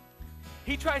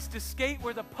 He tries to skate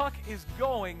where the puck is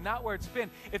going, not where it's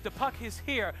been. If the puck is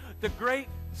here, the great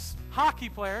hockey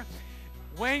player,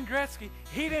 Wayne Gretzky,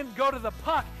 he didn't go to the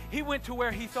puck. He went to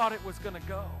where he thought it was going to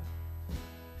go.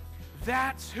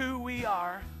 That's who we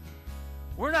are.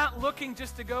 We're not looking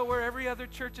just to go where every other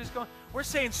church is going. We're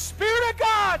saying, Spirit of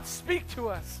God, speak to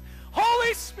us.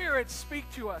 Holy Spirit,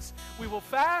 speak to us. We will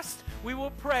fast, we will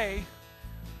pray,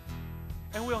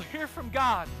 and we'll hear from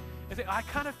God. And say, I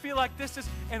kind of feel like this is,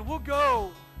 and we'll go.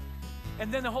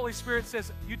 And then the Holy Spirit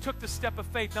says, you took the step of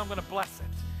faith, now I'm going to bless it.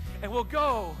 And we'll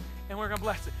go, and we're going to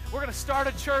bless it. We're going to start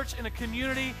a church in a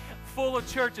community full of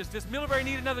churches. Does Middlebury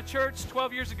need another church?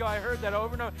 12 years ago, I heard that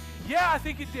over and over. Yeah, I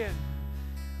think it did.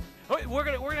 We're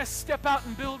gonna step out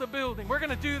and build a building. We're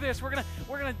gonna do this. We're gonna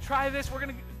try this. We're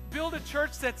gonna build a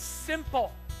church that's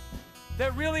simple,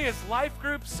 that really is life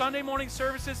groups, Sunday morning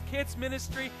services, kids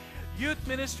ministry, youth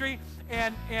ministry,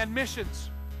 and missions.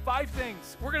 5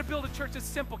 things. We're gonna build a church that's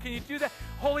simple. Can you do that?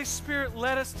 Holy Spirit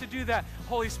led us to do that.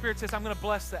 Holy Spirit says, I'm gonna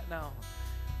bless that now.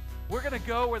 We're gonna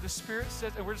go where the Spirit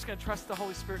says, and we're just gonna trust the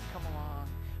Holy Spirit to come along.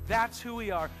 That's who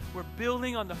we are. We're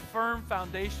building on the firm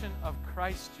foundation of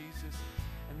Christ Jesus.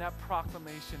 And that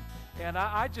proclamation. And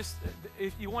I just,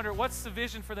 if you wonder, what's the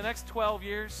vision for the next 12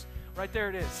 years? Right there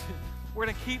it is. We're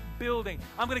going to keep building.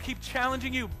 I'm going to keep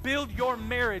challenging you. Build your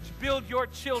marriage. Build your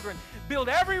children. Build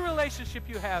every relationship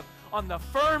you have on the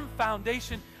firm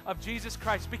foundation of Jesus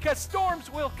Christ. Because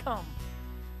storms will come.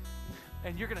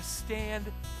 And you're going to stand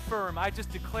firm. I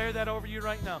just declare that over you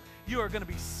right now. You are going to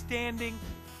be standing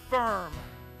firm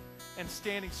and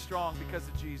standing strong because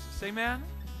of Jesus. Amen?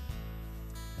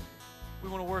 We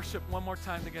want to worship one more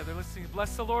time together. Let's sing,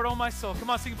 bless the Lord, oh my soul.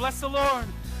 Come on, sing, bless the Lord.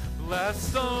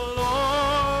 Bless the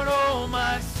Lord, oh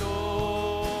my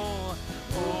soul.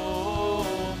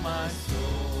 Oh my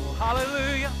soul.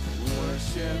 Hallelujah.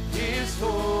 Worship His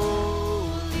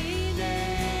holy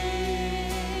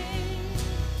name.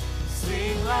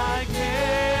 Sing like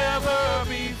never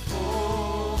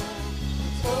before.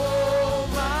 Oh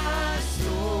my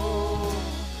soul.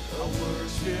 I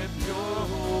worship your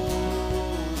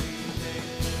holy name.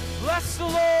 Bless the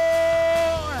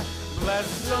Lord.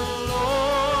 Bless the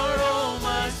Lord, oh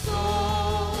my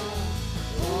soul.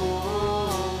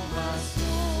 Oh my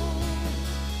soul.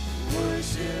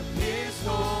 Worship His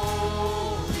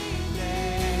holy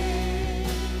name.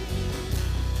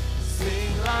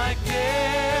 Sing like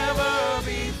never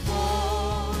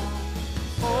before.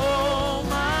 Oh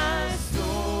my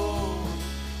soul.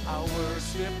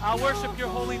 I worship your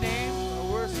holy name.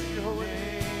 I worship your holy name.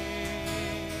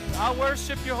 I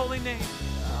worship your holy name.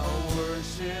 I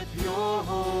worship your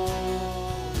holy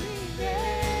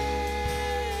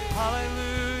name.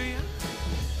 Hallelujah.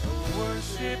 I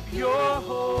worship your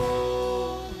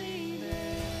holy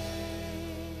name.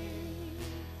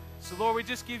 So Lord, we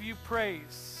just give you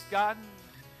praise. God,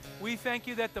 we thank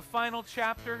you that the final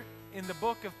chapter in the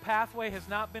book of Pathway has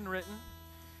not been written.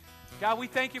 God, we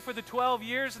thank you for the 12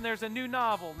 years, and there's a new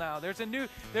novel now. There's a new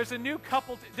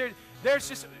couple.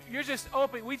 You're just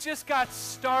open. We just got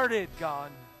started,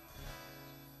 God.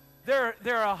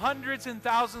 There are hundreds and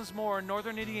thousands more in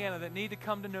northern Indiana that need to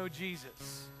come to know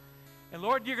Jesus. And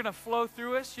Lord, you're going to flow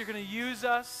through us. You're going to use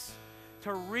us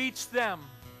to reach them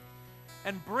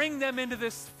and bring them into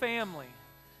this family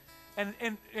and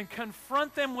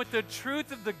confront them with the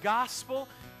truth of the gospel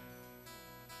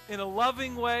in a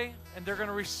loving way, and they're going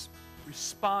to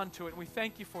respond to it. And we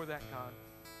thank you for that, God.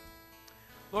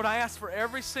 Lord, I ask for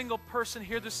every single person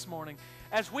here this morning,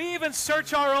 as we even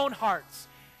search our own hearts,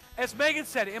 as Megan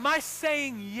said, am I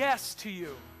saying yes to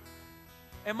you?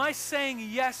 Am I saying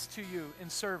yes to you in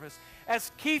service?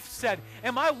 As Keith said,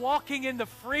 am I walking in the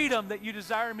freedom that you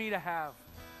desire me to have?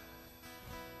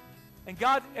 And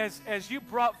God, as you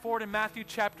brought forward in Matthew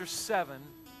chapter 7,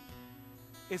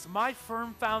 is my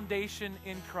firm foundation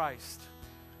in Christ.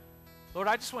 Lord,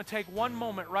 I just want to take one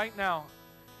moment right now,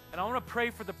 and I want to pray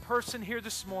for the person here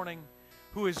this morning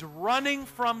who is running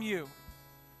from you.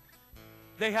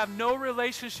 They have no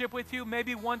relationship with you.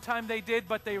 Maybe one time they did,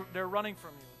 but they're running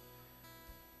from you.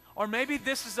 Or maybe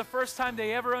this is the first time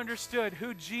they ever understood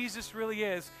who Jesus really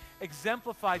is,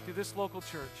 exemplified through this local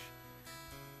church.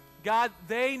 God,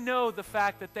 they know the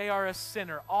fact that they are a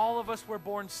sinner. All of us were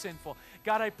born sinful.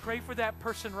 God, I pray for that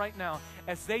person right now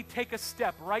as they take a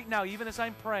step right now, even as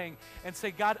I'm praying, and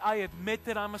say, God, I admit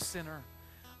that I'm a sinner.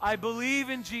 I believe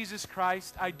in Jesus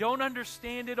Christ. I don't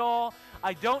understand it all.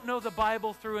 I don't know the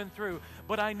Bible through and through.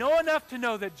 But I know enough to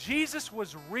know that Jesus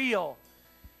was real.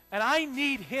 And I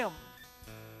need Him.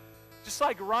 Just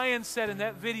like Ryan said in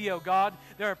that video, God,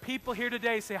 there are people here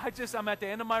today say, I'm at the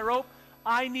end of my rope.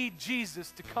 I need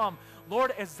Jesus to come.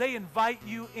 Lord, as they invite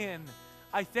you in,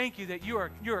 I thank you that you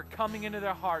are coming into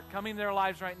their heart, coming into their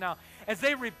lives right now. As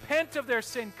they repent of their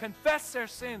sin, confess their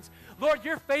sins, Lord,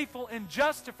 you're faithful and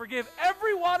just to forgive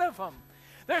every one of them.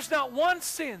 There's not one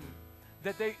sin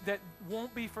that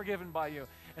won't be forgiven by you.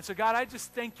 And so, God, I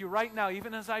just thank you right now,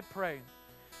 even as I pray,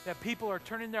 that people are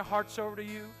turning their hearts over to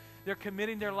you. They're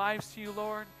committing their lives to you,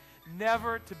 Lord,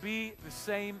 never to be the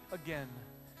same again.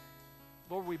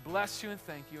 Lord, we bless you and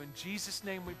thank you. In Jesus'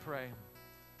 name we pray.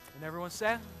 And everyone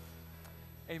said,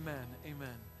 amen,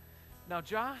 amen. Now,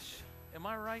 Josh, am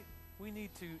I right? We need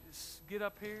to get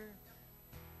up here.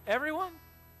 Everyone?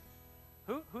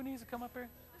 Who needs to come up here?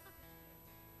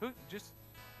 Who?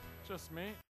 Just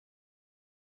me?